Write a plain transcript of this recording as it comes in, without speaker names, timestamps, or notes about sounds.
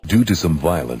Due to some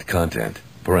violent content,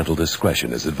 parental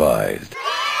discretion is advised.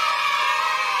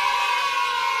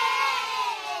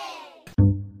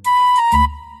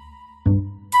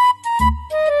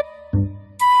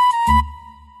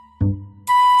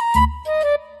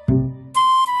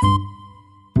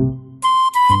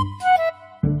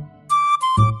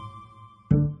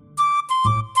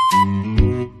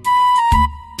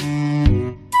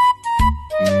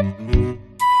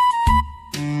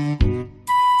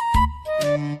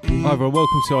 Hi everyone,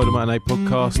 welcome to Idle Matinee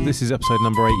Podcast. This is episode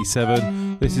number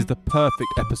 87. This is the perfect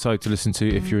episode to listen to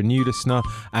if you're a new listener,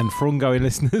 and for ongoing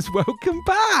listeners, welcome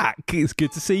back. It's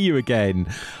good to see you again.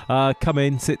 Come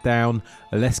in, sit down,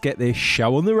 and let's get this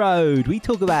show on the road. We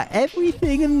talk about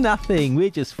everything and nothing. We're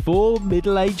just four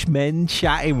middle-aged men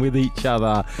chatting with each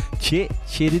other.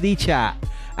 Chittity chat.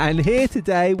 And here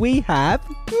today we have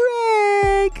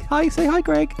Greg. Hi, say hi,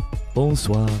 Greg.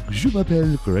 Bonsoir, je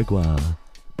m'appelle Grégoire.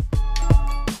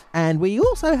 And we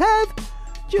also have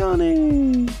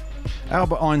Johnny.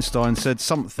 Albert Einstein said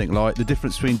something like, the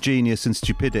difference between genius and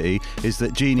stupidity is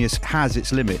that genius has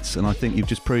its limits, and I think you've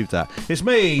just proved that. It's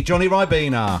me, Johnny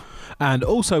Ribena. And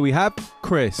also we have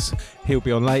Chris. He'll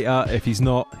be on later. If he's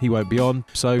not, he won't be on.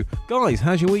 So, guys,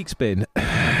 how's your week's been?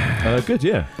 Good,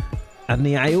 yeah. And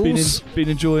the ales? Been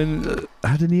enjoying.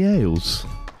 Had any ales?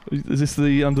 Is this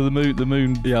the Under the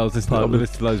Moon? Yeah, I was listening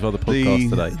to loads of other podcasts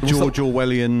today. George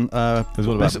Orwellian. There's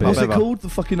one about What's it called? The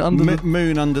fucking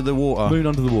Moon Under the Water. Moon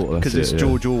Under the Water. Because it's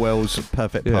George Orwell's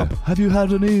perfect pub. Have you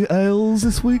had any ales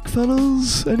this week,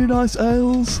 fellas? Any nice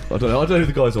ales? I don't know who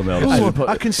the guys on there.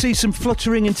 I can see some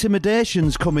fluttering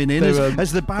intimidations coming in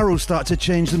as the barrels start to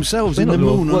change themselves in the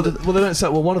moon. Well, they don't say.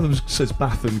 Well, one of them says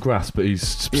Bath and Grass, but he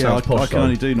sounds posh. I can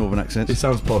only do northern accents. It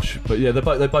sounds posh, but yeah,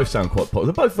 they both sound quite posh.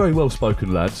 They're both very well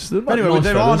spoken lads. Anyway, nice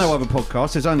there fellas. are no other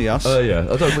podcasts. There's only us. Yeah.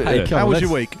 I don't. Hey, How was your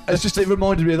week? It's just it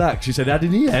reminded me of that. 'Cause she said, "Had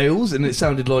any ales?" and it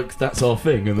sounded like that's our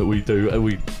thing, and that we do.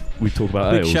 We talk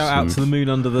about Big ales. shout out to the Moon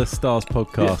Under the Stars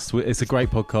podcast. Yeah. It's a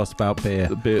great podcast about beer.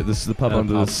 This is the pub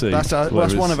under the sea. That's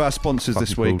one of our sponsors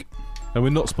this week. And we're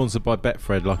not sponsored by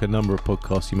Betfred like a number of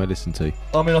podcasts you may listen to.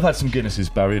 I mean, I've had some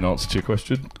Guinnesses, Barry, in answer to your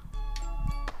question.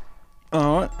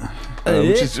 All right.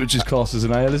 Which is classed as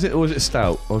an ale, is it? Or is it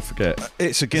stout? I forget.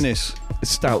 It's a Guinness.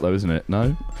 It's stout, though, isn't it?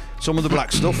 No? Some of the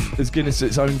black stuff. Is Guinness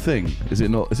its own thing? Is it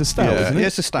not? It's a stout, isn't it? Yeah,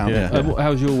 it's a stout. Yeah.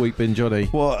 How's your week been, Johnny?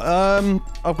 Well,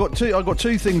 I've got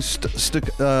two things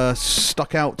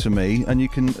stuck out to me, and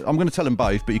I'm going to tell them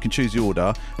both, but you can choose the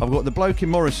order. I've got the bloke in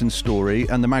Morrison story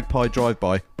and the Magpie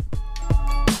drive-by.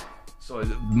 Sorry,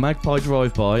 the Magpie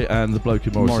drive-by and the bloke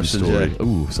in Morrison story. Yeah.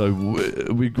 Ooh, so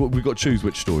we got to choose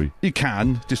which story. You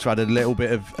can just add a little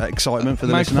bit of excitement for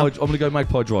the Magpie, listener. I'm going to go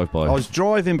Magpie drive-by. I was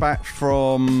driving back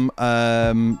from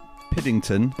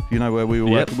Piddington, you know where we were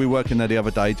working. We were working there the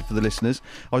other day for the listeners.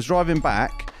 I was driving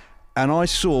back and I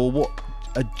saw what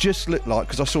it just looked like,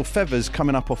 because I saw feathers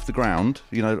coming up off the ground,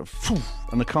 and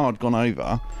the car had gone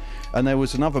over. And there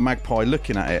was another magpie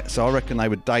looking at it, so I reckon they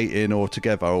were dating or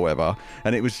together or whatever.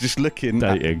 And it was just looking.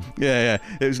 Dating. Yeah.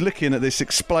 It was looking at this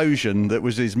explosion that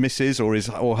was his missus or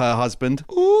her husband.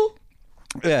 Ooh.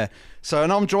 Yeah. So,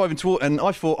 and I'm driving toward, and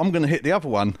I thought I'm going to hit the other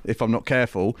one if I'm not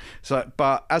careful. So,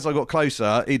 but as I got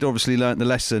closer, he'd obviously learnt the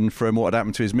lesson from what had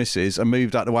happened to his missus and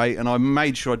moved out of the way. And I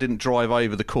made sure I didn't drive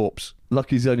over the corpse.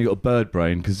 Lucky he's only got a bird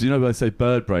brain, because you know when they say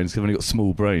bird brains, they've only got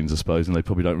small brains, I suppose, and they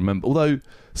probably don't remember. Although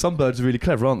some birds are really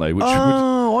clever, aren't they?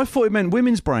 I thought it meant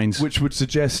women's brains. Which would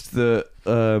suggest that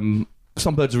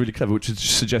some birds are really clever, which would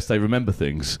suggest they remember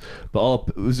things.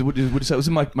 But would you say it was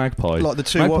a magpie? Like the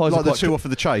two off of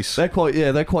the chase. They're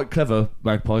quite clever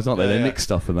magpies, aren't they? They nick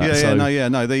stuff and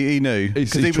that. He knew,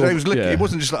 because he was looking. It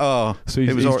wasn't just like, So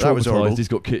that was horrible.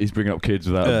 He's bringing up kids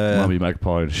without mummy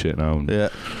magpie and shit now. Yeah.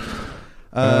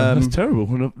 That's terrible.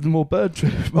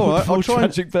 More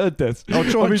tragic bird deaths.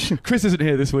 Chris isn't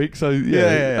here this week, so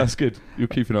that's good. You're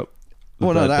keeping up.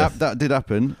 Well, no, that did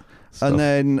happen. Stuff. And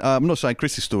then I'm not saying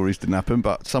Chris's stories didn't happen,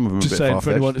 but some of them just are a bit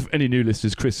saying for any new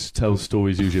listeners, Chris tells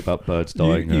stories usually about birds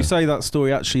dying. You say that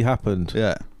story actually happened.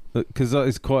 Yeah. Because that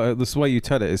is quite the way you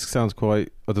tell it. It sounds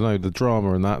quite, I don't know, the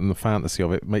drama and that and the fantasy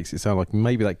of it makes it sound like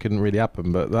maybe that couldn't really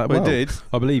happen, but it did.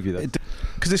 I believe you.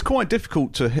 Because it's quite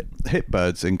difficult to hit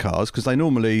birds in cars, because they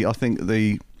normally, I think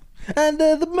the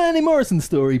Manny Morrison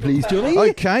story, please, Johnny.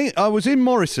 Okay, I was in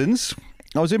Morrison's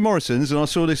and I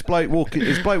saw this bloke walking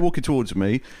towards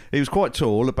me. He was quite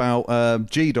tall, about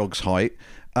G-Dog's height.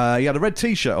 He had a red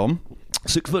T-shirt on.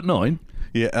 6'9".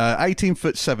 Yeah, 18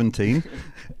 foot 17.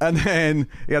 And then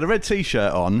he had a red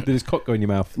T-shirt on. Did his cock go in your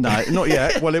mouth? No, not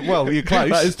yet. Well, you're close.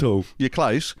 That is tall. You're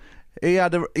close. He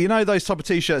had those type of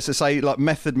T-shirts that say like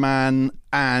Method Man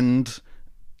and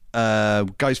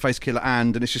Ghostface Killer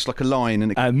and it's just like a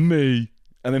line. And me.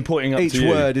 And then pointing up each to you.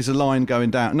 word is a line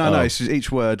going down. No, it's just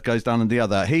each word goes down on the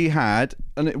other. He had,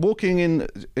 walking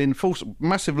in full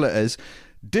massive letters,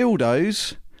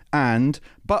 dildos and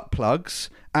butt plugs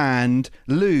and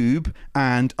lube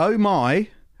and oh my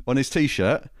on his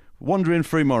T-shirt, wandering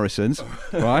through Morrison's,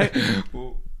 right?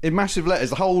 In massive letters,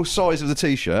 the whole size of the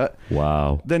T-shirt.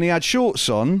 Wow. Then he had shorts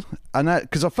on, and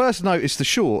because I first noticed the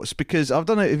shorts, because I've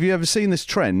done it. Have you ever seen this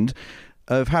trend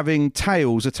of having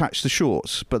tails attached to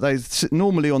shorts, but they sit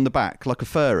normally on the back like a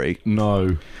furry?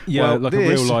 No. Yeah, well, like a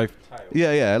real life tail.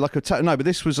 Yeah, like a no, but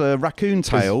this was a raccoon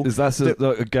tail. Is that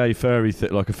like a gay furry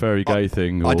thing, like a furry gay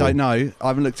thing? I don't know. I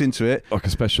haven't looked into it. Like a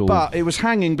special. But it was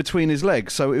hanging between his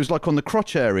legs, so it was like on the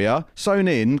crotch area, sewn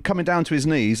in, coming down to his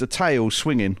knees, a tail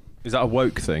swinging. Is that a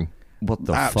woke thing? What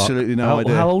the Absolutely fuck? no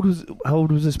idea. How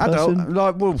old was this person? Adult,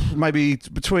 like, well, maybe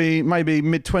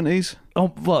mid-20s.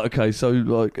 Oh, right, okay. So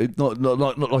like not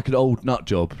like an old nut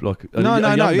job, like a no,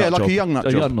 young yeah, nut like job. a young nut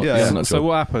job. Yeah. So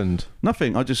what happened?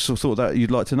 Nothing. I just thought that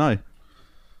you'd like to know.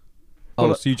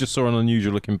 Oh, so you just saw an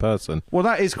unusual looking person. Well,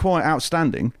 that is quite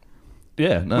outstanding.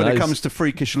 Yeah, when it comes to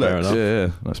freakish looks.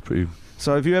 Yeah, that's pretty.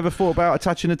 So have you ever thought about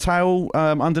attaching a tail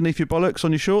underneath your bollocks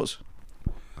on your shorts?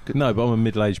 No, but I'm a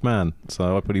middle-aged man,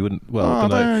 so I probably wouldn't. Well, I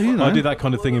don't know. You know. I do that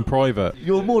kind of thing in private.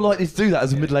 You're more likely to do that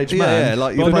as a middle-aged man. Yeah,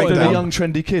 like you're not a young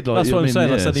trendy kid. Like, that's what I'm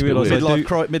saying. I suddenly realised midlife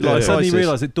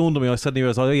crisis. It dawned on me. I suddenly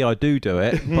realised, I do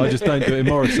it, but I just don't do it in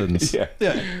Morrison's. Yeah.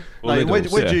 Like, where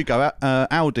do you go at?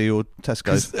 Audi or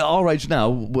Tesco? At our age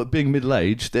now, being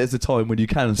middle-aged, there's a time when you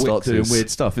can start doing weird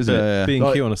stuff, isn't it? Being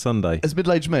cute on a Sunday. As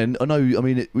middle-aged men, I know. I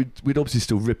mean, we'd obviously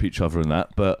still rip each other and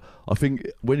that, but I think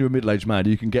when you're a middle-aged man,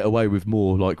 you can get away with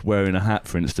more, like wearing a hat,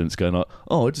 for instance, going like,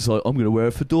 "Oh, I'm going to wear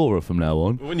a fedora from now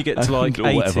on." When you get to like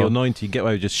 80 or 90, you get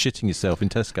away with just shitting yourself in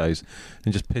Tesco's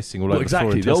and just pissing all over the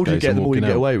floor in Tesco's. The older you get, the more you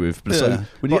get away with. Yeah. So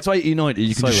when you get to 80, 90,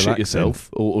 you can just shit yourself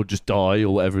or just die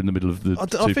or whatever in the middle of the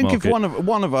supermarket. I think if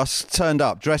one of us turned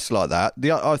up dressed like that,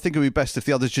 I think it would be best if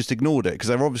the others just ignored it, because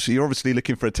you're obviously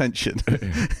looking for attention.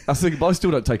 I think, but I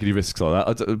still don't take any risks like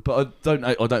that.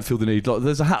 I don't feel the need. Like,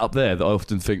 there's a hat up there that I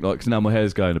often think, like, 'cause now my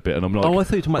hair's going a bit, and I'm like, oh, I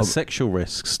thought you were talking about sexual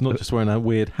risks, not just wearing a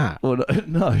weird hat. Well,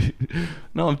 no,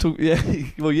 I'm talking. Yeah,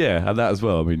 well, yeah, and that as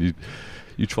well. I mean,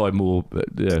 you try more, but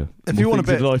yeah. If you want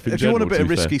a bit of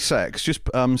risky sex, just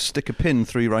stick a pin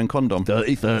through your own condom.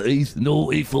 30-30s,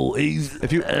 naughty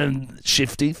 40s, and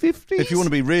shifty 50s. If you want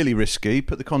to be really risky,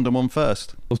 put the condom on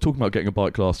first. I was talking about getting a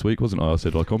bike last week, wasn't I? I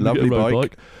said, like, I'm going to get a road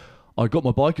bike. I got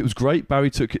my bike, it was great. Barry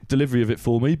took delivery of it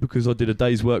for me because I did a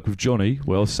day's work with Johnny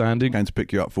while I was sanding. Going to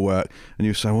pick you up for work, and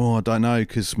you say, "Oh, I don't know,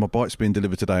 because my bike's being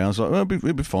delivered today." I was like, "Well,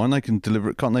 it'll be fine. They can deliver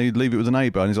it. Can't they leave it with a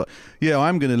neighbour?" And he's like, "Yeah,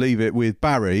 I'm going to leave it with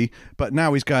Barry, but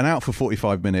now he's going out for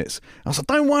 45 minutes." I was like,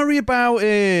 "Don't worry about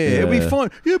it. It'll be fine."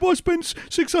 "Yeah, but I spent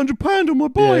 £600 on my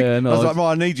bike." Yeah, no, I was like,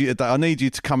 "Right, I need you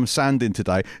to come sanding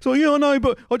today." So yeah, I know,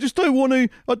 but I just don't want to.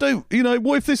 I don't,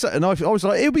 what if this? And I was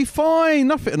like, "It'll be fine,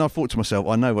 nothing." And I thought to myself,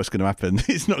 "I know what's going to happen.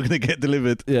 It's not going to get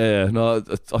delivered." Yeah, no,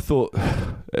 I thought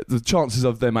the chances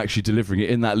of them actually delivering it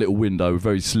in that little window were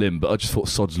very slim, but I just thought,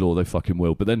 sod's law, they fucking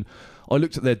will. But then I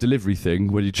looked at their delivery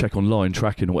thing where you check online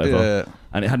tracking or whatever,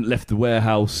 and it hadn't left the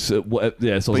warehouse. So I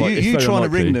was like, you trying to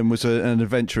ring them was an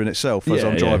adventure in itself as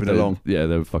I'm driving along. Yeah,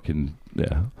 they were fucking.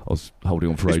 Yeah, I was holding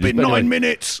on for ages. It's been 9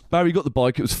 minutes. Barry got the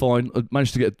bike; it was fine. I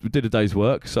managed to did a day's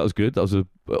work, so that was good.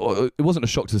 It wasn't a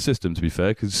shock to the system, to be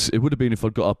fair, because it would have been if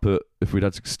I'd got up if we'd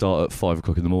had to start at 5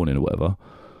 o'clock in the morning or whatever.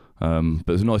 But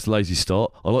it was a nice lazy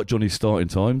start. I like Johnny's starting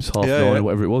times, 9:30 or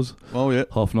whatever it was. Oh yeah,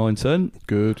 9:30, 10.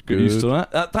 Good. Get used to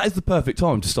that. That is the perfect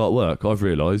time to start work, I've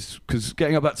realised, because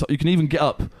getting up that time, you can even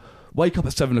wake up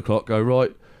at 7 o'clock, go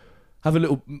right, have a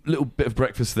little bit of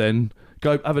breakfast, then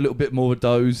go have a little bit more of a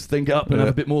doze, then get up and have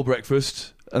a bit more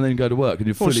breakfast, and then go to work, and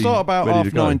you're fully start about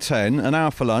ready to 9:30, 10, an hour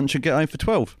for lunch, and get home for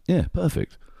 12. Yeah,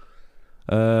 perfect.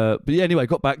 But yeah, anyway,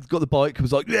 got back, got the bike,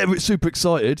 was like, yeah, we're super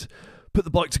excited, put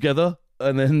the bike together,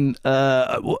 and then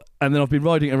I've been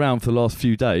riding it around for the last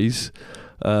few days,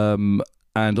 and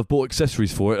I've bought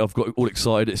accessories for it. I've got all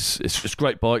excited. It's a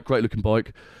great bike, great looking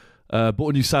bike. Bought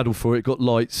a new saddle for it, got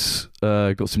lights,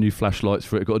 got some new flashlights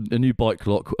for it, got a new bike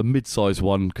lock, a mid-size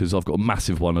one, because I've got a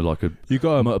massive one, like a you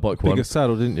got a motorbike bigger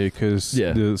saddle, didn't you? Because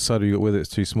the saddle you got with it's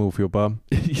too small for your bum.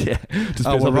 Yeah.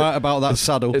 Right about that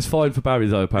saddle. It's fine for Barry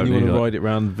though, apparently. You want to ride it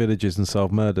around villages and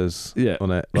solve murders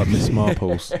on it, like Miss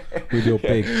Marples, with your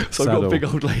big so saddle. I've got a big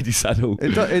old lady saddle.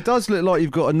 It does look like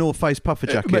you've got a North Face puffer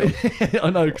jacket. I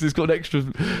know, because it's got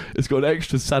an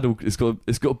extra saddle. It's got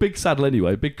a big saddle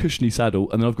anyway, big cushiony saddle,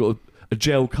 and then I've got a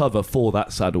gel cover for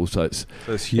that saddle, so it's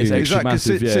huge. extra Is that 'cause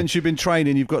massive. Yeah. since you've been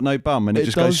training, you've got no bum, and it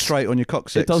just goes straight on your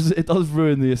coccyx? It does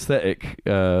ruin the aesthetic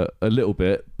a little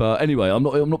bit, but anyway, I'm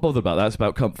not bothered about that. It's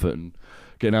about comfort and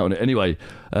getting out on it. Anyway,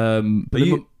 But are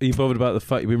you bothered about the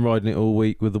fact you've been riding it all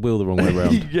week with the wheel the wrong way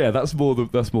around? yeah, that's more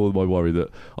my worry, that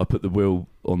I put the wheel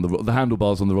on the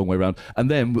handlebars on the wrong way around, and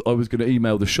then I was going to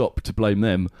email the shop to blame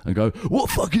them and go, "What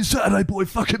fucking Saturday boy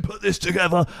fucking put this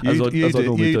together?" As I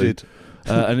normally do.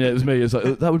 And yeah, it was me. It's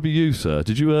like, that would be you, sir.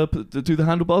 Did you do the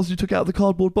handlebars? You took it out of the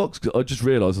cardboard box? 'Cause I just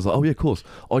realised, I was like, oh yeah, of course.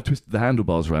 I twisted the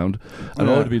handlebars round, and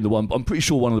I would have been the one. I'm pretty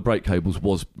sure one of the brake cables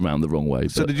was round the wrong way.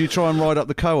 So did you try and ride up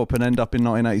the Co-op and end up in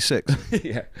 1986?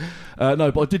 yeah.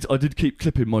 No, but I did keep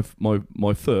clipping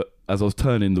my foot as I was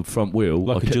turning the front wheel.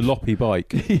 Like a jalopy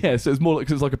bike. Yeah, so it's more like,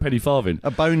 it's like a penny farthing.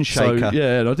 A bone shaker. So,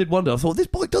 yeah, and I did wonder, I thought, this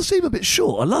bike does seem a bit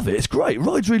short. I love it. It's great. It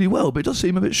rides really well, but it does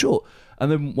seem a bit short.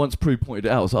 And then once Prue pointed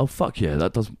it out, I was like, oh, fuck yeah,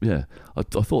 that does, yeah. I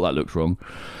thought that looked wrong.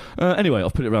 Anyway,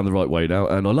 I've put it around the right way now,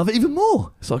 and I love it even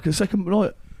more. It's like a second,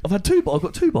 like, I've got two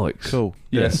bikes. Cool.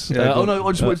 Yes. Yeah, oh no,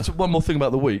 I just wanted to, one more thing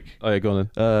about the week. Oh yeah, go on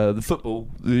then. The football,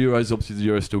 the Euros, obviously the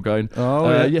Euros still going. Oh,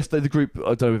 yeah. Yesterday, the group,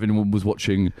 I don't know if anyone was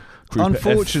watching Group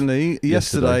Unfortunately, F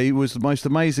yesterday was the most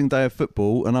amazing day of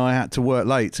football, and I had to work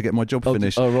late to get my job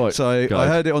finished. Oh, right. So Go. I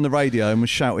heard it on the radio and was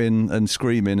shouting and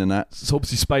screaming and that. So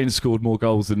obviously Spain scored more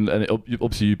goals than, and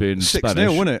obviously you being 6-0, Spanish.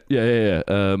 wasn't it? Yeah.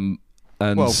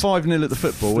 And Well, 5-0 at the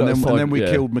football, and then we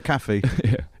killed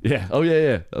McAfee. yeah. Oh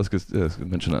yeah. I was going to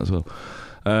mention that as well.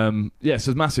 So it's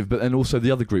massive, but then also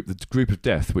the other group, the group of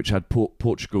death, which had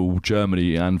Portugal,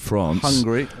 Germany, and France,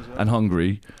 Hungary. But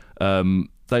Hungary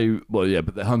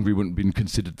wouldn't have been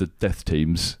considered the death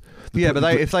teams. But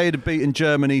if they had beaten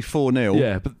Germany 4-0.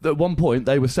 Yeah, but at one point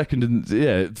they were second, and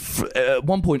at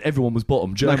one point everyone was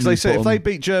bottom. Because they said if they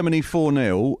beat Germany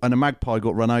 4-0 and a magpie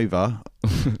got run over,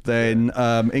 then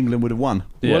England would have won.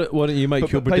 Yeah. Why don't you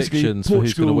make your predictions for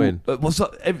who's going to win?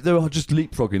 They were just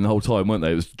leapfrogging the whole time, weren't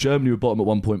they? It was Germany were bottom at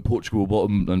one point, Portugal were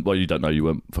bottom, and well, you don't know, you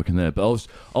weren't fucking there. But I was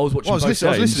watching. I was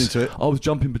listening to it. I was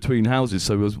jumping between houses,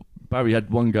 so Barry had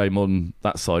one game on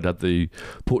that side, had the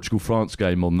Portugal-France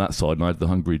game on that side, and I had the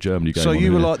Hungary-Germany game. So on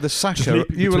you were here. like the Saka.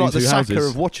 You were like the Saka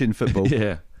of watching football.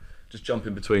 Yeah, just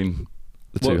jumping between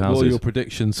the two houses. What are your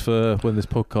predictions for when this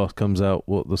podcast comes out?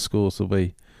 What the scores will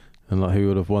be, and like who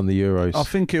would have won the Euros? I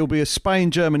think it'll be a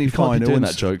Spain-Germany You can't final. be doing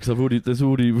that joke because we've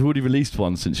already released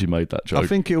one since you made that joke. I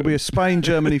think it'll be a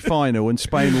Spain-Germany final, and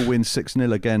Spain will win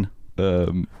 6-0 again.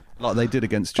 Like they did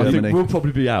against Germany. I think we'll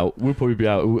probably be out.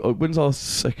 When's our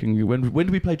second? When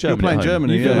do we play Germany? You're playing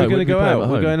Germany. We're going to go out.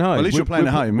 We're going home. Well, at least you're playing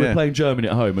at home. We're playing Germany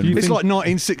at home. And it's like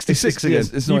 1966 again.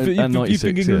 It's not, you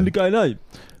think England are going home?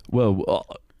 Well,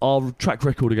 our track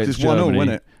record against It's Germany. 1-1, isn't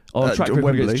it? Our track record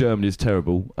Wembley. against Germany is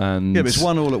terrible. And Yeah, but it's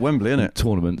 1-1 at Wembley, isn't it?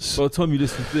 Tournaments. By the time you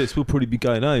listen to this, we'll probably be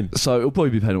going home. So it'll probably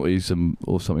be penalties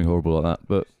or something horrible like that.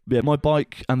 But yeah, my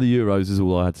bike and the Euros is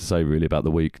all I had to say really about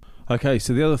the week. Okay,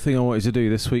 so the other thing I wanted to do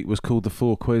this week was called the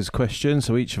 4 quiz question.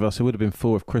 So each of us, it would have been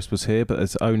 4 if Chris was here, but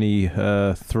there's only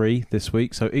 3 this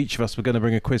week. So each of us were going to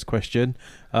bring a quiz question,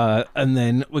 and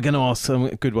then we're going to ask some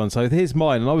good ones. So here's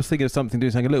mine, and I was thinking of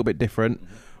doing something a little bit different,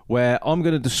 where I'm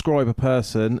going to describe a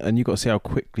person, and you've got to see how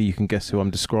quickly you can guess who I'm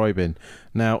describing.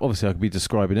 Now, obviously, I could be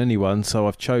describing anyone, so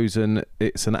I've chosen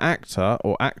it's an actor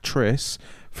or actress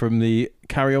from the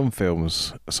Carry On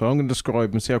films. So I'm going to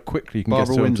describe and see how quickly you can guess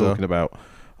who I'm talking about.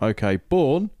 Okay,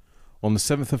 born on the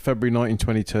 7th of February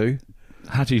 1922.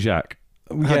 Hattie Jacques.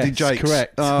 Hattie Jakes.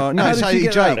 Correct. No, it's Hattie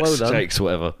Jakes. Well done. Jakes,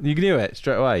 whatever. You knew it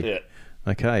straight away? Yeah.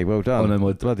 Okay, well done. Oh,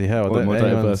 no, bloody hell. I don't my know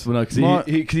date of anyone's- birth. Well, no,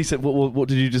 because he said, what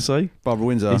did you just say? Barbara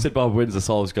Windsor. He said Barbara Windsor,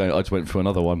 so I just went for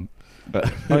another one. Oh,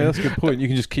 yeah, that's a good point. You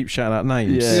can just keep shouting out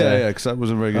names. Yeah, because that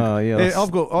wasn't very good. Oh, yeah.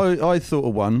 I thought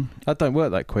of one. That don't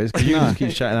work, that quiz, because you can just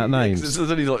keep shouting out names. There's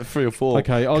only like 3 or 4.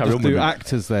 Okay, I'll just do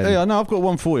actors then. Yeah, no, I've got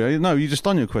one for you. No, you just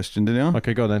done your question, didn't you?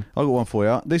 Okay, go on then. I've got one for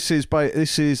you. This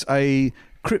is a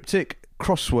cryptic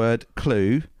crossword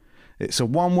clue. It's a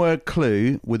one-word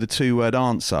clue with a 2-word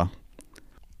answer.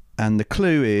 And the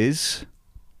clue is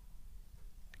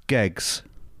Geggs.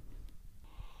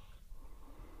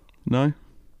 No?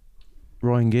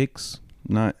 Ryan Giggs.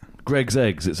 No. Greg's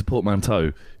eggs. It's a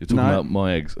portmanteau. You're talking about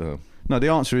my eggs. Oh. No, the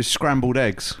answer is scrambled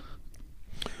eggs.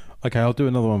 Okay, I'll do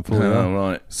another one for you. Oh,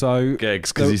 right. So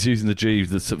Geggs, because he's using the G,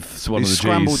 one of the G's.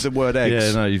 Scrambled the word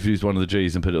eggs. Yeah, no, you've used one of the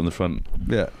G's and put it on the front.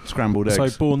 Yeah, scrambled eggs. So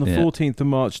born the 14th of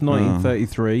March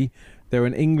 1933, they're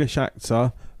an English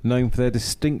actor known for their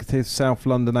distinctive South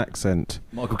London accent.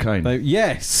 Michael Caine.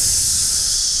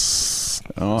 Yes.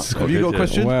 All right. This is Have you quite got a good,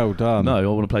 question? Well done. No, I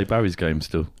want to play Barry's game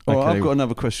still. All right, Okay. I've got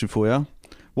another question for you.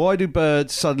 Why do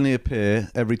birds suddenly appear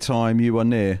every time you are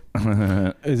near?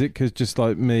 Is it because just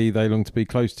like me, they long to be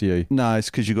close to you? No, it's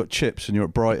because you got chips and you're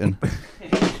at Brighton.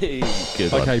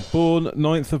 Good one. Okay, born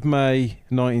 9th of May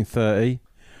 1930.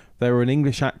 They were an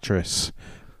English actress,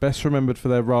 best remembered for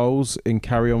their roles in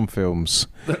Carry On films,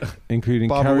 including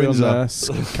Barbara Carry Windsor. On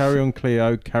Nurse, Carry On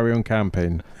Cleo, Carry On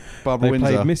Camping. Barbara They Windsor.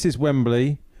 played Mrs.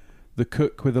 Wembley, the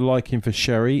cook with a liking for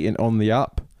sherry in On the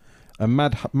Up, and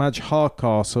Madge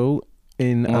Hardcastle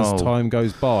in As Time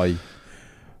Goes By.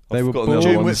 They were forgotten born the other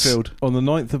June ones. Whitfield. on the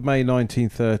 9th of May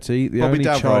 1930, the Bobby only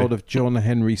Davro. child of John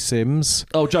Henry Sims.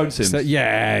 Oh, Joan Sims. So,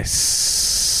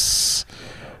 yes.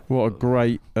 What a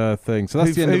great thing. So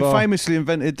that's the end Who of our... famously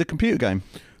invented the computer game.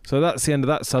 So that's the end of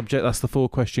that subject. That's the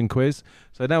 4-question quiz.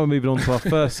 So now we're moving on to our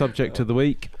first subject of the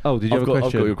week. Oh, did you have a question?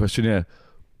 I've got your question, yeah.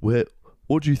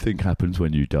 What do you think happens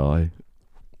when you die?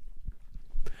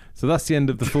 So that's the end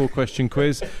of the 4-question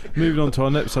quiz. Moving on to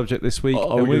our next subject this week.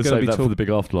 Are and we we're going to going to save be that for talking... the big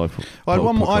afterlife? I had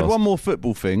podcast? one more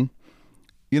football thing.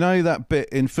 You know that bit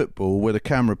in football where the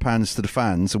camera pans to the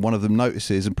fans and one of them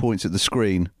notices and points at the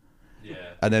screen? Yeah.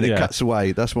 And then it Yeah. cuts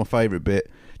away. That's my favourite bit.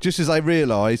 Just as they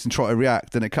realise and try to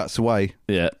react, then it cuts away.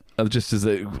 Yeah. Just as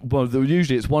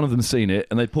usually it's one of them seen it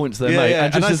and they point to their Yeah, mate, yeah.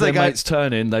 and just And as as they their go- mates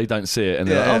turn in, they don't see it, and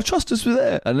they're Yeah. like, "Oh, trust us, we're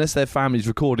there." Unless their family's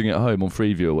recording at home on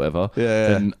Freeview or whatever.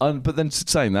 Yeah. Then, but then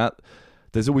saying that,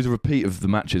 there's always a repeat of the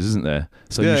matches, isn't there?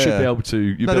 So Yeah, you should yeah. be able to.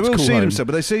 No, Be they able to will call see home. themselves,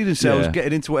 but they see themselves Yeah.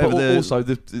 getting into But whatever also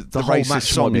the whole racist match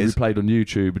song might be is. replayed on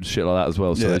YouTube and shit like that as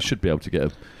well. So Yeah. they should be able to get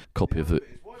a copy of it.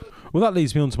 Well, that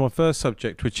leads me on to my first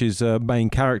subject, which is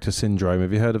main character syndrome.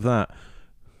 Have you heard of that?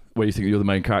 Where you think you're the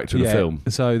main character in a film.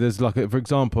 So there's like, for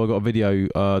example, I got a video.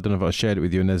 I don't know if I shared it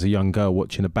with you. And there's a young girl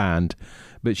watching a band,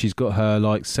 but she's got her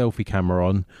like selfie camera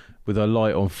on with her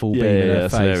light on full beam in her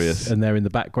that's face, hilarious. and they're in the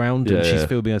background, and she's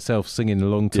filming herself singing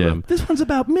along to them. This one's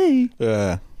about me.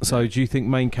 Yeah. So do you think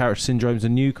main character syndrome is a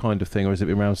new kind of thing, or has it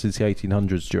been around since the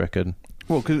 1800s? Do you reckon?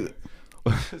 Well, because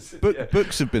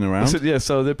books have been around.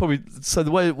 So they're probably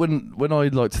the way when I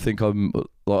like to think I'm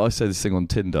like I say this thing on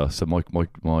Tinder. So my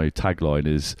tagline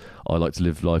is I like to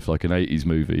live life like an 80s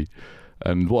movie,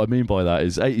 and what I mean by that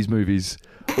is 80s movies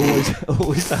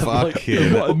always have like Fuck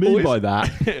you. What I mean by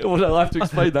that, well, no, I have to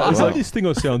explain that. I It's like like, this thing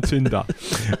I see on Tinder.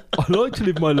 I like to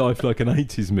live my life like an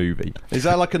 80s movie. Is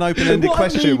that like an open-ended What I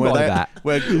question mean where by they, that-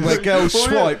 where girls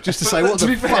swipe just to say what to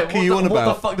the be fair, fuck are you on What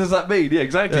about? the fuck does that mean? Yeah,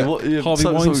 exactly. Yeah. What, Harvey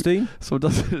Weinstein? So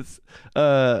does it.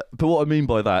 But what I mean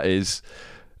by that is,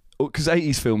 because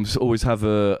 80s films always have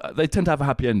they tend to have a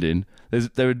happy ending.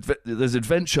 There's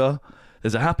adventure,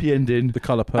 there's a happy ending. The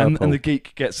colour purple. And the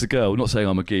geek gets the girl. Not saying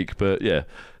I'm a geek, but yeah.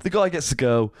 The guy gets the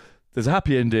girl, there's a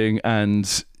happy ending,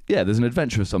 and yeah, there's an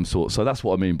adventure of some sort. So that's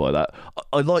what I mean by that.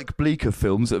 I like bleaker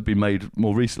films that have been made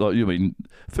more recently, like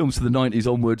films from the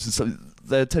 90s onwards, and so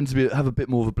they tend to have a bit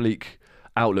more of a bleak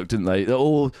outlook, didn't they? They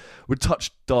all would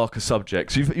touch darker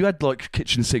subjects. You had like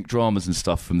kitchen sink dramas and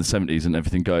stuff from the 70s and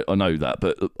everything going. I know that,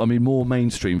 but I mean more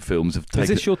mainstream films have taken. Is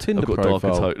this your Tinder have got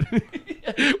profile? darker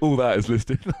tone. All that is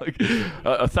listed. Like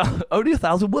only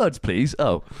 1,000 words, please.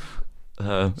 Oh.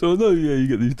 So no, yeah, you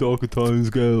get these darker tones,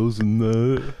 girls,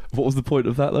 and What was the point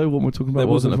of that though? What we're talking about? there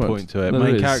wasn't a What point to it. No, there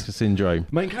Main is. character syndrome.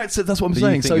 Main character. That's what I'm But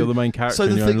saying. you think So you're the main character So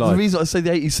in the, your own thing, life. the reason I say the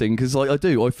 80s thing, because like I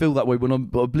do, I feel that way when I'm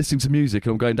listening to music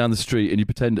and I'm going down the street and you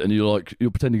pretend and you're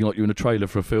pretending like you're in a trailer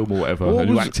for a film or whatever, What and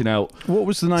you're was- acting out. What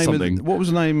was the name? Something. What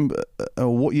was the name?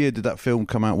 What year did that film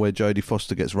come out where Jodie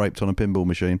Foster gets raped on a pinball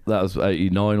machine? That was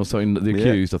 89 or something. The Yeah.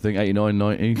 Accused, I think 89,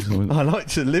 90. Something. I like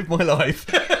to live my life.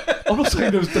 I'm not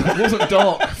saying there wasn't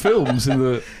dark films in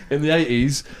the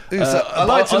 80s. I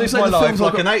like to I'm live saying my the life films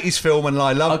like I've an 80s film, and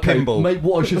I love Okay, pinball. mate,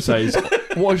 what I should say is I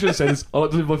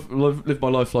like to live my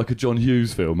life like a John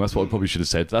Hughes film. That's what I probably should have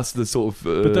said. That's the sort of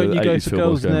But don't you go 80s for film I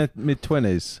was girls in going. their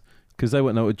mid-20s? Because they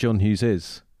won't know what John Hughes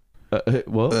is.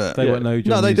 What? They won't know who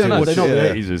John No, they Hughes don't know is. what Well, they know Yeah.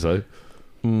 what the 80s is though.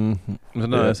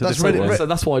 No, it's a That's different really- one. So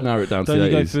that's why I narrow it down to Don't the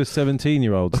you go 80s. for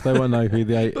 17-year-olds? They won't know who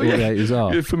the 80s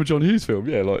are. Yeah, from a John Hughes film,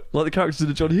 yeah, like the characters in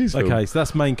a John Hughes film. Okay, so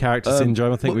that's main character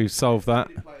syndrome. I think we've solved that.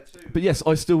 But yes,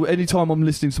 I still, anytime I'm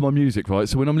listening to my music, right?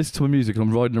 So when I'm listening to my music and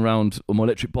I'm riding around on my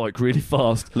electric bike really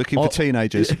fast, Looking for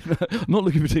teenagers. I'm not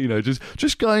looking for teenagers,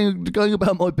 just going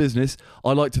about my business.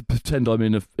 I like to pretend I'm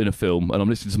in a film and I'm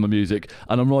listening to my music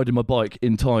and I'm riding my bike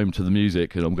in time to the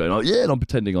music and I'm going, oh yeah, and I'm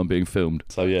pretending I'm being filmed.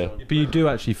 So yeah. But you do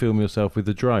actually film yourself with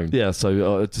the drone. Yeah,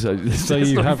 so So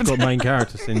you have got main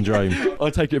character syndrome. I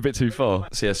take it a bit too far.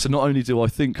 So yeah, so not only do I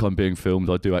think I'm being filmed,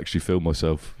 I do actually film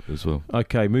myself as well.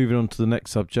 Okay, moving on to the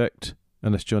next subject.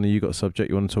 Unless, Johnny, you got a subject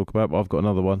you want to talk about, but I've got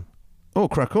another one. Oh,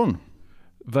 crack on.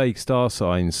 Vague star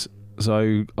signs.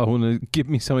 So I want to give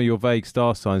me some of your vague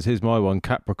star signs. Here's my one,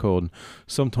 Capricorn.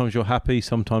 Sometimes you're happy,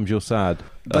 sometimes you're sad.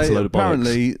 That's a load of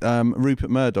bollocks. Apparently, Rupert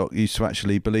Murdoch used to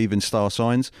actually believe in star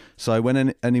signs. So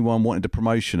when anyone wanted a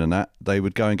promotion and that, they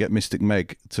would go and get Mystic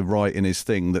Meg to write in his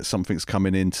thing that something's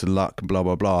coming into luck, blah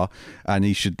blah blah, and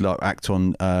he should like act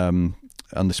on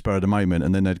the spur of the moment,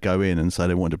 and then they'd go in and say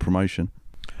they wanted a promotion.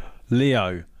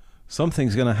 Leo,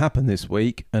 something's going to happen this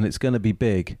week, and it's going to be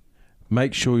big.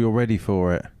 Make sure you're ready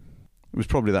for it. It was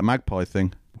probably that magpie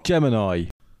thing. Gemini,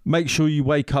 make sure you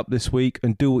wake up this week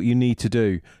and do what you need to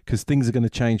do, because things are going to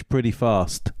change pretty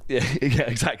fast. Yeah,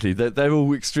 exactly. They're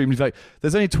all extremely vague.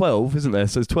 There's only 12, isn't there?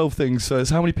 So there's 12 things. So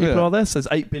how many people are there? So there's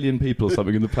 8 billion people or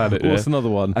something on the planet. What's another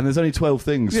one? And there's only 12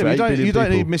 things. Yeah, for you don't people.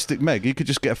 need Mystic Meg. You could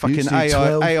just get a fucking You just need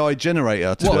 12 AI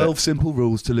generator to 12 simple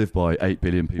rules to live by. 8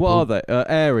 billion people. What are they?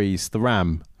 Aries, the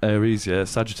ram. Aries, yeah.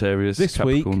 Sagittarius, This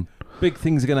Capricorn. week, big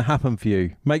things are going to happen for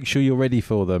you. Make sure you're ready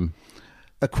for them.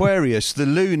 Aquarius, the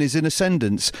loon is in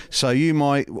ascendance, so you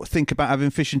might think about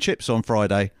having fish and chips on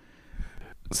Friday.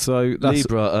 So that's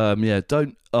Libra,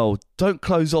 don't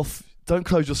close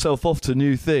yourself off to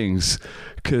new things,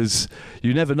 because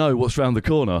you never know what's round the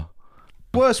corner.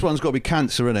 Worst one's got to be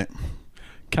Cancer, innit?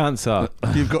 Cancer.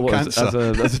 You've got What, cancer.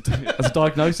 as a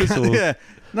diagnosis, or Yeah.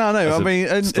 No, As I a mean,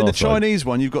 in star the sign. Chinese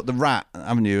one, you've got the rat,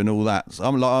 haven't you, and all that. So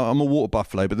I'm a water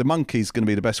buffalo, but the monkey's going to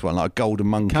be the best one, like a golden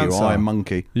monkey Cancer. or iron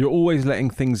monkey. You're always letting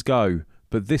things go,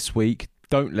 but this week,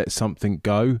 don't let something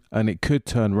go, and it could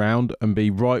turn round and be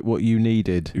right what you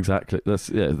needed. exactly. That's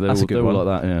That's a good they're one. all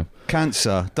like that. Yeah.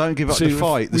 Cancer, don't give up See, the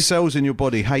fight. The cells in your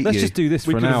body hate Let's you. just do this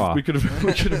for an hour. We could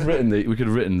have written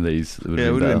these. It Yeah,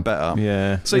 it would have been better.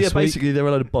 Yeah. So This yeah, week- basically they're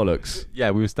a load of bollocks.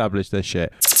 yeah, we've established their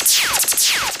shit.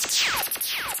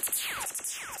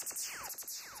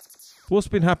 What's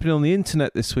been happening on the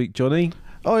internet this week, Johnny?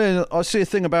 Oh yeah, I see a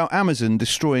thing about Amazon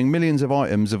destroying millions of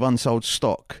items of unsold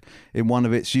stock in one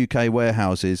of its UK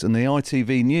warehouses, and the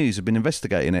ITV News have been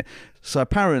investigating it. So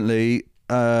apparently,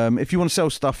 if you want to sell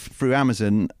stuff through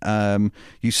Amazon,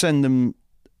 you send them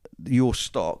your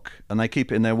stock, and they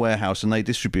keep it in their warehouse, and they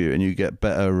distribute it, and you get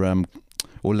better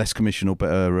or less commission or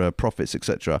better profits,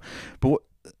 etc. But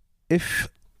if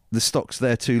the stock's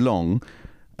there too long,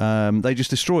 they just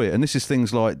destroy it. And this is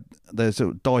things like there's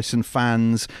Dyson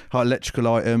fans, electrical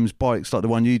items, bikes like the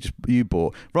one you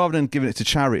bought. Rather than giving it to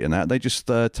charity and that, they just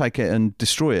take it and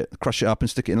destroy it, crush it up and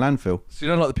stick it in landfill. So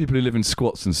you know, like the people who live in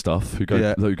squats and stuff, who go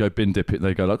Yeah. who go bin dip it,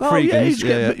 they go like,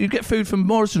 Freegans, you get food from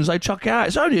Morrison's, they chuck it out.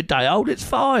 It's only a day old, it's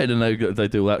fine, and they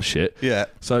do all that shit. Yeah.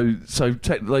 So you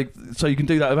can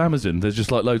do that with Amazon. There's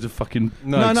just like loads of fucking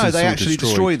No, notes they all actually destroyed.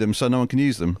 destroy them so no one can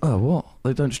use them. Oh, what?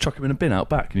 They don't just chuck them in a bin out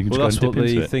back, and you can Well, just that's go what and dip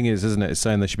the into it. thing is, isn't it? It's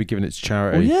saying they should be giving it to Oh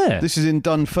charity. yeah. This is in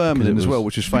Dunfermline as well,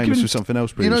 which is famous Given- for something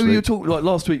else You know, previously. you were talking like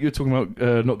last week. You were talking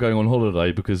about not going on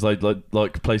holiday because they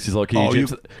like places like Oh,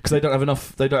 Egypt because they don't have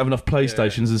enough. They don't have enough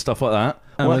PlayStations and stuff like that.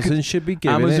 Well, Amazon should be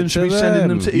giving Amazon it should to be sending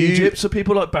them to You- Egypt, so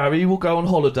people like Barry will go on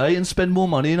holiday and spend more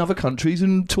money in other countries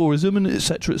and tourism and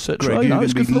etc. etc. Greg, You you're know, going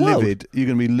it's to good be for the world. livid. You're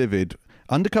going to be livid.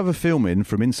 Undercover filming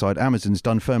from inside Amazon's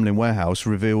Dunfermline warehouse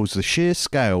reveals the sheer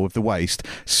scale of the waste.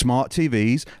 Smart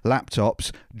TVs,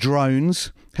 laptops,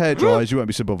 drones, hairdryers you won't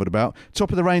be so bothered about,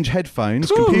 top-of-the-range headphones,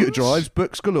 computer drives,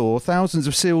 books galore, thousands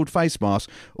of sealed face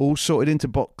masks, all sorted into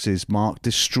boxes marked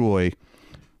destroy.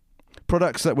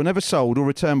 Products that were never sold or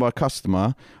returned by a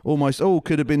customer, almost all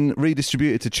could have been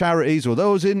redistributed to charities or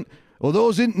those in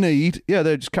need. Yeah,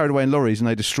 they're just carried away in lorries and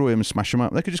they destroy them and smash them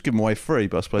up. They could just give them away free,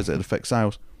 but I suppose it'd affect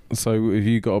sales. So have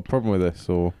you got a problem with this,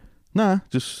 or? No,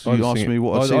 just I you just asked think me it-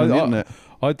 what I've seen on the internet.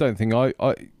 I don't think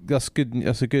that's good.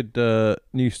 That's a good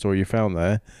news story you found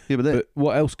there. Yeah, But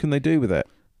what else can they do with it?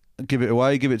 give it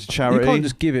away, give it to charity. You can't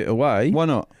just give it away Why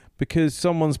not? because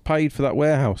someone's paid for that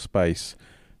warehouse space.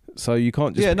 So you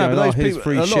can't just Yeah, be no, going, but oh, those here's people,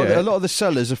 free a shit. lot of the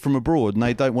sellers are from abroad and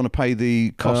they don't want to pay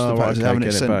the cost Oh, of right, actually okay, having it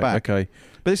get sent back. Okay.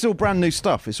 But it's all brand new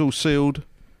stuff. It's all sealed.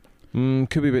 Could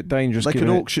be a bit dangerous. They could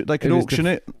giving it- auction. They could it is auction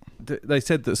it. They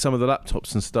said that some of the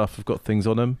laptops and stuff have got things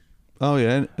on them. Oh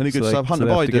yeah, any good So stuff. Hunter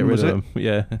they have to get Biden rid was of it? them.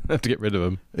 Yeah, they have to get rid of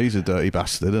them. He's a dirty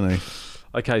bastard, isn't he?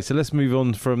 Okay, so let's move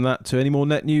on from that to any more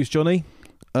net news, Johnny.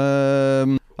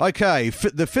 Okay,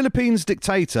 the Philippines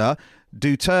dictator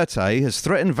Duterte has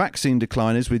threatened vaccine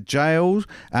decliners with jail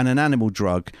and an animal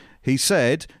drug. He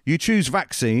said, "You choose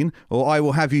vaccine or I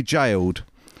will have you jailed.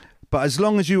 But as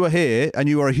long as you are here and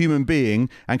you are a human being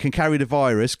and can carry the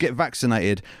virus, get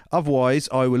vaccinated. Otherwise,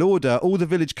 I will order all the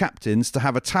village captains to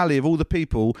have a tally of all the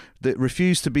people that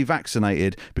refuse to be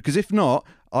vaccinated. Because if not,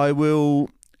 I will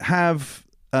have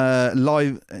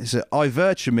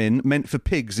ivermectin meant for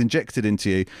pigs injected into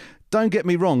you. don't get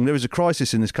me wrong, there is a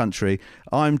crisis in this country.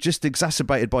 I'm just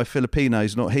exacerbated by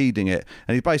Filipinos not heeding it.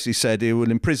 And he basically said he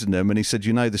will imprison them. And he said,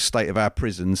 you know the state of our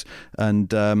prisons.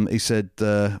 And he said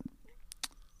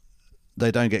they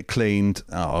don't get cleaned.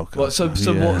 Oh, God. Well, so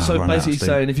basically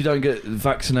saying if you don't get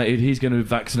vaccinated, he's going to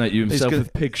vaccinate you himself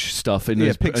with pig stuff in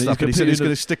his pig stuff. And he said he's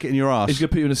going to stick it in your ass. He's going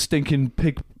to put you in a stinking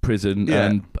pig prison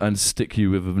and stick you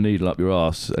with a needle up your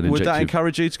ass. And would that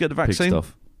encourage you to get the vaccine? Pig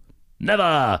stuff.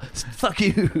 Never. Fuck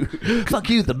you. Fuck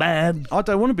you, the man. I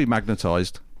don't want to be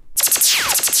magnetised.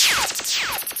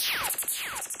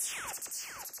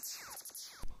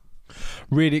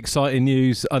 Really exciting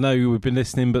news. I know we've been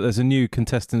listening, but there's a new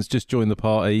contestant's just joined the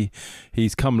party.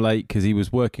 He's come late because he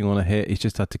was working on a hit. He's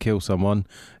just had to kill someone.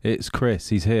 It's Chris.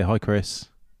 He's here. Hi, Chris.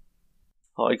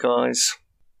 Hi, guys.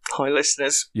 Hi,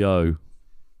 listeners. Yo.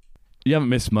 You haven't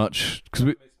missed much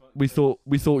because we thought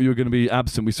you were going to be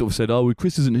absent. We sort of said, "Oh,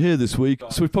 Chris isn't here this week,"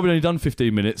 so we've probably only done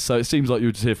 15 minutes. So it seems like you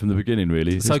were just here from the beginning,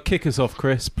 really. So kick us off,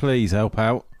 Chris. Please help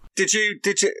out. Did you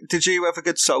have a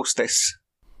good solstice?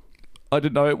 I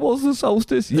didn't know it was the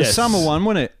solstice. The summer one,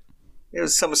 wasn't it? It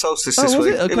was summer solstice Oh, this was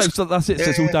week. it? Okay, so that's it. So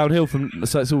it's all downhill from.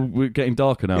 So it's all we're getting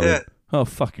darker now. Yeah. Then. Oh,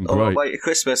 fucking Oh, great! wait,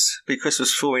 Christmas. Be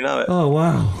Christmas before we know it. Oh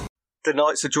wow! The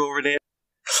nights are drawing in.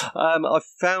 I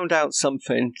found out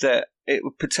something that it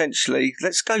would potentially.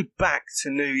 Let's go back to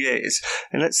New Year's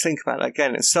and let's think about that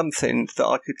again. It's something that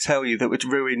I could tell you that would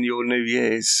ruin your New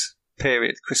Year's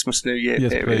period, Christmas New Year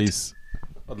Yes, period. please.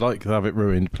 I'd like to have it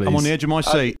ruined, please. I'm on the edge of my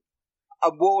seat.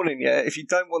 I'm warning you. If you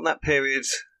don't want that period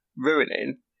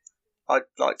ruining, I'd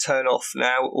like turn off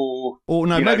now, or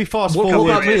no, maybe fast What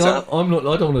forward. about me? I'm not.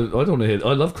 I don't want to hear.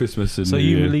 I love Christmas. And So New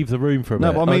you Year. leave the room for a bit.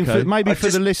 No, but I mean, Okay. maybe I for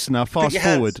just- the listener, fast your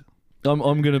hands. forward. I'm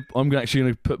actually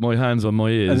going to put my hands on my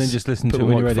ears and then just listen put to it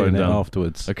my when you're ready microphone down.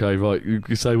 afterwards. Okay, right.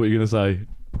 You say what you're going to say.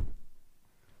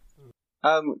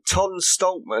 Tom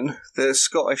Stoltman, the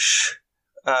Scottish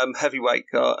heavyweight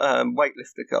guy,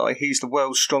 weightlifter guy, he's the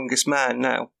world's strongest man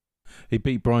now. He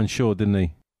beat Brian Shaw, didn't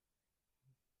he?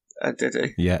 Did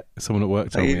he? Yeah, someone at work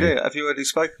Have told you, me. have you already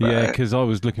spoken about Yeah, it? because I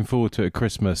was looking forward to it at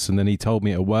Christmas, and then he told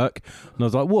me at work, and I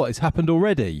was like, "What? It's happened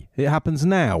already? It happens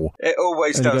now." It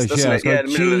always And he does, goes, doesn't I it? was Yeah, in like,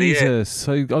 the middle of the year. Jesus!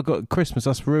 So I got Christmas.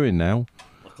 That's ruined now.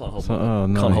 I can't hold, So, oh,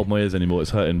 no. can't hold my ears anymore.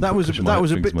 It's hurting. That was a good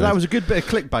bit of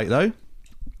clickbait though.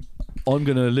 I'm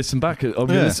going to listen back. I'm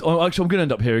going to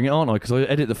end up hearing it, aren't I? Because I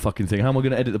edit the fucking thing. How am I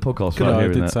going to edit the podcast without I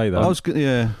hearing did that? say that. I was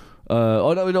yeah.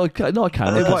 I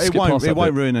can. It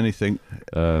won't ruin anything.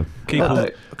 Keep on.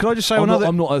 Can I just say I'm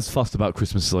another not as fussed about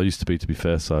Christmas as I used to be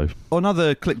fair. So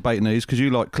another clickbait news because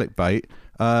you like clickbait.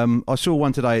 I saw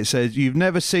one today. It says you've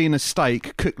never seen a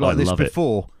steak cooked like this love it.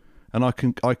 before, and I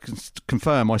can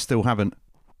confirm I still haven't.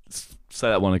 say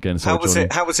that one again. Sorry, How was Johnny.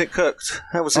 it? How was it cooked?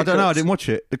 How was it? I don't know. I cooked? didn't watch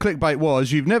it. The clickbait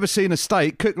was you've never seen a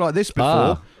steak cooked like this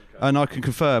before, and I can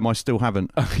confirm I still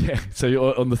haven't. Okay, so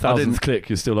you're on the thousandth click.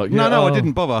 You're still like, No, I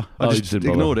didn't bother. I you just didn't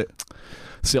bother. ignored it.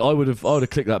 See, I would have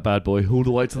clicked that bad boy all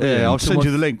the way to the end. Yeah, I'll till send my-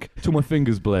 you the link. till my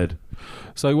fingers bled.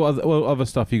 So what other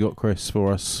stuff you got, Chris,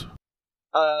 for us?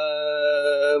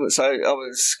 So I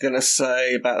was going to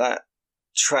say about that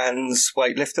trans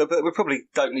weightlifter, but we probably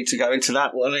don't need to go into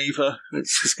that one either.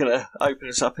 It's just going to open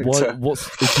us up into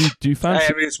Do you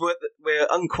fancy? areas we're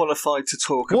unqualified to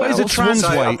talk What about. is a trans So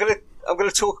weight? I'm going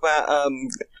to talk about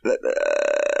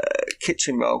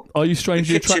kitchen roll. Are you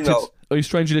strangely kitchen attracted? roll. Are you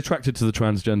strangely attracted to the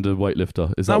transgender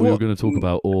weightlifter? Is that No, what you're what- going to talk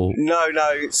about? Or No,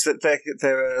 it's that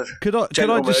they're a Could I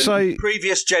gentleman, just say?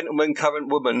 previous gentleman, current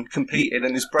woman competing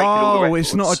and is breaking all the Oh, records.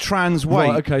 it's not a trans weight.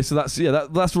 right? Okay, so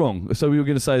that's wrong. So we were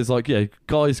going to say is like, yeah,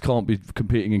 guys can't be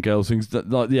competing in girls things.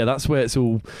 That's where it's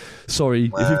all.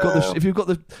 Sorry, if you've got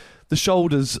the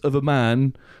shoulders of a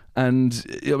man, and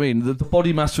I mean the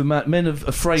body mass of men are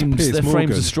frames. Piers Their Morgan.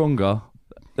 frames are stronger.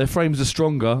 Their frames are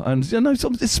stronger, and we're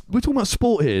talking about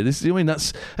sport here.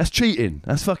 That's cheating.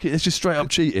 That's fucking. It's just straight up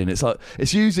cheating. It's like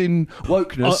it's using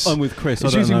wokeness. I'm with Chris.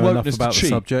 It's I don't using know wokeness enough to about the cheat.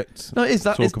 subject. No, is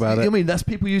that Talk about it. I mean, that's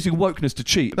people using wokeness to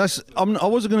cheat. I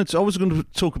wasn't going to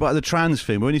talk about the trans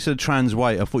thing. But when you said trans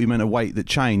weight, I thought you meant a weight that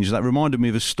changed. That reminded me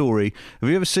of a story. Have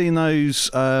you ever seen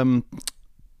those?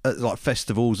 At like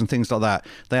festivals and things like that,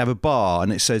 they have a bar,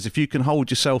 and it says if you can hold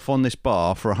yourself on this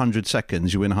bar for 100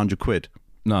 seconds, you win 100 quid.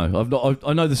 No, I've not.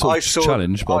 I know the sort of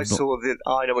challenge, but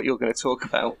I know what you're going to talk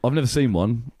about. I've never seen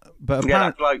one. But Yeah,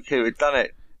 that bloke who had done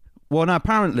it. Well, no,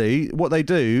 apparently what they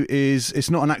do is it's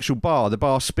not an actual bar. The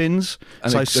bar spins,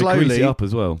 And so they slowly, grease it up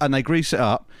as well. and they grease it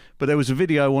up. But there was a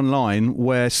video online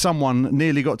where someone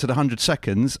nearly got to the 100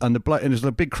 seconds, and and there's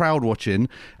a big crowd watching,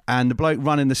 and the bloke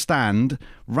running the stand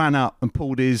ran up and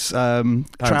pulled his trousers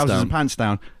down. and pants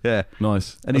down. Yeah,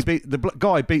 Nice. and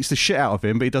guy beats the shit out of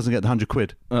him, but he doesn't get the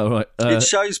 £100. Oh, right. It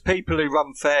shows people who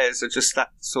run fairs are just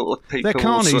that sort of people. They're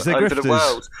carnies, they're over grifters. the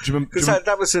world. Do you remember,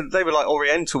 Because they were like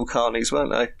Oriental carnies,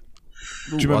 weren't they?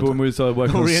 do you remember when we was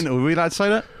working on Oriental, were we allowed to say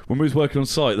that? when we was working on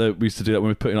site? We used to do that when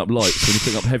we were putting up lights. When you're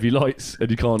putting up heavy lights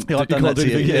and you can't, Yeah, I've you done can't that do to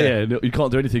you, anything. yeah. No, you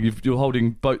can't do anything. You're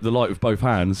holding the light with both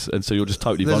hands, and so you're just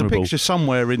totally There's vulnerable. a picture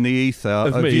somewhere in the ether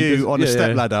Of of me, you there's- on a yeah, step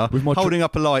yeah. ladder, With my holding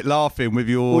up a light, laughing with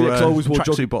your Well, yeah, 'cause I always wore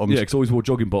tracksuit bottoms. Yeah, because I always wore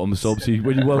jogging bottoms. So obviously,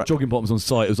 when you wear jogging bottoms on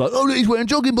site, it was like, oh, look, he's wearing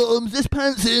jogging bottoms. This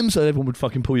pants him. So everyone would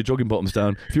fucking pull your jogging bottoms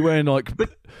down. If you're wearing like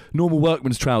normal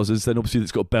workman's trousers, then obviously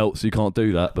it's got a belt, so you can't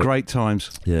do that. But Great times.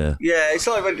 yeah, Yeah, it's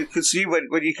like when you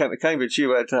came to Cambridge,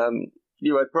 you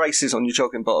had braces on your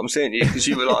jogging bottoms, didn't you? Because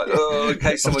you were like, oh, in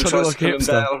case someone trying tries to to pull look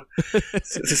them hipster. down. I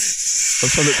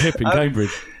was trying to look hip in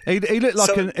Cambridge.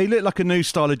 He looked like a new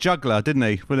style of juggler, didn't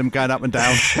he? With him going up and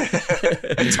down.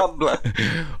 A tumbler.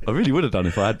 I really would have done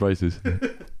if I had braces.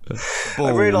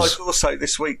 I realised also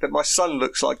this week that my son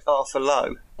looks like Arthur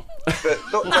Lowe. But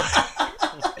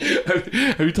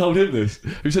Who told him this?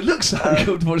 Who said, look, son,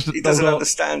 you watch the he doesn't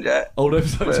understand yet. old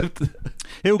episodes of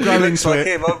He'll He grow looks into like it.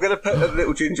 him. I'm going to put a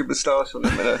little ginger moustache on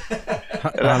him and a hat,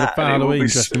 and he will Halloween, be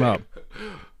dressed him up.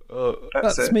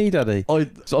 That's That's it. me, Daddy.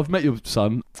 So I've met your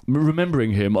son.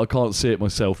 Remembering him, I can't see it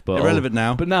myself, but Irrelevant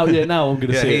now. But now I'm going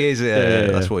to Yeah, see it. he is. Yeah,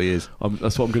 that's what he is.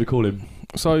 That's what I'm going to call him.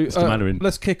 So Mr. Mannering.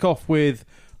 let's kick off with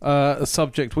a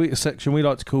section we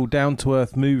like to call Down to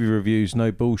Earth Movie Reviews,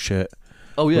 no bullshit.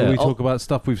 Oh Where yeah, we talk about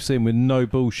stuff we've seen with no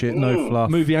bullshit, no fluff.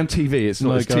 movie and TV. It's No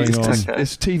not. It's, going it's, on.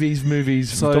 it's TVs,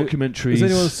 movies, So, documentaries. Has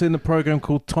anyone seen the program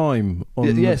called Time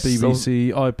on Yes, the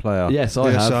BBC iPlayer? Yes,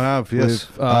 I Yes, have. I have. Yes,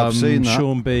 With I've seen that.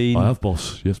 Sean Bean. I have,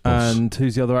 boss. Yes, boss. And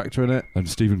who's the other actor in it? And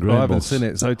Stephen I Graham. haven't boss. seen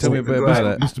it, so tell me a bit Stephen about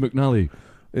Graham. it. Mr. McNally.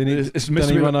 And It's then Mr.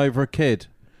 he Mc- run over a kid,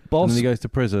 Boss. and then he goes to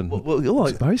prison. Well, all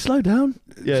right, Barry, slow down.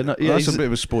 Yeah, no, yeah, That's he's- a bit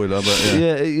of a spoiler, but yeah.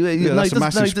 Yeah, Yeah, no, that's he a doesn't-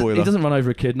 massive no, spoiler. He doesn't run over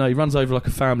a kid. No, he runs over like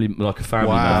a family. Wow.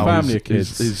 Family of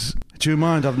kids. Do you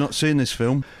mind? I've not seen this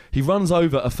film. He runs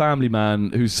over a family man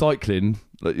who's cycling.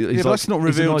 Like, he's Yeah, but that's not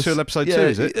he's a revealed till episode 2,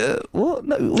 is it? What?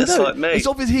 No, That's no. like me. It's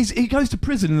obvious he goes to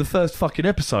prison in the first fucking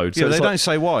episode. So Yeah, they it's don't like,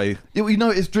 say why. you know,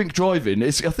 it's drink driving. I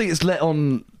think it's let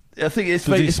on. I think it's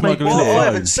Does he made, it's made smuggle in Oh, Yeah. I clear.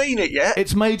 haven't seen it yet.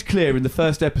 It's made clear in the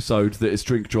first episode that it's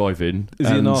drink driving. Is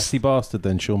he a and- nasty bastard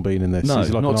then, Sean Bean, in this? No, Is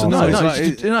he like not an no, arsehole? no,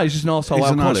 He's he's just an arsehole he's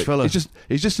a nice alcoholic. fella.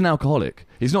 He's just an alcoholic.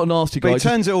 He's not a nasty guy. But he he's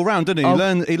just- turns it all round, doesn't he?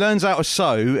 Oh. He learns how to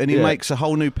sew, and he Yeah. makes a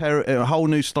whole new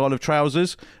style of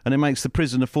trousers, and it makes the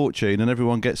prison a fortune, and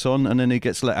everyone gets on, and then he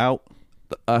gets let out.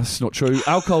 That's not true.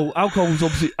 Alcohol got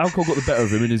the better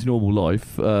of him in his normal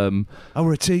life. Oh,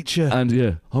 we're a teacher. And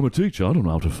yeah, I'm a teacher. I don't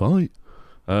know how to fight.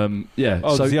 Yeah.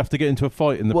 Oh, so does he have to get into a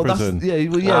fight in the well, prison? that's, yeah,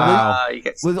 well, yeah. Ah, he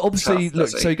gets Well, obviously, tough, look.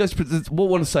 does he? So he goes to prison. What I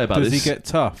want to say about Does this? he get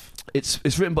tough? It's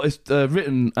written, but it's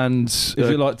written and Is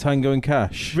it like Tango and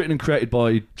Cash? written and created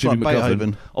by Jimmy like McGovern.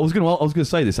 Beethoven. I was gonna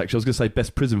say this actually. I was gonna say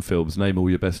best prison films. Name all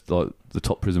your best, like the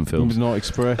top prison films. Midnight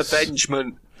Express.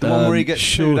 Avengement. The one where he gets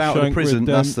chewed out of the Shawshank prison.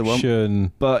 That's the one.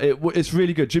 Redemption. But it's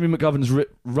really good. Jimmy McGovern's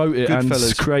wrote it and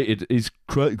Goodfellas.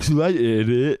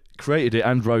 created it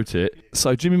and wrote it.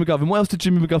 So Jimmy McGovern. What else did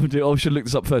Jimmy McGovern do? Oh, I should look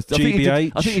this up first. I think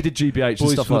he did GBH and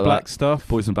Boys stuff from like the Black that. Stuff.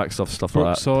 Boys and Black stuff like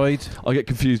that. Brookside. I get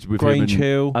confused with Grange him and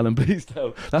Hill. Alan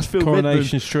Bleasdale. That's Phil Coronation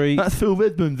Redmond. Street. That's Phil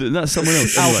Redmond. And that's someone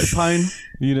else. Al Anyway. Capone,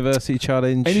 University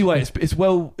Challenge. Anyway, it's been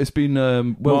well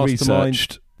Mastermind.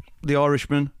 researched. The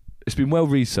Irishman. It's been well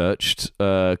researched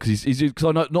because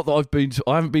I know not that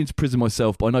I haven't been to prison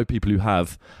myself, but I know people who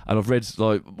have, and I've read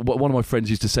like one of my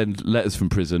friends used to send letters from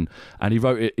prison, and he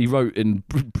wrote in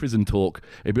prison talk.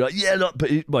 He'd be like, yeah, look, but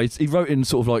he wrote in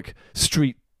sort of like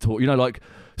street talk, like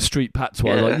street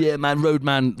patois, Yeah. like yeah, man,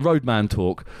 roadman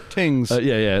talk. Tings.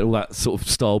 Yeah, all that sort of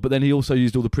style. But then he also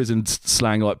used all the prison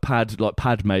slang like pad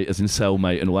mate, as in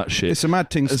cellmate, and all that shit. It's a mad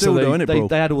thing And still, so though, isn't it, bro?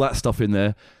 they had all that stuff in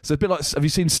there. So a bit like, have you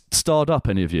seen Starred Up,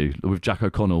 any of you, with Jack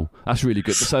O'Connell? That's really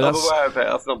good. So I'm that's aware of it.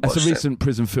 I've not that's watched a recent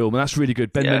prison film, and that's really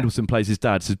good. Ben Yeah. Mendelsohn plays his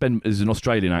dad. So Ben is an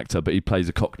Australian actor, but he plays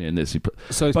a Cockney in this.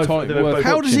 So it's Both- tight they're worth both-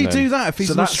 How does he watching do then. that if he's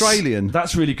So an that's- Australian?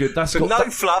 That's really good. it. So no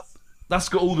fluff. That's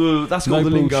got all the No all the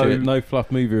lingo. bullshit, no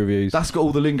fluff movie reviews. That's got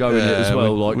all the lingo in it as Yeah,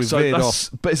 well. we- Like we so, veered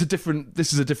but it's a different.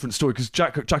 This is a different story because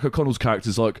Jack O'Connell's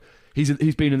character's like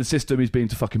he's been in the system. He's been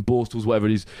to fucking Borstall's, whatever.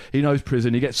 He knows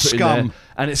prison. He gets put in there,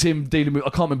 and it's him dealing with. I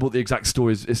can't remember what the exact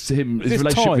story is. It's him. His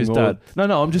relationship with his dad.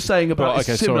 No. I'm just saying about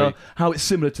how it's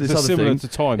similar to this other similar thing. To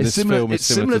Time. It's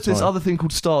similar to this other thing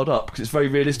called Starred Up because it's very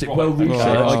realistic, well researched.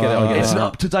 I get it. It's an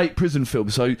up-to-date prison film.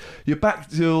 So you're back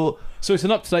to your. So it's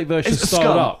an up-to-date version of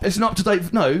Starred Up. It's an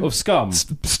up-to-date of Scum.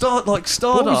 Starred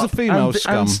What was the female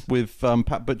Scum with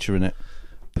Pat Butcher in it?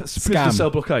 Prison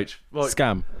Cell Block H. Right.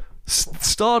 Scam.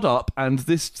 Starred Up and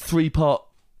this 3-part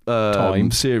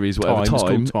series, whatever. It's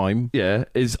called Time. Yeah,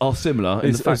 are similar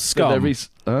in the fact Scum.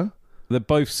 that they're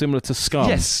both similar to Scum.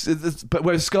 Yes, but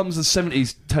whereas Scum's the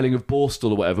 70s telling of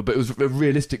Borstal or whatever, but it was a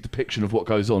realistic depiction of what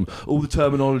goes on. All the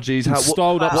terminologies,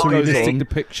 Starred Up's a realistic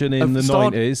depiction in the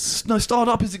 90s. No, Starred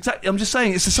Up is exactly. I'm just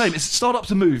saying it's the same. Starred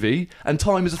Up's a movie, and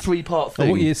Time is a 3-part thing.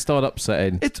 What year is Starred Up set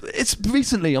in? It's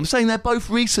recently. I'm saying they're both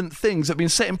recent things that have been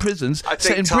set in prisons, I think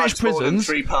set in British prisons. More than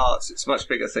 3 parts. It's a much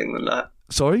bigger thing than that.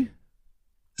 Sorry.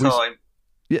 Time.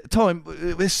 Yeah, Time.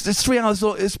 It's 3 hours.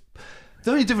 The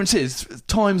only difference is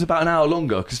Time's about an hour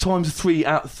longer because Time's 3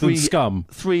 hour Scum.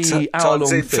 3 hour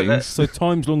long things. So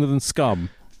Time's longer than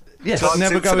Scum. Yes,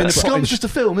 never go in. Scum's just a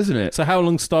film, isn't it? So how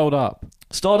long's Starred Up?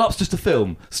 Starred Up's just a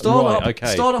film. Starred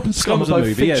Up and Scum are both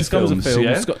movie. feature Scum's films. a film.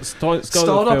 Yeah?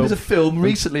 Starred Up is a film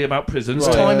recently about prisons.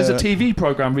 Right. Time is a TV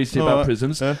programme recently about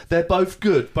prisons. They're both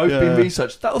good, both been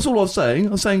researched. That was all I was saying.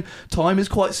 I was saying Time is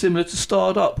quite similar to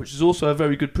Starred Up, which is also a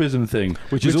very good prison thing.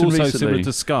 Which is also similar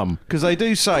to Scum. Because they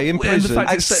do say in prison.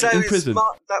 And so is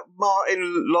that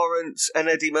Martin Lawrence and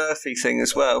Eddie Murphy thing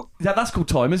as well. Yeah, that's called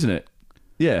Time, isn't it?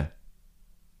 Yeah.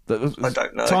 I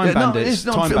don't know. Time Bandits.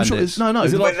 No, Time Bandits. No.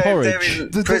 Is it like Porridge?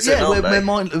 Where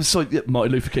Martin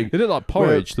Luther King. They look like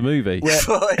Porridge, the movie.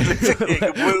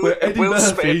 Where Eddie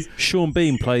Murphy, Sean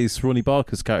Bean plays Ronnie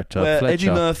Barker's character, Fletcher.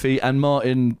 Eddie Murphy and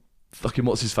Martin. Fucking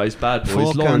what's his face? Bad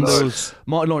Boys.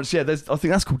 Martin Lawrence. Yeah, I think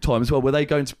that's called Time as well. Where they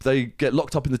get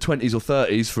locked up in the 20s or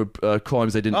 30s for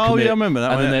crimes they didn't commit. Oh yeah, I remember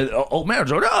that. And then they're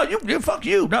marriage. You fuck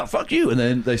you, no fuck you. And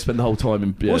then they spend the whole time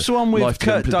in. What's the one with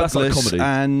Kirk Douglas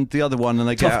and the other one? And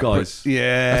they Tough get Guys.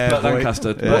 Yeah, that's Burt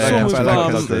Lancaster. What's the one with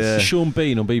Lancaster. Sean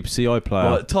Bean on BBC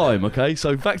iPlayer? Right, Time. Okay,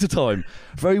 so back to Time.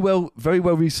 Very well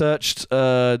researched.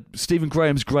 Stephen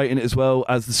Graham's great in it as well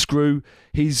as the Screw.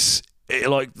 He's.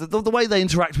 Like the way they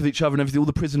interact with each other and everything, all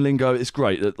the prison lingo, it's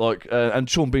great. And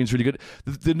Sean Bean's really good.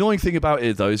 The annoying thing about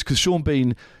it though is because Sean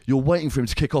Bean, you're waiting for him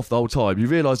to kick off the whole time. You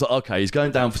realise that okay, he's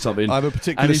going down for something. I have a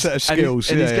particular set of skills,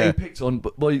 and he's getting picked on.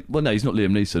 But well, no, he's not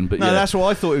Liam Neeson. But no, that's what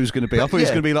I thought he was going to be. I thought he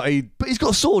was going to be like. But he's got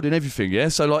a sword in everything, yeah.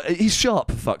 So like he's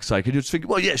sharp for fuck's sake. And you're just thinking,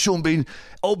 well, yeah, Sean Bean.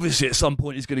 Obviously, at some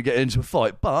point he's going to get into a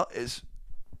fight, but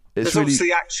there's really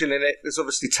obviously action in it. There's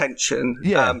obviously tension.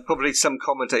 Yeah. Probably some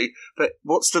comedy. But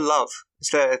what's the love? Is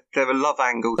there a love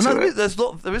angle to it?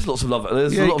 There is lots of love.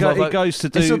 There's a lot of love. He goes to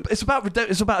do. It's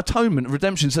about atonement,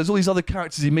 redemption. So there's all these other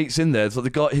characters he meets in there. It's like the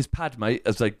guy, his pad mate,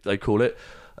 as they call it.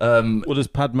 What does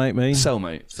pad mate mean?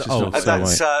 Cellmate. Cellmate. I thought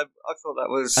that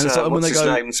was. And so what's his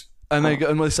name's? And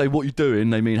when they say what you're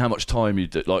doing, they mean how much time you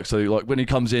do. Like when he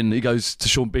comes in, he goes to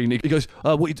Sean Bean. He goes,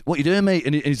 "What you doing, mate?"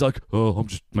 And he's like, "Oh, I'm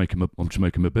just making my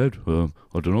bed. I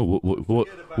don't know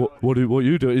what are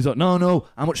you doing?" He's like, "No.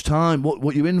 How much time?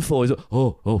 What you in for?" He's like,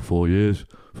 "Oh, 4 years.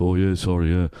 4 years.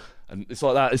 Sorry, yeah." And it's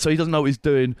like that. So he doesn't know what he's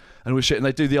doing and all this shit. And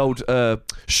they do the old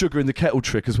sugar in the kettle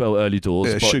trick as well, early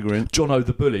doors. Yeah, sugaring. Jono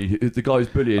the bully, the guy who's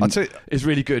bullying, is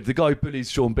really good. The guy who bullies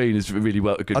Sean Bean is really a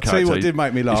good character. I'll tell you what did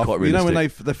make me laugh. You know when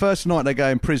the first night they go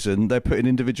in prison, they're put in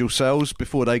individual cells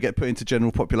before they get put into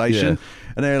general population.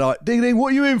 Yeah. And they're like, "Ding, ding,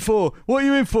 what are you in for? What are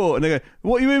you in for?" And they go,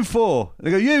 "What are you in for?" And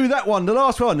they go, "You, that one, the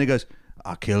last one." And he goes,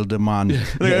 "I killed a man." And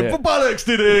they go, "For bollocks,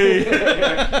 did he?"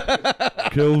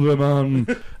 Killed a man.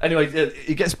 Anyway,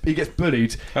 he gets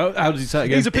bullied. How does he say it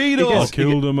again? He's a pedo. I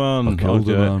killed a man. I killed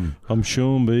a man. I'm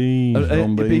Sean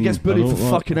Bean. But he gets bullied for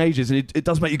fucking ages, and it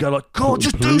does make you go like, "God,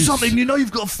 just do something." You know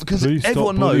you've got because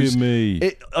everyone knows.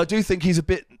 I do think he's a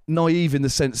bit naive in the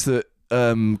sense that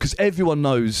because everyone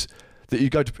knows. That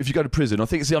if you go to prison, I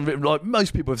think it's the unwritten. Like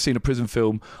most people have seen a prison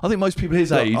film. I think most people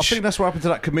his age. I think that's what happened to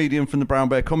that comedian from the Brown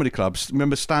Bear Comedy Club.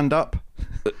 Remember Stand Up?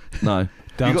 No.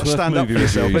 You got to stand up for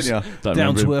yourself, haven't you?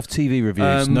 Down to earth TV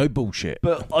reviews, no bullshit.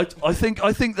 But I think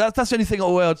that's the only thing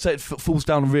where I'd say it falls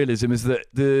down on realism is that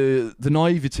the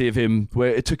naivety of him,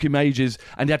 where it took him ages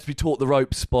and he had to be taught the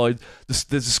ropes by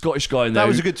there's a Scottish guy in there. That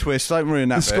was a good twist. Don't ruin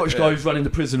that. The Scottish guy who's running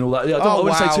the prison, all that. Yeah, I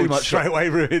wouldn't say too much. Straight away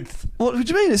ruined. What do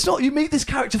you mean? It's not. You meet this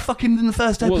character fucking in the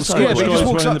first episode. Yeah, but he just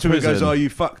walks up to him and goes, "Oh, you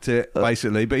fucked it,"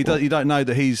 basically. But you don't know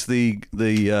that he's the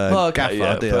gaffer.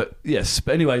 Yeah, but yes.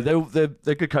 But anyway,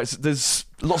 they're good characters. There's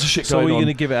lots of shit going on. So are you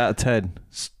going to give it out of 10?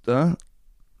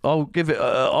 I'll give it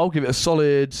a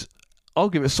solid I'll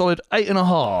give it a solid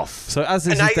 8.5. So as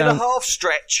An this is down, 8.5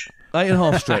 stretch.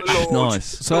 8.5 stretch. Lord. Nice.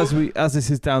 so as this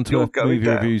is down to You're Earth going movie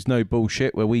down. reviews, no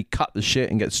bullshit, where we cut the shit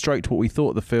and get straight to what we thought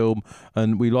of the film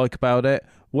and we like about it.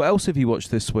 What else have you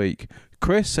watched this week,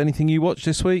 Chris? Anything you watched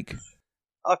this week?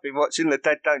 I've been watching The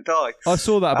Dead Don't Die. I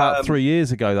saw that about 3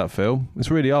 years ago. That film.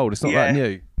 It's really old. It's not that Yeah.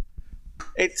 new.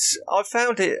 I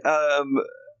found it.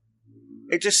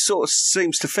 It just sort of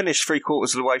seems to finish 3/4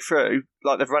 of the way through,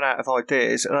 like they've run out of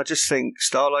ideas, and I just think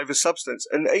style over substance.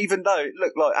 And even though it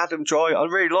looked like Adam Driver, I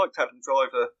really liked Adam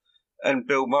Driver and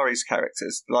Bill Murray's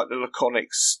characters, like the laconic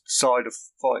side of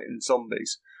fighting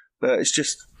zombies. But it's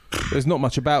just There's not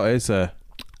much about it, is there?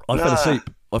 I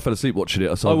fell asleep watching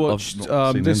it. So I I've watched,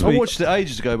 not seen this the I week- watched it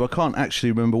ages ago, but I can't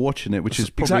actually remember watching it, which is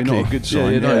probably Exactly. not a good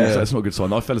sign. Yeah, no, that's not a good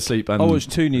sign. I fell asleep and I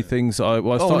watched two new things. I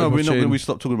Oh started no, we're not. watching. We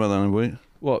stopped talking about that, have we?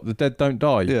 What? The Dead Don't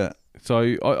Die. Yeah.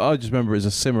 So I just remember it as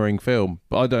a simmering film,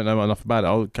 but I don't know enough about it.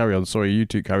 I'll carry on. Sorry, you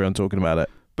two carry on talking about it.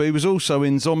 But he was also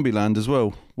in Zombieland as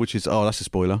well, which is that's a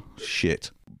spoiler. Shit.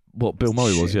 what Bill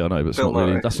Murray was. Yeah, I know, but it's Bill not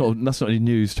really. Murray. That's not any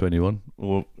news to anyone,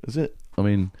 or is it? I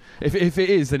mean, if it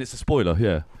is, then it's a spoiler.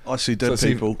 Yeah. I see dead So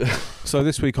people. So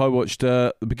this week I watched.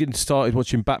 Started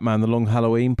watching Batman: The Long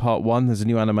Halloween Part 1. There's a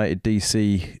new animated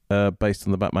DC based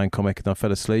on the Batman comic, and I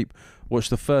fell asleep. Watched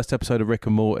the first episode of Rick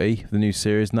and Morty, the new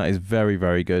series, and that is very,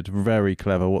 very good. Very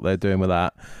clever what they're doing with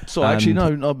that. So actually, no,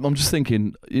 I'm just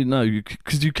thinking,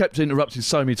 because you kept interrupting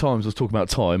so many times. I was talking about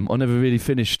time. I never really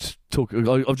finished talking.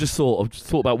 I've just thought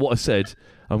about what I said.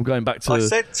 I'm going back to. I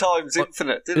said time's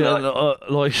infinite, didn't Yeah,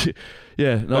 I?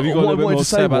 yeah. No, Have you got a what I little bit wanted more to to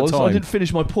say say about was time? I didn't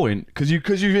finish my point because you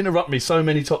interrupt me so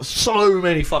many times, so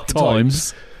many fucking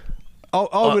times.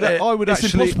 I would it's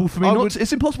actually. impossible for me I not. would-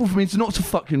 It's impossible for me to not to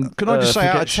fucking. Can I just say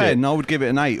out forget of 10, shit. I would give it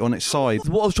an 8 on its side.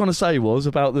 What I was trying to say was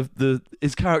about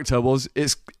his character was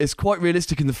it's quite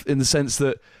realistic in the sense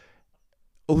that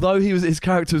although his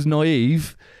character was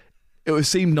naive, it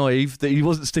seemed naive that he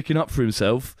wasn't sticking up for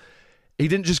himself. He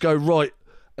didn't just go right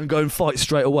and go and fight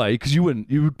straight away because you wouldn't.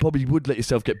 You probably would let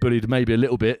yourself get bullied maybe a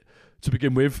little bit to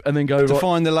begin with, and then go To right,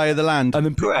 find the lay of the land. and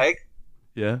then Greg,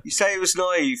 yeah. you say it was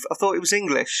naive. I thought it was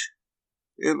English.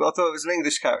 I thought it was an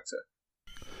English character.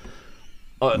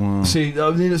 See, I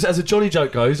mean, as a Johnny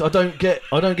joke goes, I don't get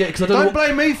because I don't. know Don't what-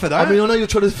 blame me for that. I mean, I know you're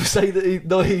trying to say that he's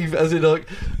naive, as in like.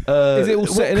 Is it all what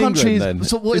set in country England then?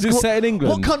 So what Is it set in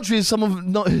England? What country is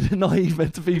someone naive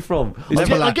meant to be from?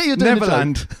 Neverland. I get you're doing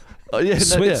Neverland. The joke. Oh, yeah,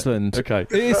 Switzerland. Okay.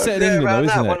 It is set in Yeah, England, around though,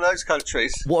 that, isn't one it? of those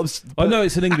countries. I know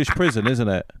it's an English prison, isn't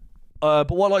it?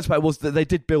 But what I liked about it was that they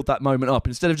did build that moment up.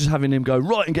 Instead of just having him go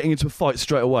right and getting into a fight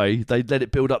straight away, they let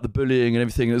it build up the bullying and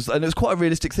everything. And it was quite a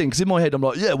realistic thing. Because in my head, I'm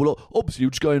like, yeah, well, obviously, you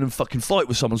just go in and fucking fight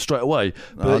with someone straight away.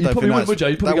 But I you don't probably think wouldn't, would you?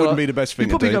 You'd probably that go wouldn't like- be the best thing You'd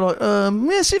to probably do. go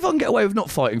like, yeah, see if I can get away with not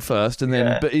fighting first. And then,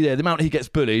 Yeah. but yeah, the amount he gets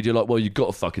bullied, you're like, well, you've got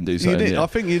to fucking do You something. did, yeah. I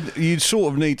think you'd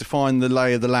sort of need to find the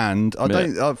lay of the land. I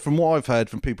don't. From what I've heard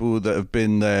from people that have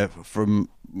been there from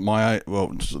my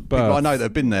people I know that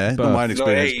have been there, not my own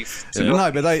experience. Naive.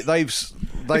 No, but they've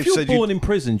If you're said born in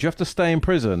prison, do you have to stay in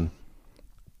prison?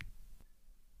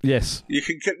 Yes. You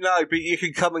can but you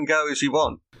can come and go as you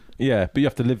want. Yeah, but you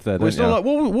have to live there, Well, it's don't not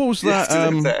you? like what was You have that?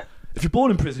 to live there. If you're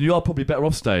born in prison, you are probably better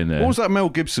off staying there. What was that Mel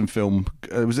Gibson film?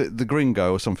 Was it The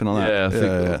Gringo or something like that? Yeah, I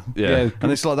think. yeah. Yeah. And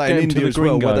it's like that Get in him to India the as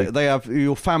well, where Gringo. they have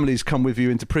your families come with you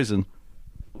into prison.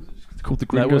 It's called the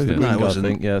That was the yeah. No, it Gringo, I wasn't.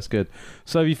 think. Yeah, that's good.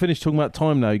 So have you finished talking about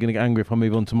time now? You're going to get angry if I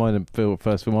move on to my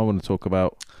first film I want to talk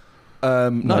about.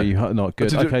 No, You're not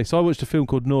good. Okay, so I watched a film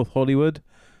called North Hollywood,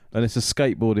 and it's a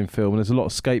skateboarding film, and there's a lot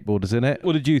of skateboarders in it.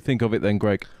 What did you think of it then,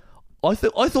 Greg? I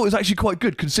thought it was actually quite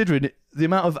good considering the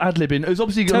amount of ad-libbing. It was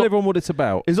obviously Tell everyone what it's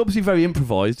about. It's obviously very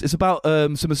improvised. It's about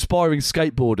some aspiring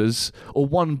skateboarders, or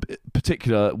one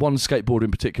skateboarder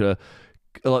in particular.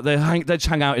 Like they just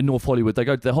hang out in North Hollywood. They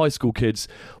go to their high school kids.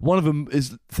 One of them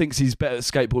thinks he's better at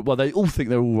skateboard. Well, they all think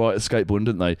they're all right at skateboarding,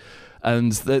 don't they?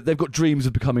 And they've got dreams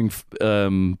of becoming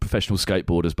professional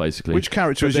skateboarders, basically. Which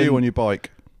character But is then- you on your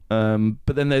bike?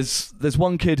 But then there's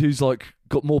one kid who's like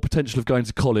got more potential of going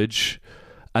to college,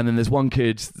 and then there's one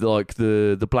kid like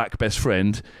the black best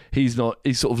friend. He's sort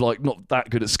of like not that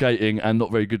good at skating and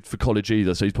not very good for college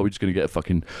either. So he's probably just going to get a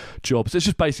fucking job. So it's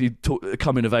just basically a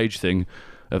coming of age thing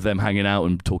of them hanging out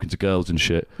and talking to girls and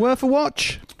shit. Worth a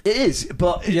watch. It is,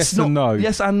 but it's Yes not, and no.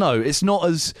 Yes and no. It's not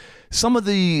as some of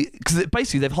because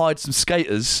basically they've hired some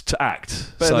skaters to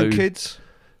act. Better so, than kids.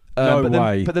 No but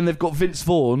way. But then they've got Vince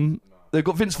Vaughn. They've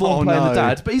got Vince Vaughn Oh, playing no. the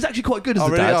dad, but he's actually quite good as Oh,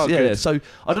 the really? dad. Oh, yeah, good. yeah. So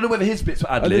I don't know whether his bits were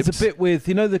ad And libbed. there's a bit with,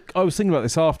 I was thinking about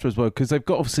this after as well, because they've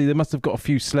got, obviously, they must have got a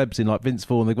few celebs in, like Vince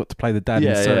Vaughn, they've got to play the dad in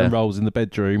Yeah, certain yeah. roles in the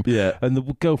bedroom. Yeah. And the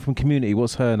girl from Community,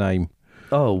 what's her name?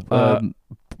 Oh,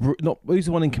 not who's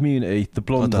the one in Community, the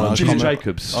blonde I don't know. one, Gillian Comment-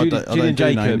 Jacobs. I don't Gillian do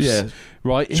Jacobs. names. Yeah.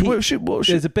 Right,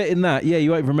 there's a bit in that, you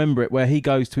won't remember it, where he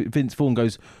goes to Vince Vaughn,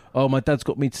 goes, "Oh, my dad's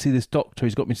got me to see this doctor.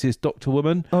 He's got me to see this doctor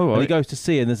woman." Oh, right. And he goes to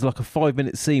see her, and there's like a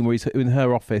 5-minute scene where he's in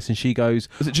her office, and she goes,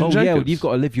 Is it "Oh Gillian yeah, well, Jacobs? you've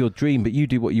got to live your dream, but you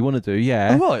do what you want to do."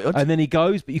 Yeah. Oh, right. And then he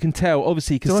goes, but you can tell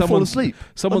obviously because Did I fall asleep?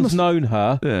 someone's known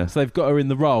her, Yeah. so they've got her in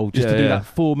the role just Yeah, to do yeah.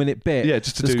 that 4-minute bit. Yeah,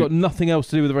 just to that's do- got nothing else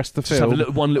to do with the rest of the Just film. have a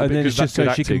little, one little and bit then because it's just that's so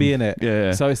good she can acting. be in it.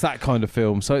 Yeah. So it's that kind of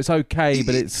film. So it's okay,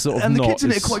 but it's sort of and not. the kids in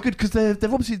it are It's- quite good because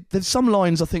they've obviously there's some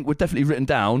lines I think were definitely written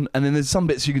down, and then there's some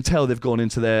bits you can tell they've gone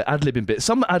into their ad-libbing bits.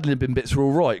 Some ad-libbing bits are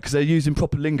all right because they're using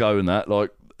proper lingo and that,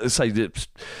 like say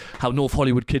how North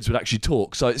Hollywood kids would actually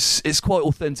talk. So it's quite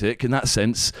authentic in that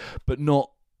sense, but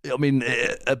not. I mean,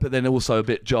 but then also a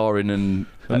bit jarring and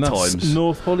at that's times.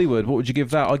 North Hollywood. What would you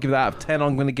give that? I'd give that out of 10.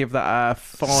 I'm going to give that a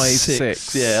 5,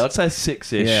 6. Yeah, I'd say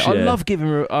 6-ish. Yeah, I love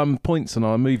giving points on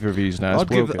our movie reviews now. I'd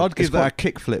give that a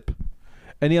kickflip.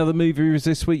 Any other movie reviews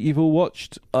this week you've all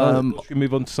watched? Should we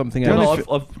move on to something No,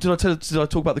 else? did I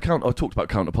talk about the count? I talked about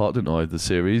Counterpart, didn't I? The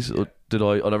series, or did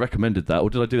I? And I recommended that, or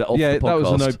did I do that off Yeah, the podcast?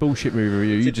 that was a no bullshit movie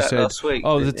review. You Did just that said, last week,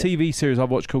 "Oh, there's a didn't TV series I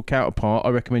watched called Counterpart. I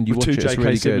recommend you with watch two it. It's J.K.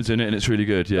 really Simmons good." in it, and it's really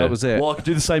good. Yeah, That was it. Well, I could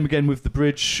do the same again with The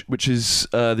Bridge, which is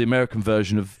the American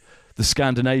version of the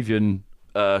Scandinavian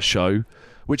show.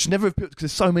 Which never appealed because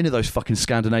there's so many of those fucking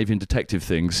Scandinavian detective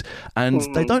things, and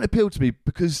they don't appeal to me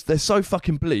because they're so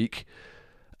fucking bleak.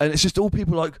 And it's just all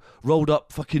people like rolled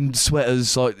up fucking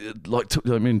sweaters, like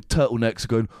turtlenecks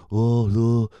going,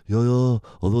 oh,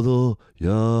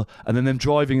 yeah, and then them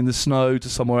driving in the snow to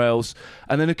somewhere else,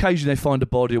 and then occasionally they find a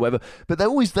body or whatever. But they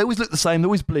always look the same. They're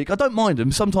always bleak. I don't mind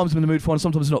them. Sometimes I'm in the mood for one,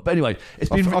 sometimes not. But anyway,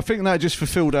 it's been. I think that just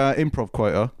fulfilled our improv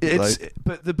quota.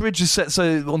 But the bridge is set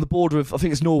so on the border of I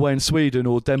think it's Norway and Sweden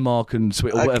or Denmark and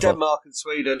Sweden or whatever. Denmark and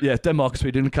Sweden. Yeah, Denmark and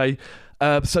Sweden. Okay.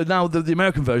 So now the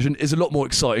American version is a lot more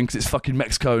exciting because it's fucking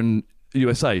Mexico and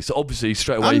USA. So obviously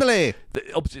straight away, Andale.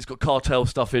 obviously it's got cartel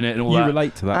stuff in it and all You that.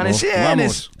 relate to that and more. it's yeah, and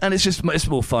Vamos. it's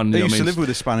more fun. I you know used what to I mean? live with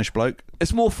a Spanish bloke.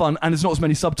 It's more fun and there's not as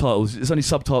many subtitles. It's only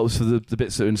subtitles for the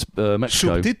bits that are in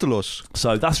Mexico. Subtítulos.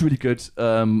 So that's really good.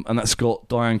 And that's got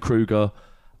Diane Kruger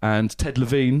and Ted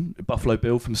Levine, Buffalo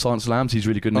Bill from Silence of the Lambs. He's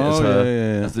really good in it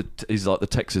Oh, he's like the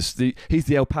Texas. He's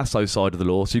the El Paso side of the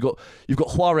law. So you've got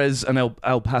Juarez and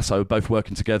El Paso both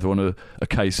working together on a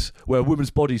case where a woman's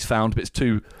body's found, but it's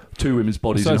two women's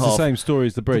bodies So in it's half. the same story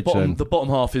as The Bridge. then. The bottom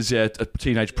half is a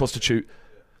teenage prostitute.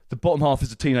 The bottom half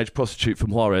is a teenage prostitute from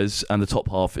Juarez, and the top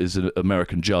half is an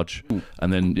American judge.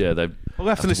 And then they. We'll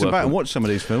have to listen back and watch some of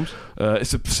these films.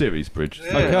 It's a series, Bridge.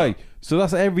 Yeah. Okay, so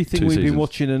that's everything 2 we've been seasons.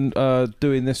 watching and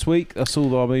doing this week. That's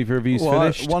all our movie reviews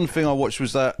finished. One thing I watched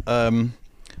was that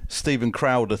Stephen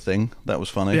Crowder thing. That was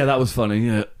funny. Yeah, that was funny.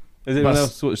 Yeah. Has anyone that's-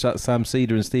 else watched that Sam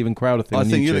Cedar and Stephen Crowder thing I on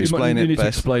think you'll YouTube? explain you it need to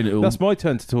best. explain it all. That's my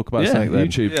turn to talk about yeah, something then.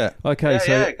 YouTube. Yeah. Okay,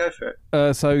 Yeah, go for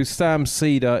it. So Sam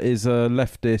Cedar is a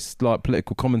leftist, like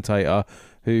political commentator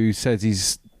who says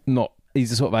he's a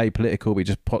sort of apolitical, but he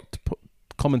just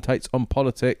commentates on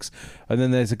politics. And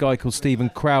then there's a guy called Stephen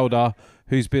Crowder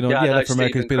who's been on Yeah, I know Left for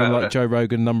America, who's Stephen been on Crowder. like Joe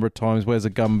Rogan a number of times, wears a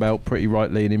gun belt, pretty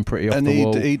right leaning, pretty off And the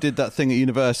wall. he did that thing at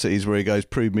universities where he goes,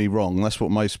 "Prove me wrong." That's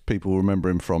what most people remember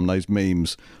him from, those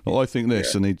memes. Like, I think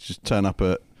this, and he'd just turn up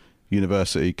at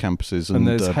university campuses and And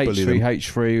there's bully them.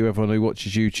 H3, who everyone who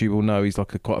watches YouTube will know. He's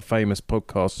like quite a famous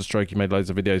podcaster stroke. He made loads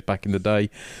of videos back in the day.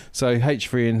 So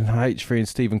H3 and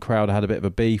Stephen Crowder had a bit of a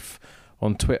beef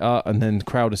on Twitter, and then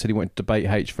Crowder said he wanted to debate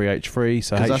H3.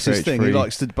 So Because H3, that's his thing. He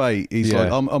likes to debate. He's Yeah.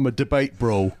 like, I'm a debate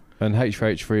bro. and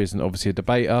H3 isn't obviously a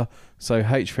debater. So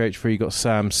H3 got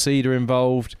Sam Cedar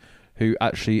involved, who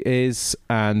actually is,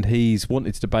 and he's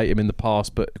wanted to debate him in the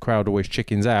past, but Crowder always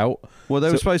chickens out. Well, they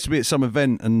were supposed to be at some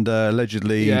event and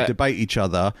allegedly Yeah. debate each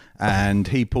other, and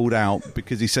he pulled out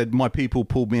because he said, "My people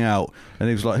pulled me out," and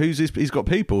he was like, "Who's his? He's got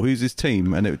people. Who's his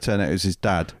team?" And it would turn out it was his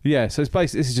dad. Yeah, so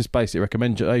this is just basic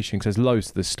recommendation because there's loads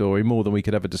to this story, more than we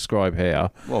could ever describe here.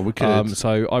 Well, we could.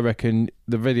 So I reckon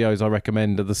the videos I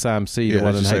recommend are the Sam Cedar Yeah,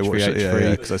 one as and you say, watch it, H3,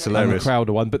 yeah, 'cause that's and the hilarious.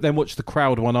 Crowder one, but then watch the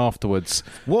Crowder one afterwards.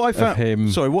 What I found, him.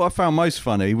 what I found most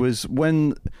funny was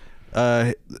when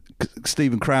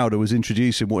Stephen Crowder was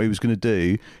introducing what he was going to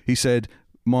do. He said,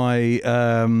 "My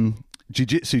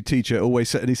jiu-jitsu teacher always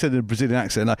said," and he said in a Brazilian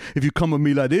accent, like, "If you come with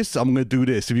me like this, I'm going to do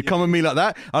this. If you come with me like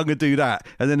that, I'm going to do that."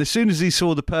 And then as soon as he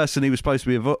saw the person he was supposed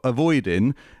to be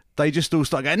avoiding, they just all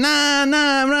start going, nah.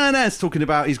 It's talking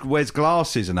about he wears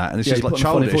glasses and that, and it's just like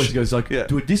childish. Voice. He goes like, Yeah.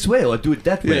 "Do it this way or do it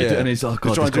that way," Yeah. and he's like,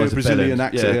 He's "God, trying this to do a guy's Brazilian bellend."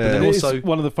 accent, Yeah, yeah. but then It is also,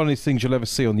 one of the funniest things you'll ever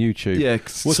see on YouTube. yeah,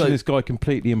 Watching so, this guy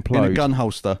completely in a implode. gun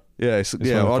holster. Yeah, one of the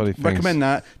funny I'd recommend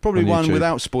that. Probably on one YouTube.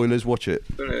 without spoilers. Watch it.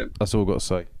 Brilliant. That's all I've got to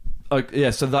say. Oh, yeah,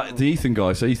 so that the Ethan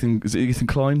guy, is it Ethan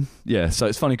Klein? Yeah, so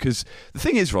it's funny because the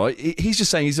thing is, right, he's just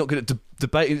saying he's not good at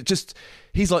debating. Just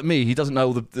he's like me, he doesn't know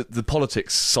all the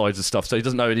politics sides of stuff, so he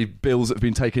doesn't know any bills that have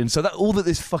been taken. So that all that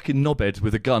this fucking knobhead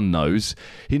with a gun knows,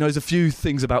 he knows a few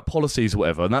things about policies or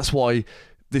whatever, and that's why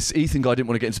this Ethan guy didn't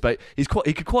want to get into debate. He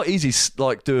could quite easily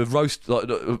like do a roast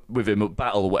with him, a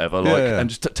battle or whatever, and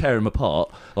just tear him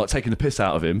apart, like taking the piss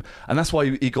out of him. And that's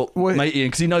why he got Matey in,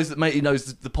 because he knows that Matey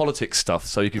knows the politics stuff.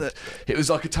 So it was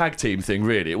like a tag team thing,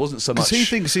 really. It wasn't so much. Because he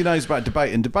thinks he knows about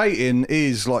debating. Debating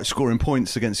is like scoring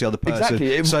points against the other person.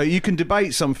 Exactly. So you can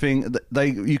debate something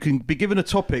you can be given a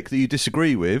topic that you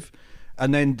disagree with,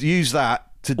 and then use that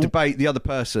to debate the other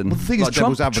person. Well, the thing like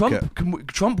is,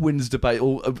 Trump wins debate,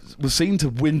 or was seen to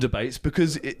win debates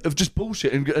because of just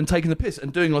bullshit and taking the piss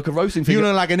and doing like a roasting thing. You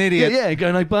look like an idiot. Yeah,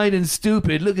 going like, Biden's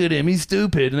stupid, look at him, he's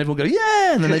stupid. And everyone go,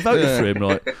 yeah, and then they voted for him,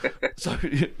 right? So,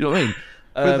 you know what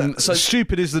I mean? So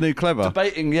stupid is the new clever.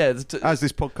 Debating, yeah. As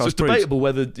this podcast So it's proves. debatable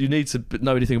whether you need to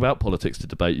know anything about politics to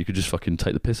debate. You could just fucking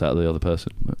take the piss out of the other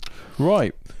person.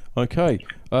 Right. Okay.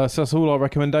 So that's all our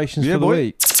recommendations for the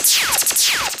week.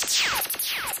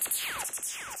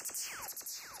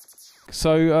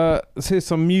 So here's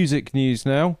some music news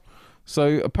now.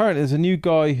 So apparently there's a new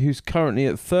guy who's currently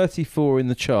at 34 in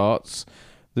the charts,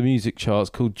 the music charts,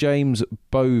 called James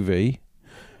Bovey.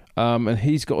 And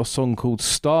he's got a song called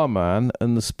Starman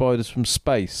and the Spiders from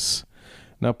Space.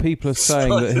 Now people are saying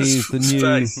that he's the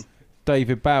new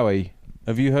David Bowie.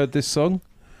 Have you heard this song?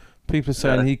 People are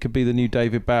saying he could be the new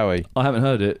David Bowie. I haven't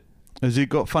heard it. Has he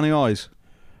got funny eyes?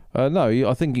 No,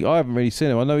 I think I haven't really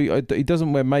seen him. I know he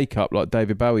doesn't wear makeup like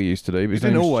David Bowie used to do. But he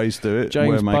didn't always do it.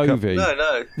 James wear makeup. Bovey. No.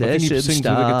 I think he sings with a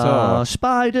guitar.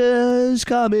 Spiders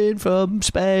coming from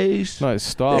space. No, it's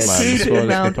Starman.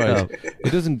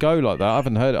 It doesn't go like that. I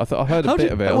haven't heard it. I heard a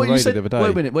bit of it on the radio the other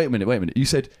day. Wait a minute. You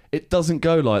said it doesn't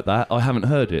go like that. I haven't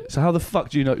heard it. So how the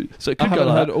fuck do you know? So it could I haven't go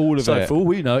like heard that. all of so it. for all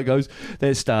we know, it goes,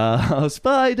 there's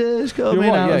spiders coming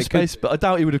out of space. But I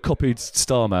doubt he would have copied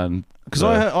Starman. Because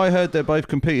I heard they're both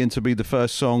competing to be the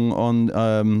first song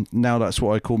on Now That's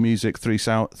What I Call Music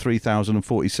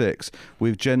 3046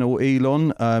 with General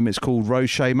Elon. It's called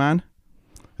Rocher Man,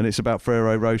 and it's about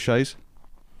Ferrero Rochers.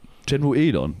 General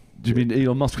Elon? Do you mean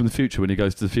Elon Musk from the future when he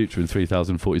goes to the future in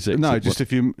 3046? No, just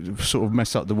if you sort of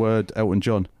mess up the word Elton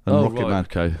John and Rocket Man.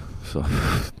 Okay. So,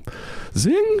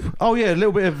 zing! Oh, yeah, a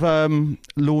little bit of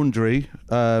laundry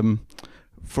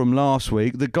from last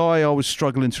week. The guy I was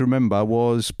struggling to remember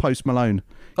was Post Malone.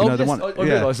 You know, the one, I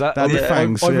realised that. The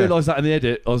fangs, I realised that in the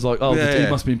edit. I was like, he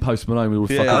must have been Post Malone. I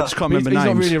just can't remember names. names.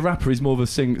 He's not really a rapper. He's more of a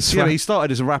singer. Yeah, he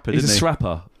started as a rapper, didn't he? He's a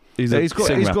srapper.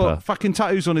 He's got fucking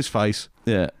tattoos on his face.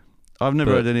 Yeah. I've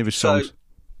never heard any of his songs.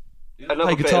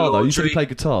 Play guitar, though. You said he played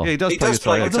guitar. Yeah, he does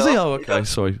play guitar. Does he? Oh, okay.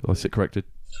 Sorry, I sit corrected.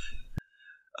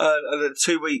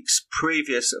 2 weeks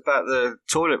previous about the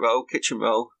toilet roll, kitchen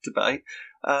roll debate.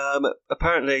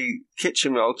 Apparently,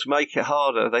 kitchen roll, to make it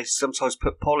harder, they sometimes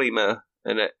put polymer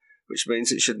in it, which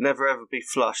means it should never ever be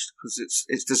flushed because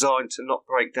it's designed to not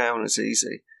break down as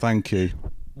easy. Thank you.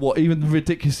 What, even the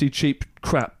ridiculously cheap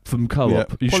crap from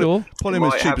Co-op? You sure?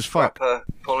 Polymer's cheap as fuck.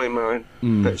 Polymer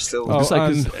in, but still.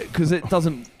 Because it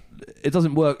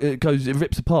doesn't work. It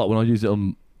rips apart when I use it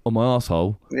on my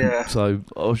arsehole. Yeah. So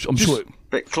I'm sure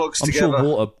it clogs together. I'm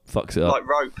sure water fucks it up. Like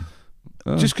rope.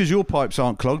 Just because your pipes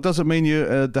aren't clogged doesn't mean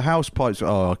the house pipes.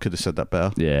 Oh, I could have said that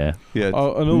better. Yeah. Yeah.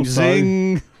 Oh, and also,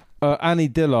 zing. Annie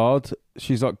Dillard,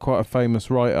 she's like quite a famous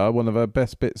writer. One of her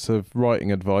best bits of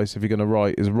writing advice, if you're going to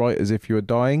write, is write as if you were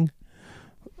dying.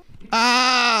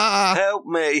 Help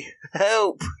me.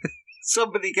 Help.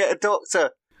 Somebody get a doctor.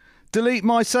 Delete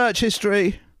my search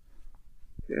history.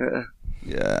 Yeah.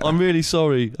 I'm really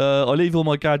sorry. I leave all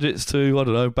my gadgets to, I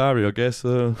don't know, Barry, I guess.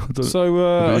 So I've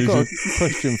got a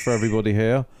question for everybody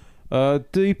here.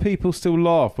 Do people still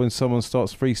laugh when someone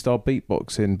starts freestyle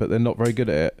beatboxing, but they're not very good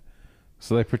at it?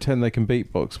 So they pretend they can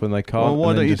beatbox when they can't. Well,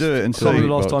 why don't you do it and I can't remember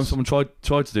the last time someone tried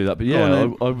to do that, but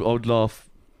yeah, I would laugh.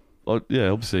 Yeah,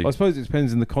 obviously. I suppose it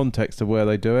depends in the context of where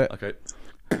they do it. Okay.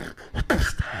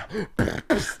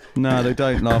 No, they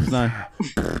don't laugh, no.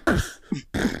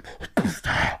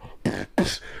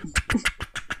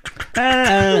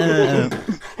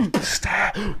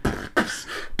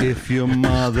 If your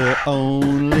mother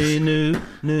only knew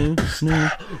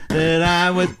that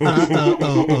I would.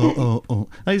 Oh.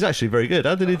 He's actually very good.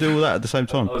 How did he do all that at the same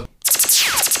time?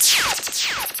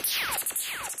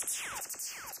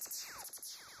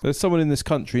 There's someone in this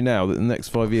country now that in the next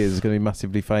 5 years is going to be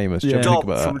massively famous. Yeah. Think Dom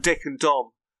about from that. Dick and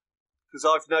Dom. Because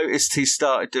I've noticed he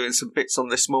started doing some bits on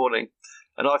This Morning,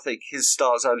 and I think his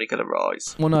star's only going to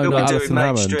rise. Well, no, He'll be doing Alison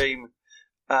Hammond. mainstream,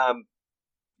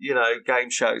 game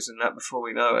shows and that before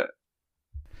we know it.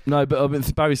 No, but I mean,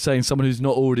 Barry's saying someone who's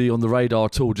not already on the radar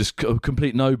at all, just a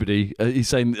complete nobody. He's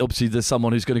saying obviously there's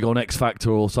someone who's going to go on X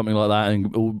Factor or something like that,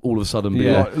 and all of a sudden be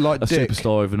a Dick.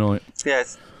 superstar overnight.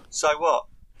 Yes. So what?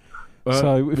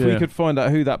 So if we could find out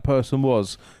who that person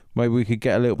was, maybe we could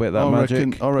get a little bit of that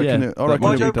magic. I reckon Why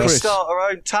it'll don't be we Chris. start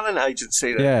our own talent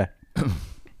agency then? Yeah.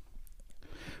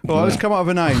 Well, let's come up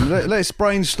with a name. Let's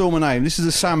brainstorm a name. This is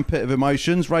a sandpit of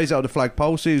emotions. Raise out the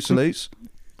flagpole. See who salutes.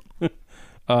 The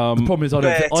problem is I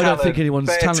don't think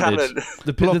anyone's talented.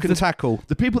 Block and tackle.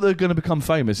 The people that are going to become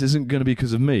famous isn't going to be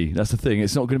because of me. That's the thing.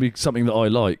 It's not going to be something that I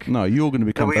like. No, you're going to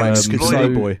become we famous because exploit-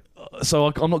 Silly Boy. So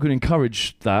I'm not going to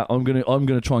encourage that. I'm going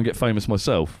to try and get famous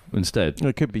myself instead.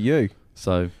 It could be you.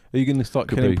 So Are you going to start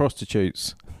Could killing be.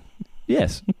 prostitutes?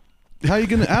 yes. How are you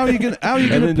going And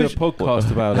then do a to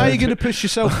podcast about How are it. you going to push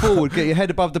yourself forward? Get your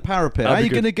head above the parapet. How are That'd you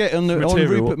be going to good. get on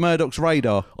Material. Rupert Murdoch's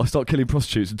radar? I start killing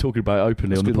prostitutes and talking about it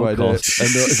openly That's on the a good way to do podcast.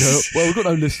 And go, well, we've got